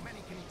 How many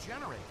can he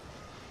generate?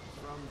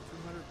 From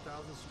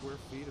 200,000 square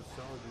feet of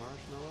solid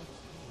marshmallow?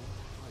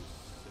 Like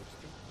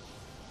 60?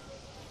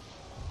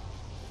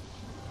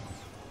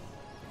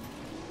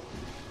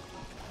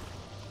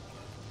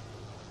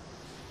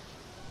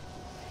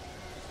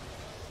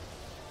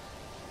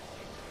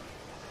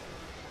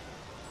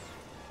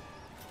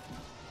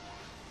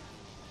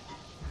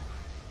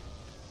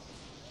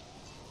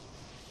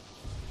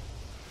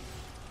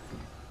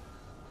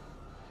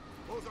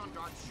 Boson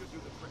darts should do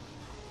the trick.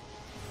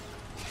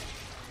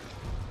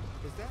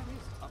 Is that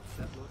his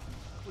upset look?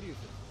 What do you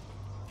think?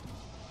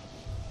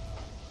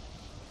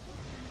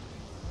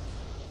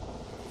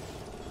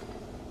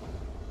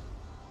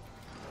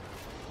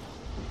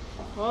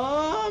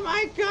 Oh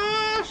my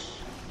gosh!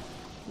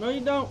 No,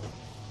 you don't.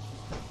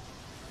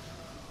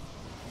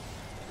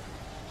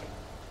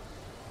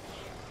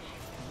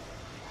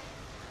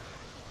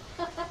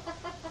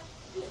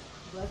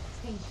 Black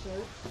pink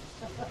shirt.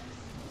 That's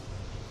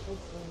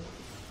funny.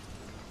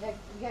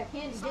 You got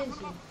candy,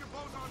 didn't you?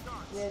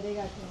 Yeah, they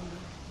got candy.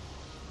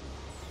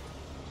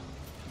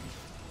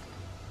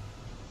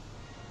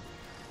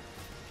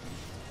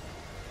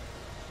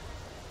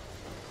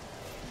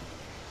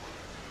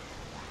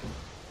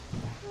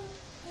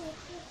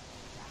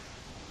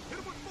 Hit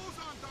him with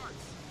boson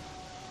darts.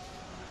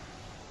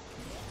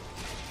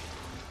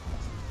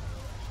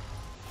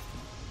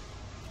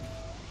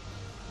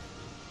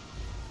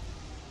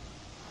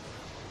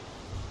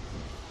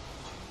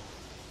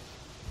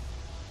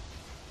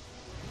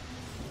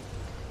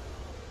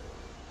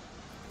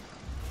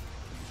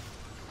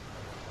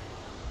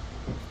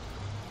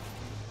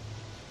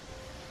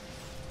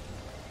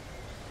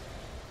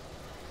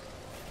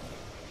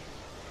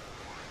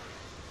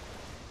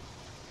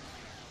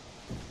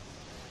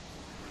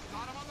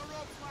 Got him on the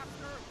ropes,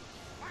 Lobster.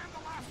 Land the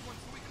last one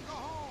so we can go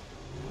home.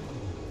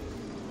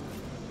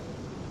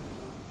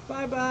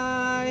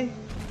 Bye-bye.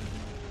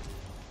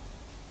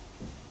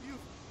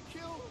 You've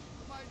killed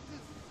my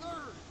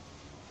dessert.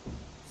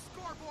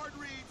 Scoreboard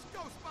reads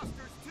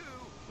Ghostbusters 2.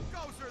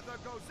 Gozer the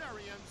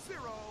Gozerian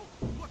 0.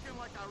 Looking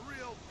like a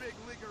real big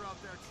leaguer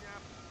out there,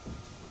 champ.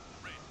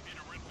 Ray,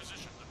 Peter, we're in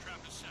position. The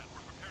trap is set.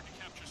 We're prepared to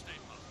capture Stay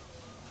Puft.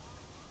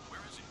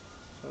 Where is he?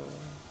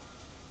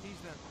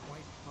 He's that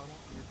white puddle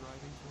you're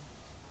driving through?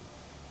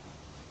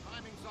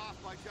 Timing's off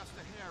by just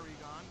a hair,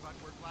 Egon, but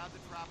we're glad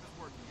the trap is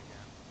working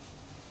again.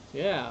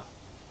 Yeah.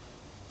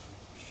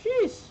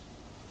 Jeez.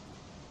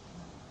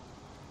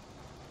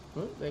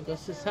 Oh, there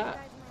goes his hat.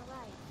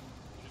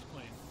 She's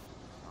clean.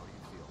 How do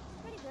you feel?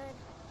 Pretty good.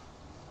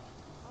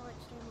 All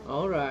extremely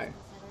All right.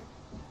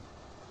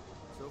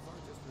 So far,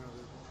 just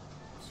another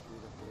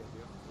screwed up day at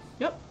the office.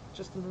 Yep,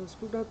 just another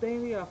screwed up day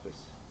in the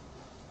office.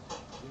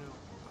 You know,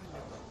 I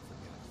never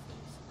forget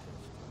things.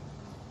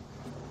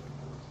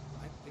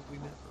 I think we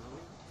met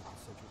earlier at the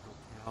Central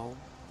Hotel.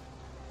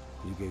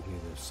 You gave me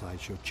the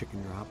sideshow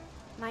chicken drop.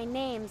 My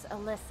name's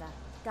Alyssa.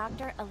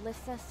 Dr.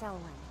 Alyssa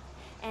Selwyn.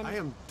 And I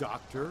am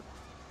Dr.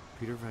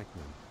 Peter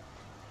Venkman.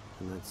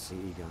 And that's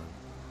Egon.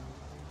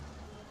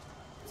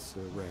 It's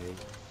Ray,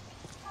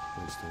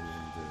 Winston,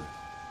 and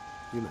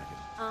you met him.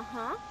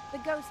 Uh-huh. The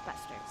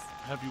Ghostbusters.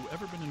 Have you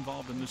ever been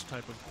involved in this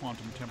type of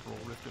quantum temporal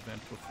rift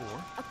event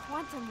before? A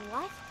quantum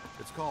what?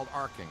 It's called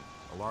arcing,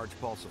 a large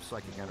pulse of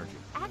psychic energy.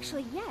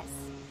 Actually, yes.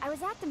 I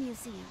was at the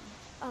museum.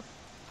 A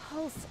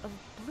pulse of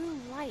blue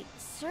light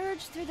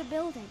surged through the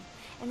building.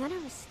 And then I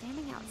was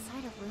standing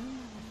outside a room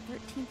on the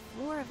 13th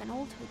floor of an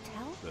old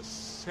hotel. The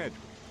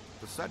Sedgwick.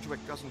 The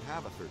Sedgwick doesn't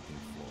have a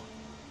 13th floor.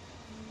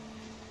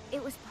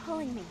 It was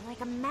pulling me like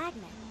a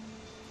magnet.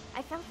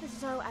 I felt as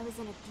though I was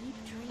in a deep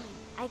dream.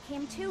 I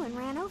came to and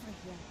ran over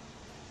here.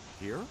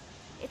 Here?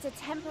 It's a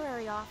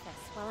temporary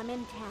office while I'm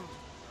in town.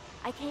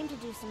 I came to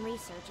do some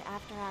research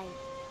after I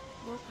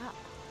woke up.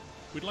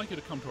 We'd like you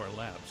to come to our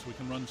lab so we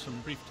can run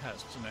some brief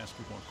tests and ask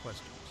you more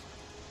questions.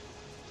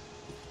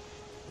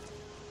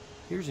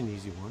 Here's an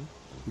easy one.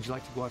 Would you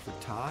like to go out for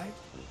Thai?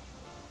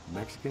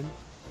 Mexican?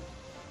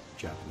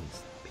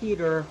 Japanese?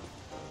 Peter.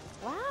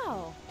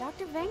 Wow,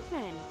 Dr.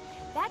 Venkman.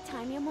 That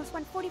time you almost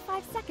went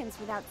 45 seconds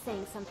without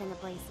saying something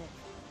abrasive.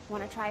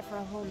 Want to try for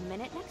a whole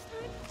minute next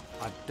time?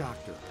 A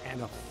doctor,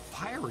 and a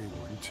fiery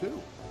one,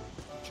 too.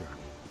 Charming.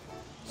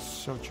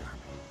 So charming.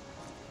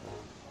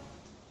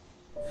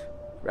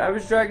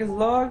 RavageDragon's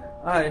log?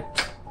 I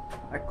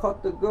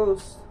caught the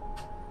ghost.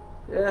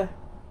 Yeah.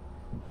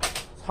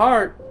 It's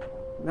hard.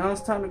 Now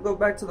it's time to go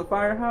back to the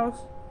firehouse.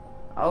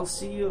 I'll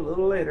see you a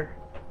little later.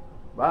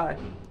 Bye.